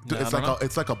for you? Dude,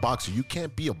 it's like a boxer. You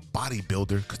can't be a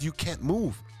bodybuilder because you can't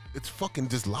move. It's fucking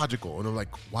just logical. And I'm like,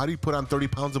 why do you put on 30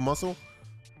 pounds of muscle?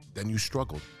 Then you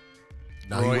struggled.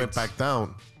 Now he went back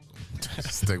down.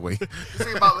 Stay away. You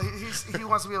think about he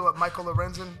wants to be what Michael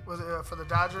Lorenzen was for the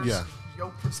Dodgers. Yeah.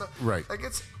 Yoked and stuff. Right. Like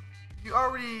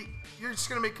you're just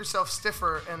gonna make yourself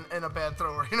stiffer and a bad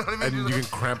thrower. You know what I mean? And you can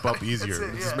cramp up easier.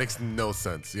 That's It just makes no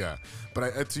sense. Yeah.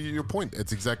 But to your point,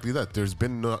 it's exactly that. There's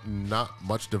been not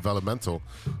much developmental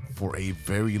for a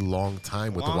very long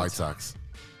time with the White Sox.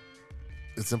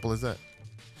 It's simple as that.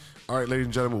 All right, ladies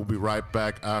and gentlemen, we'll be right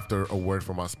back after a word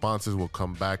from our sponsors. We'll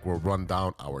come back. We'll run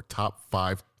down our top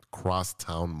 5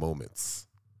 crosstown moments.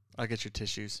 I'll get your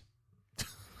tissues.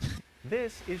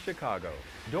 This is Chicago.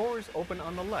 Doors open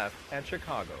on the left at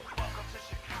Chicago.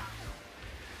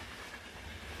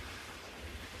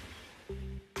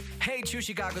 Hey, true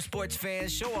Chicago sports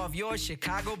fans, show off your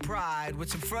Chicago pride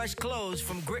with some fresh clothes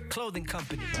from Grit Clothing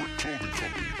Company.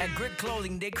 At Grit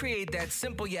Clothing, they create that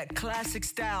simple yet classic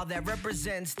style that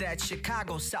represents that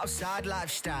Chicago Southside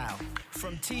lifestyle.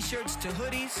 From t-shirts to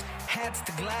hoodies, hats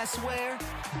to glassware,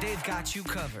 they've got you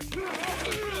covered.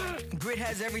 Grit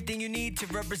has everything you need to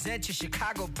represent your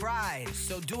Chicago pride.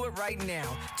 So do it right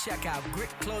now. Check out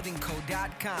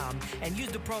gritclothingco.com and use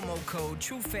the promo code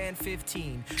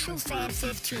TrueFan15.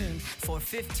 TrueFan15. For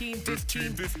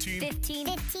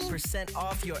 15%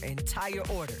 off your entire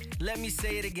order. Let me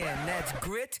say it again. That's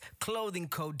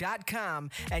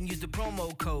gritclothingco.com and use the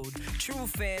promo code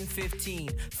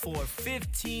TrueFan15 for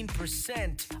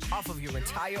 15% off of your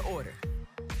entire order.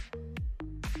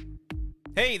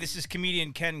 Hey, this is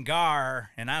comedian Ken Garr,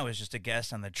 and I was just a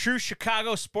guest on the True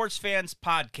Chicago Sports Fans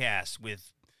podcast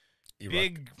with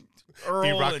Big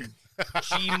Earl and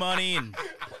G-Money and a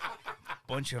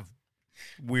bunch of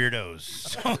weirdos.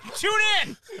 So tune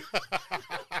in.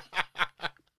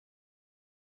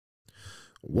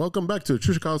 Welcome back to the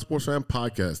True Chicago Sports Fan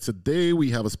Podcast. Today we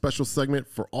have a special segment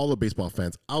for all the baseball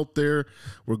fans out there.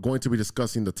 We're going to be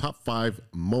discussing the top 5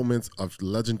 moments of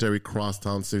legendary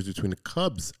crosstown series between the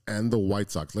Cubs and the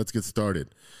White Sox. Let's get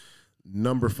started.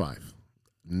 Number 5.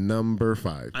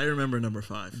 I remember number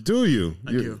 5. Do you?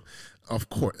 I do. Of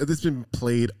course. This has been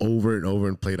played over and over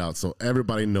and played out, so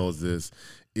everybody knows this.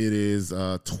 It is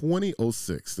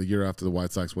 2006, the year after the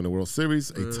White Sox win the World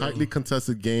Series. A tightly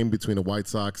contested game between the White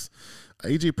Sox.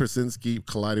 A.J. Pierzynski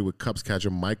collided with Cubs catcher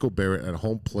Michael Barrett at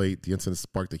home plate. The incident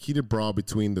sparked a heated brawl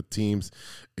between the teams,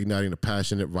 igniting a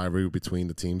passionate rivalry between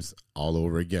the teams all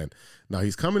over again. Now,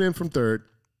 he's coming in from third.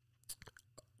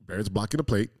 Barrett's blocking the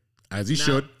plate, as he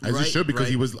should, because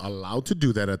he was allowed to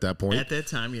do that at that point. At that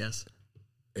time, yes.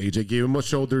 A.J. gave him a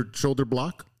shoulder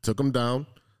block, took him down,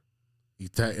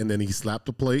 and then he slapped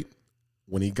the plate.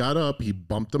 When he got up, he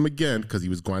bumped him again because he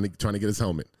was trying to get his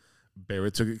helmet.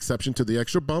 Barrett took exception to the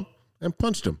extra bump and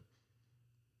punched him.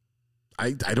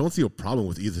 I don't see a problem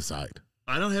with either side.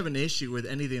 I don't have an issue with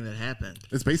anything that happened.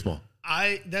 It's baseball.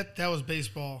 That was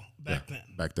baseball back then.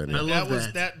 Back then, I love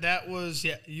that was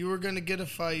you were gonna get a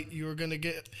fight. You were gonna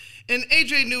get, and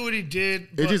AJ knew what he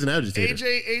did. AJ's an agitator.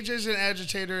 AJ's an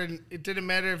agitator, and it didn't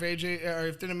matter if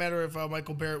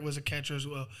Michael Barrett was a catcher as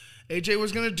well. AJ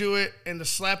was gonna do it, and the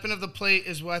slapping of the plate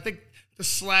is what I think. The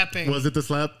slapping. Was it the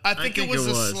slap? I think it was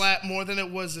a slap more than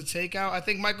it was a takeout. I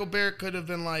think Michael Barrett could have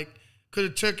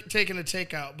taken a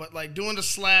takeout, but like doing the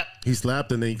slap. He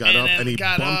slapped and then he got up and he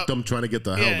bumped him trying to get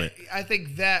the helmet. I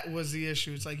think that was the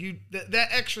issue. It's like that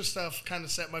extra stuff kind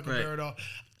of set Michael Barrett off.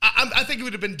 I think it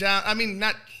would have been down. I mean,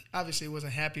 obviously he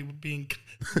wasn't happy with being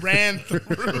ran through.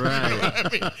 Right. You know what I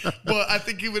mean? But I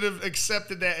think he would have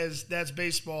accepted that as that's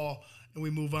baseball. And we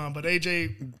move on, but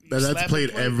AJ, that's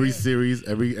played every series,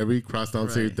 every crosstown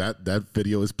series. That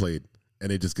video is played,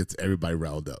 and it just gets everybody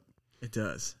riled up. It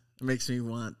does. It makes me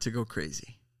want to go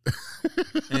crazy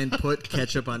and put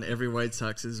ketchup on every White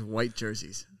Sox's white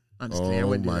jerseys. I'm just kidding. I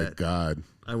wouldn't do that. Oh my God,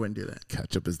 I wouldn't do that.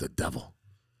 Ketchup is the devil.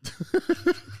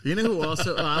 You know who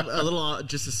also? A little,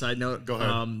 just a side note. Go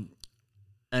ahead.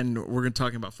 And we're going to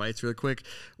talk about fights really quick.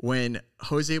 When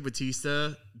Jose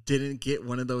Bautista didn't get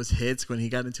one of those hits when he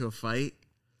got into a fight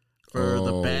for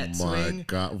the bat swing. Oh, my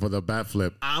God. For the bat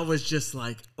flip. I was just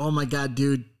like, oh, my God,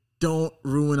 dude, don't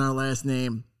ruin our last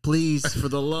name. Please, for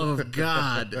the love of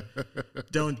God,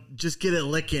 don't just get it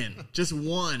licking. Just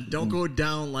one. Don't go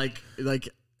down like. Hey,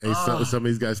 some of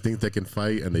these guys think they can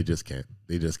fight, and they just can't.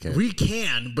 We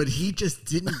can, but he just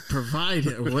didn't provide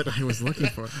what I was looking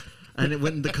for. And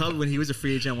when he was a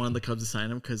free agent, I wanted the Cubs to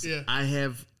sign him because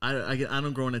I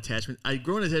don't grow an attachment. I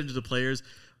grow an attachment to the players,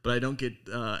 but I don't get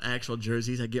actual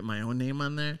jerseys. I get my own name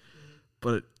on there.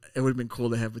 But it would have been cool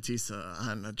to have Bautista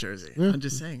on a jersey. Yeah. I'm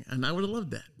just saying, and I would have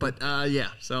loved that. But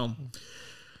so.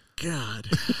 God,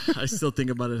 I still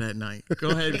think about it at night. Go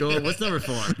ahead, go. What's number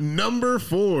 4? Number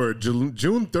 4, June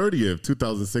 30th,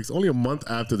 2006. Only a month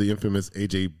after the infamous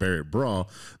A.J. Barrett brawl,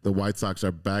 the White Sox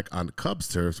are back on Cubs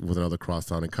turf with another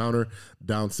crosstown encounter.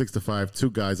 Down 6-5, 2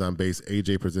 guys on base.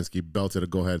 A.J. Pierzynski belted a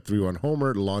go-ahead 3-run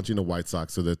homer, launching the White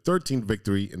Sox to their 13th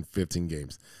victory in 15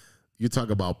 games. You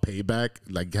talk about payback,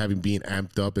 like being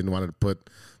amped up and wanted to put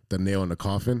the nail in the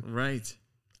coffin. Right.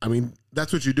 I mean,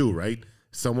 that's what you do, right?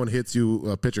 Someone hits you,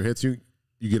 a pitcher hits you,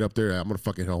 you get up there, I'm going to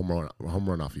fucking home run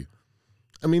off you.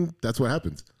 I mean, that's what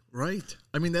happens. Right.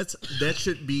 I mean, that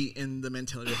should be in the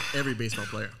mentality of every baseball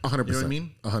player. 100%. You know what I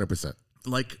mean? 100%.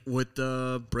 Like with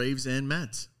the Braves and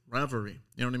Mets rivalry.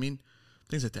 You know what I mean?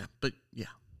 Things like that. But, yeah.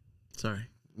 Sorry.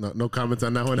 No comments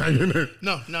on that one. Ivan?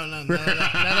 No, not on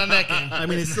that game. I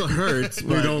mean, it still hurts.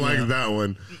 We don't like that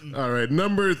one. All right,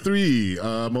 number 3.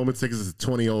 Moment takes us to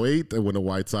 2008 when the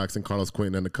White Sox and Carlos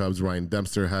Quentin and the Cubs, Ryan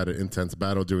Dempster, had an intense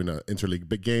battle during an interleague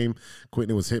big game.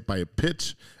 Quentin was hit by a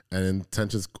pitch, and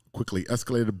tensions quickly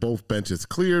escalated. Both benches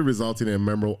cleared, resulting in a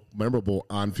memorable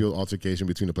on-field altercation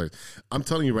between the players. I'm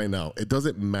telling you right now, it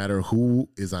doesn't matter who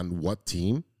is on what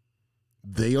team.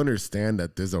 They understand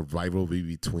that there's a rivalry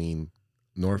between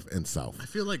North and South. I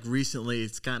feel like recently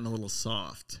it's gotten a little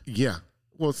soft. Yeah.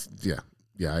 Well,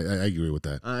 I agree with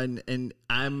that. And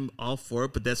I'm all for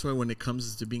it, but that's why when it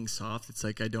comes to being soft, it's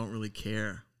like I don't really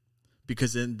care.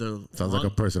 Because in the sounds like a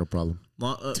personal problem.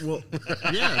 Well,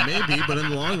 yeah, maybe, but in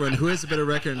the long run, who has a better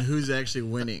record and who's actually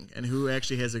winning and who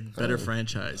actually has a better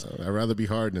franchise? I'd rather be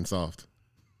hard than soft.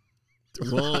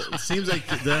 Well, it seems like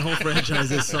that whole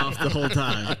franchise is soft the whole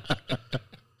time.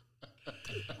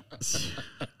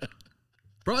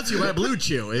 Brought to you by Blue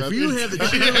Chew. If you have the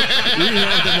chew, we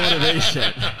have the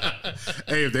motivation.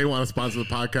 Hey, if they want to sponsor the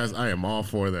podcast, I am all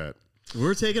for that.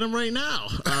 We're taking them right now.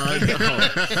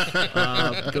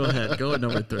 Go ahead. Go at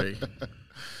number 3.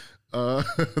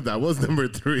 That was number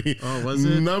 3. Oh, was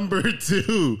it? Number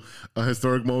 2, a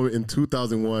historic moment in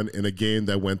 2001 in a game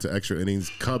that went to extra innings.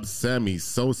 Cubs Sammy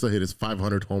Sosa hit his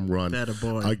 500th home run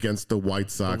against the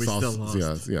White Sox. But we still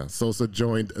lost. Yeah. Sosa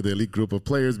joined the elite group of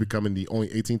players, becoming the only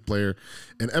 18th player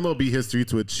in MLB history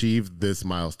to achieve this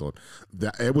milestone.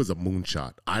 It was a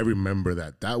moonshot. I remember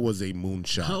that. That was a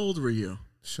moonshot. How old were you?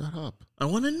 Shut up. I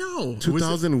want to know.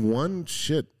 2001?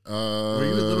 Shit. Were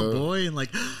you a little boy and like,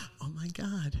 oh my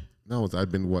God. No,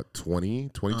 I'd been, 20,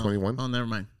 21? Oh, never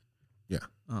mind. Yeah.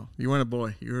 Oh, you weren't a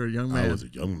boy. You were a young man. I was a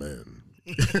young man.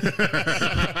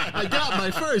 I got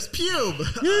my first pube.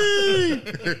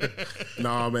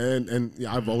 No, man. And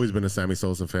I've always been a Sammy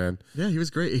Sosa fan. Yeah, he was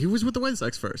great. He was with the White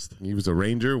Sox first. He was a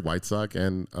Ranger, White Sox,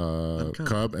 and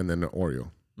Cub, and then an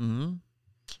Oriole. Mm-hmm.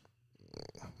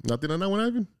 Nothing on that one,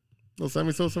 Ivan? No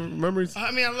Sammy Sosa memories?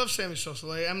 I mean, I love Sammy Sosa.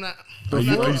 Like, I'm not. Are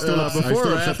you still before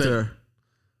or after?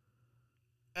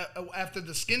 After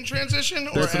the skin transition?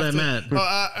 Or That's after, what I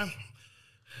meant.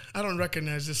 I don't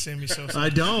recognize this Sammy Sosa. I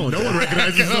don't. No one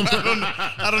recognizes him.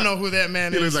 I don't know who that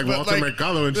man He is. looks like Walter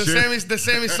Mercado and shit. The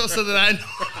Sammy Sosa that I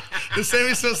know. The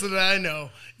Sammy Sosa that I know.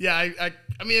 Yeah,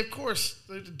 I mean, of course,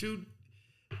 the dude.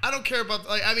 I don't care about.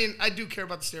 I do care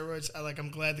about the steroids.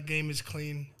 I'm glad the game is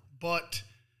clean, but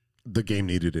the game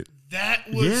needed it. That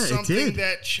was something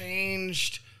that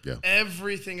changed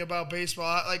everything about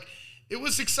baseball. It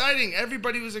was exciting.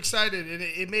 Everybody was excited, and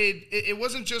it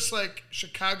wasn't just like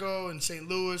Chicago and St.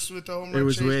 Louis with the home run. It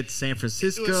was chase. with San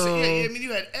Francisco.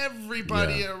 You had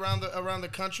everybody around the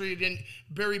country. Then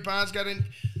Barry Bonds got in.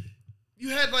 You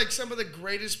had some of the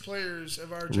greatest players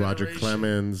of our generation. Roger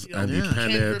Clemens, Andy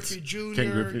Pettitte,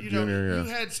 Ken Griffey Jr. You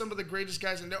had some of the greatest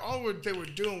guys, and all they were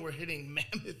doing were hitting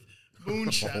mammoth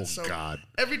moonshots. Oh, God.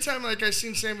 Every time I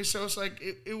seen Sammy Sosa,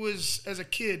 it was, as a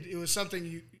kid, it was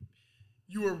something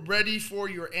you were ready for,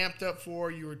 you were amped up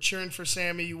for, you were cheering for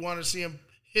Sammy, you wanted to see him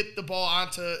hit the ball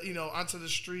onto the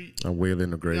street. A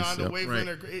Wayland of Grace.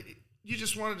 You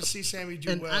just wanted to see Sammy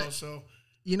do well. So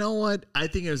you know what? I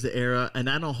think it was the era, and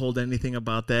I don't hold anything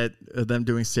about that, them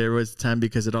doing steroids at the time,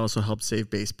 because it also helped save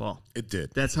baseball. It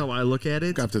did. That's how I look at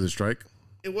it. After the strike.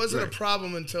 It wasn't a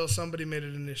problem until somebody made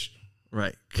it an issue.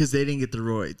 Right, because they didn't get the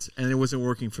roids, and it wasn't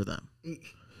working for them.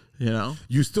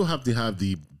 You still have to have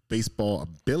the baseball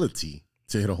ability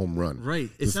to hit a home run. Right.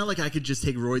 It's not like I could just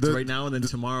take roids right now and then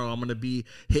tomorrow I'm going to be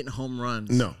hitting home runs.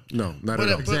 No, not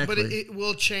at all. But it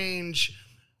will change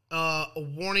a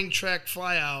warning track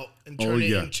fly out and turn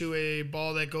it into a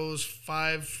ball that goes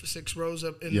 5-6 rows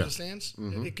up in the stands.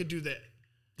 Mm-hmm. It could do that.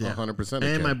 Yeah. 100%.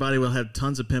 And my body will have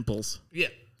tons of pimples. Yeah.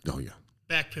 Oh, yeah.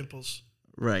 Back pimples.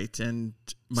 Right. And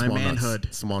my small manhood.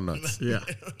 Nuts. Small nuts. Yeah.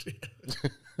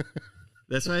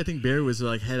 That's why I think Barry was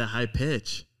had a high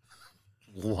pitch.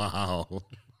 Wow.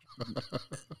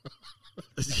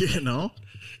 Hi,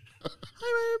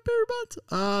 Barry Bonds.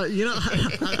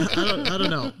 I don't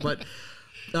know, but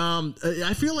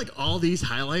I feel like all these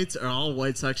highlights are all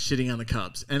White Sox shitting on the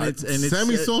Cubs, and it's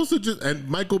Sammy Sosa and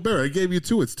Michael Barry. I gave you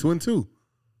 2. It's 2-2.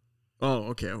 Oh,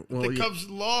 okay. Well, the Cubs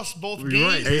lost both games.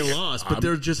 Right, they lost, but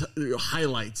they're just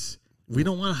highlights. We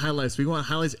don't want highlights. We want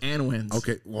highlights and wins.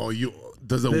 Okay. Well,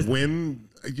 win.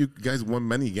 You guys won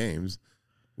many games.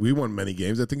 We won many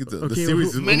games. I think the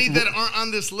series is many that aren't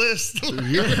on this list.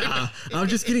 Yeah, I'm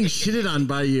just getting shitted on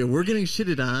by you. We're getting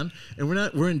shitted on, and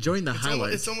we're enjoying the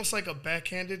highlights. It's almost like a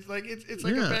backhanded, it's like a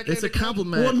backhanded. It's a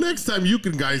compliment. Well, next time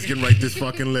guys can write this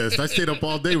fucking list. I stayed up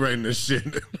all day writing this shit.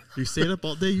 You stayed up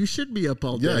all day. You should be up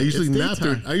all day. Yeah, I usually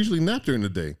nap during the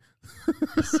day.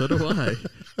 So do I.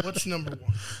 What's number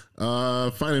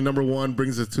one? Finally, number one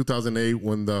brings us 2008,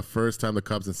 when the first time the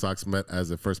Cubs and Sox met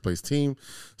as a first place team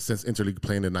since interleague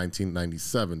playing in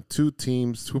 1997. Two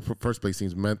first place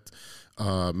teams met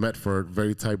for a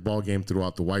very tight ball game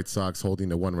throughout. The White Sox holding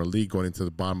the one-run lead going into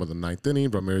the bottom of the ninth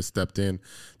inning. Ramirez stepped in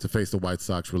to face the White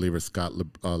Sox reliever Scott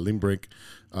Limbrick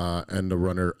and the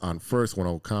runner on first.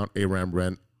 1-0 count.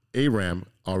 Aram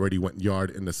already went yard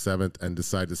in the seventh and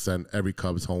decided to send every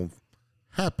Cubs home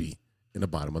happy in the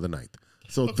bottom of the ninth.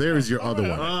 So there's your other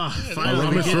one.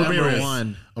 Finally, we get number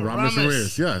one. Aramis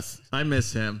Ramirez, yes. I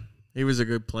miss him. He was a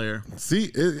good player. See,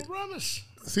 it's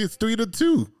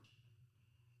 3-2.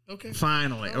 Okay.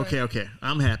 Finally. Okay.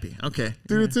 I'm happy. Okay.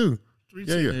 3-2.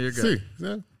 Yeah. You're good. See,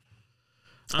 yeah.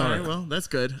 All right, well, that's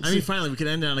good. I mean, finally, we can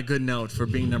end on a good note for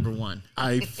being number one.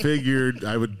 I figured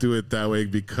I would do it that way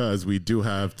because we do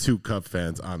have two Cub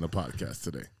fans on the podcast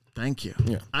today. Thank you.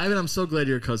 Yeah. Ivan, I'm so glad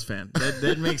you're a Cubs fan.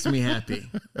 That makes me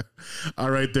happy. All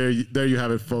right, there you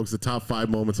have it, folks. The top 5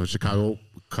 moments of Chicago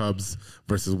Cubs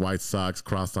versus White Sox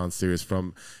Crosstown series.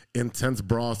 From intense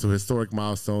brawls to historic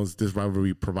milestones, this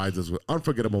rivalry provides us with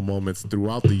unforgettable moments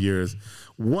throughout the years.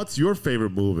 What's your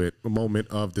favorite moment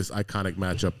of this iconic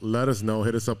matchup? Let us know.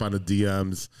 Hit us up on the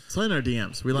DMs. Slide in our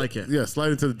DMs. We like it. Yeah,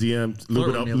 slide into the DMs.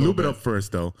 Lube it up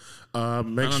first, though.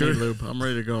 Make sure. Need lube. I'm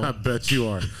ready to go. I bet you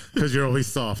are, because you're always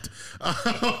soft.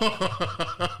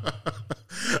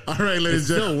 All right, ladies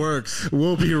and gentlemen. Still works.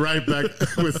 We'll be right back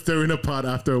with Stirring the Pot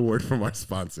after a word from our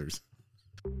sponsors.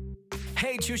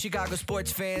 Hey, true Chicago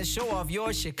sports fans, show off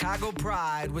your Chicago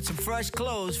pride with some fresh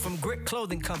clothes from Grit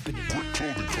Clothing Company.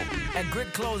 At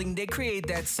Grit Clothing, they create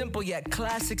that simple yet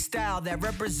classic style that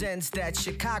represents that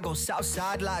Chicago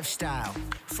Southside lifestyle.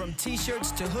 From t-shirts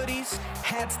to hoodies,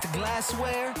 hats to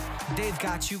glassware, they've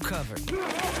got you covered.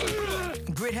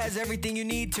 Grit has everything you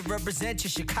need to represent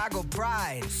your Chicago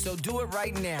pride, so do it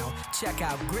right now. Check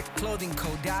out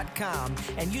gritclothingco.com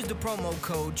and use the promo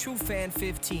code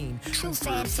TrueFan15.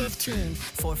 TrueFan15.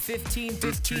 For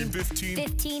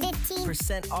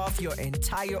 15% off your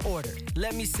entire order.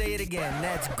 Let me say it again.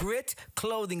 That's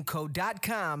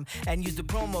gritclothingco.com and use the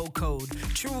promo code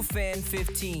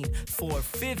TrueFan15 for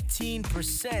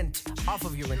 15% off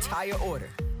of your entire order.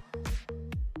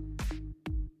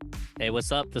 Hey,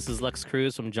 what's up? This is Lex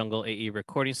Cruz from Jungle AE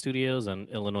Recording Studios and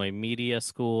Illinois Media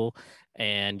School,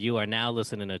 and you are now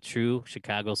listening to True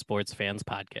Chicago Sports Fans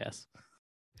Podcast.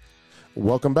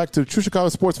 Welcome back to the True Chicago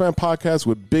Sports Fan Podcast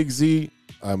with Big Z.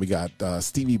 We got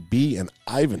Stevie-B and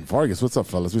Ivan Vargas. What's up,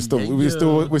 fellas? We're still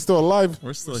alive.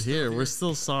 We're still here. We're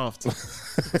still soft. We're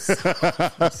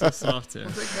still soft here.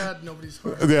 Thank God nobody's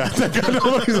hurt. Yeah, thank God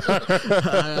nobody's hurt.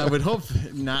 I would hope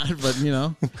not, but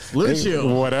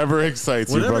Whatchuuu. Whatever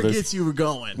excites you, brothers. Whatever gets you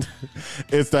going.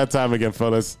 It's that time again,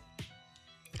 fellas.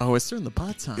 Oh, it's stirring the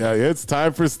pot time. Yeah, it's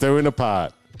time for Stirring the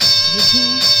Pot.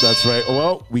 That's right.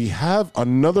 Well, we have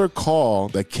another call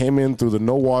that came in through the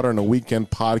No Water on the Weekend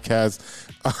podcast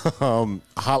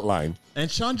hotline.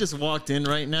 And Sean just walked in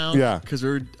right now. Yeah, because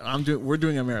we're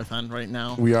doing a marathon right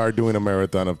now. We are doing a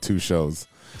marathon of 2 shows.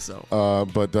 So,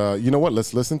 but you know what?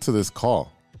 Let's listen to this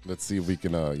call. Let's see if we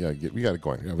can. We got it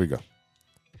going. Here we go.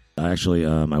 Actually,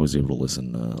 I was able to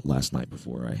listen last night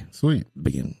before I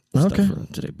begin stuff for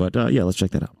today. But let's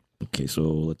check that out. Okay, so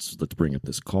let's bring up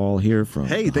this call here from.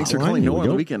 Hey, thanks for calling No on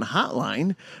the Weekend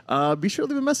Hotline. Be sure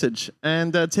to leave a message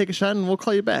and take a shot, and we'll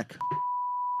call you back.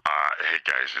 Hey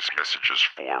guys, this message is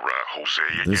for Jose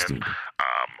again.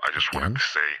 I just wanted to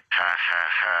say, ha,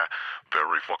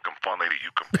 very fucking funny that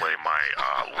you can play my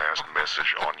last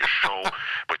message on your show,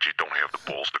 but you don't have the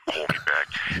balls to call me back.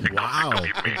 Wow, you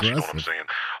know what I'm saying?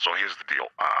 So here's the deal.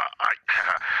 I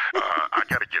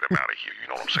gotta get him out of here. You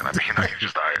know what I'm saying? I mean, I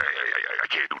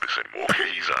can't do this anymore.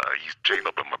 Okay, he's chained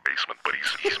up in my basement, but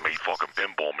he's made fucking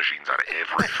pinball machines out of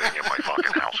everything in my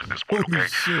fucking house at this point.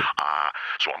 Okay,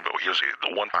 so here's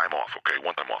the one time off. Okay,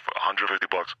 one time off, $150.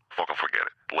 Fucking forget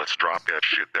it. Let's drop that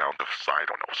shit down to I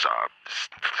don't know,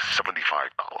 $75.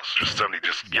 Just 70.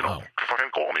 Just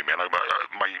fucking call me, man.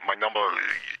 My number.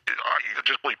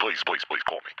 Just please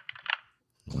call me.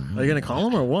 Are you gonna call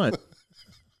him or what?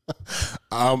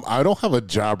 I don't have a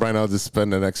job right now to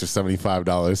spend an extra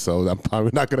 $75, so I'm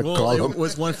probably not going to call him. It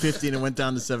was $150 and it went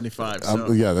down to $75.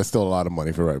 So. Yeah, that's still a lot of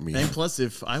money for me. And plus,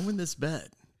 if I win this bet,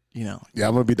 Yeah,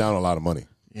 I'm going to be down a lot of money.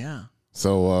 Yeah.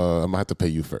 So I'm going to have to pay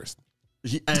you first.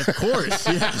 Yeah, of course,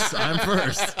 yes, I'm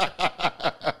first.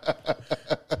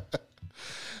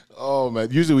 Oh man!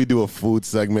 Usually we do a food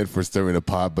segment for Stirring the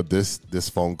Pot, but this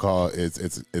phone call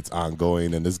it's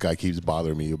ongoing, and this guy keeps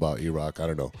bothering me about Iraq. I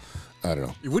don't know.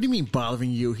 What do you mean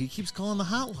bothering you? He keeps calling the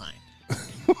hotline.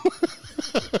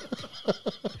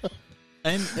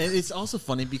 And it's also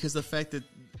funny because the fact that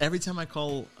every time I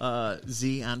call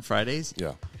Z on Fridays,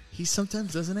 he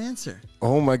sometimes doesn't answer.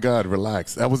 Oh my God,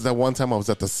 relax. That was that one time I was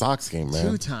at the Sox game, man.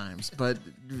 2 times, but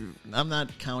I'm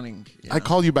not counting. I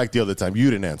called you back the other time. You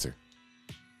didn't answer.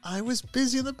 I was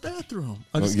busy in the bathroom.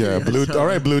 All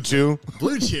right, Blue Chew.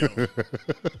 Blue Chew.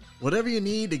 Whatever you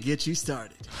need to get you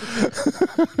started.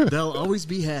 They'll always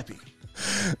be happy.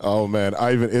 Oh man,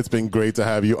 Ivan, it's been great to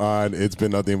have you on. It's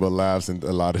been nothing but laughs and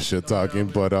a lot of shit talking,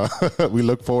 but we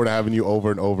look forward to having you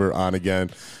over and over on again.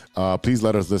 Please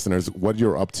let us listeners what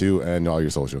you're up to and all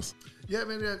your socials. Yeah,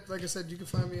 maybe like I said, you can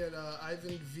find me at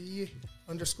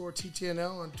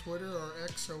IvanV_TTNL on Twitter or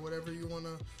X or whatever you want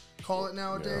to call it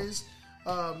nowadays.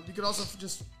 You could also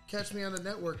just catch me on the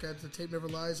network at The Tape Never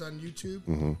Lies on YouTube.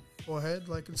 Mm-hmm. Go ahead,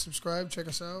 like and subscribe. Check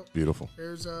us out. Beautiful.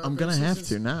 I'm going to have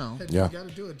to now. Hey, you got to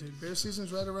do it, dude. Bear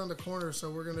season's right around the corner, so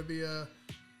we're going to be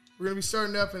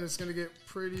starting up, and it's going to get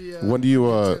pretty when do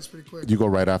you intense pretty quick. You go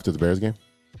right after the Bears game?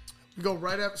 We go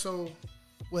right after. So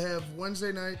we'll have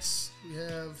Wednesday nights. We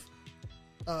have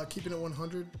Keeping It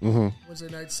 100. Wednesday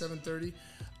nights, 7:30.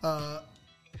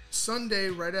 Sunday,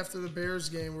 right after the Bears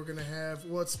game, we're going to have,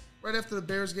 it's right after the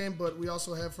Bears game, but we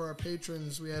also have for our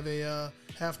patrons, we have a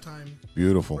halftime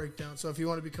breakdown. So if you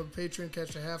want to become a patron,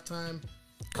 catch the halftime.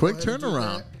 Quick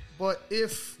turnaround. But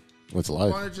if you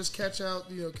want to just catch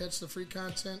the free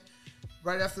content,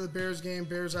 right after the Bears game,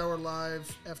 Bears Hour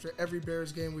Live, after every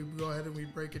Bears game, we go ahead and we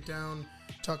break it down,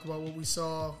 talk about what we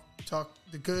saw, talk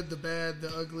the good, the bad,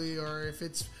 the ugly, or if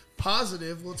it's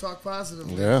positive, we'll talk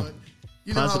positively. Yeah. But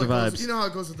you know Positive how it goes. vibes. You know how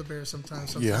it goes with the Bears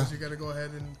sometimes. Sometimes you got to go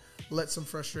ahead and let some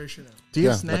frustration out. Do you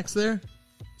have snacks there?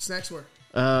 Snacks where?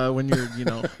 When you're,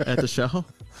 at the show?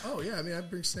 Oh, yeah. I mean, I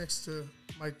bring snacks to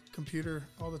my computer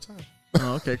all the time.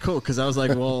 Oh, okay, cool. Because I was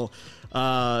like, well,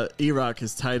 E-Rock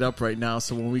is tied up right now,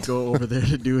 so when we go over there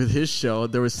to do his show,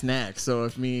 there was snacks. So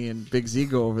if me and Big Z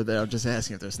go over there, I'm just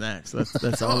asking if there's snacks.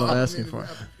 That's all I'm asking for.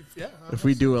 If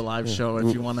we do a live show,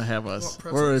 if you want to have us,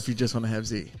 or if you just want to have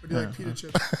Z. Or do you like pita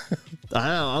chips?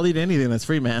 I'll eat anything that's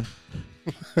free, man.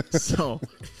 So,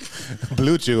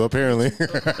 Blue Chew, apparently.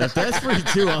 If that's free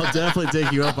too, I'll definitely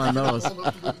take you up on those.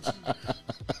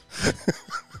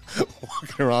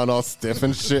 Walking around all stiff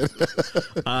and shit.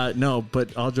 No,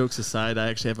 but all jokes aside, I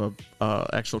actually have a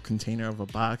actual container of a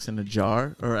box and a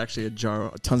jar, or actually a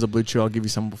jar, tons of Blue Chew. I'll give you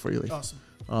some before you leave. Awesome.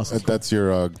 That's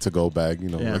your to-go bag,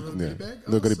 Yeah.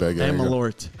 Little goodie bag. And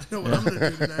Malort. I know what I'm going to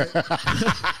do tonight.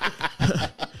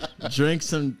 Drink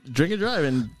and drive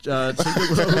and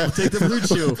take the Blue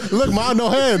Chew. Look, Mom, no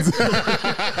hands.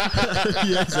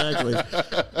 Yeah, exactly.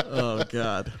 Oh,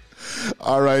 God.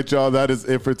 All right, y'all. That is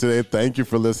it for today. Thank you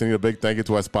for listening. A big thank you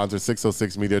to our sponsor,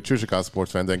 606 Media, True Chicago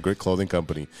Sports Fans, and Grit Clothing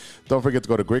Company. Don't forget to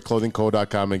go to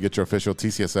greatclothingco.com and get your official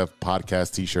TCSF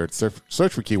podcast t-shirt.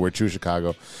 Search for keyword True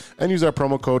Chicago and use our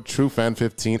promo code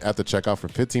TrueFan15 at the checkout for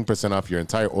 15% off your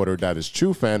entire order. That is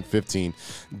TrueFan15.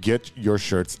 Get your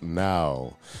shirts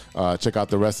now. Check out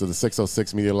the rest of the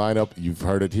 606 Media lineup. You've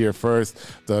heard it here first.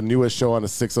 The newest show on the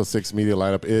 606 Media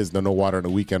lineup is the No Water on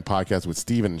the Weekend podcast with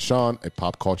Steven and Sean, a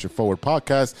pop culture forward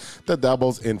podcast that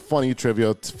dabbles in funny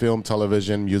trivia, film,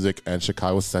 television, music, and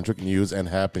Chicago-centric news and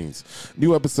happenings.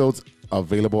 New episodes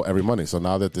available every Monday. So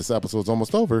now that this episode's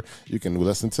almost over, you can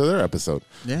listen to their episode.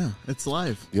 Yeah, it's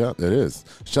live. Yeah, it is.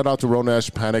 Shout out to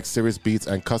Ronesh, Panic, Serious Beats,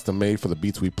 and custom made for the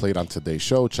beats we played on today's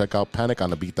show. Check out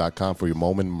paniconthebeat.com for your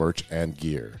moment, merch, and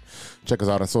gear. Check us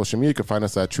out on social media. You can find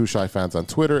us at True Chi Fans on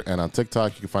Twitter and on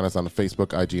TikTok. You can find us on the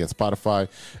Facebook, IG, and Spotify.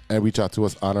 And reach out to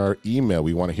us on our email.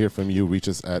 We want to hear from you. Reach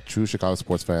us at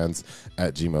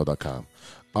truechicagosportsfans@gmail.com.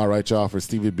 All right, y'all. For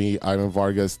Stevie-B, Ivan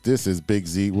Vargas, this is Big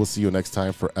Z. We'll see you next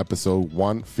time for episode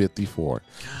 154. God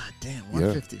damn,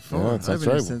 154. Yeah, that's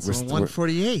right. Since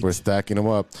 148. We're stacking them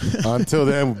up. Until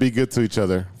then, be good to each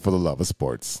other for the love of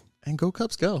sports. And go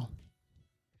Cubs, go.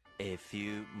 A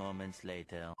few moments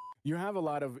later. You have a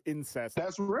lot of incest.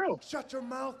 That's real. Shut your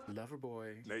mouth, lover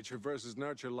boy. Nature versus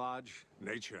nurture, Lodge.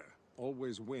 Nature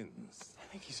always wins. I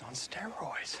think he's on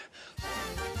steroids.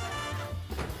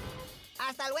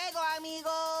 Hasta luego,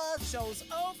 amigos. Show's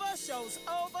over, show's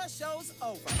over, show's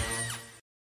over.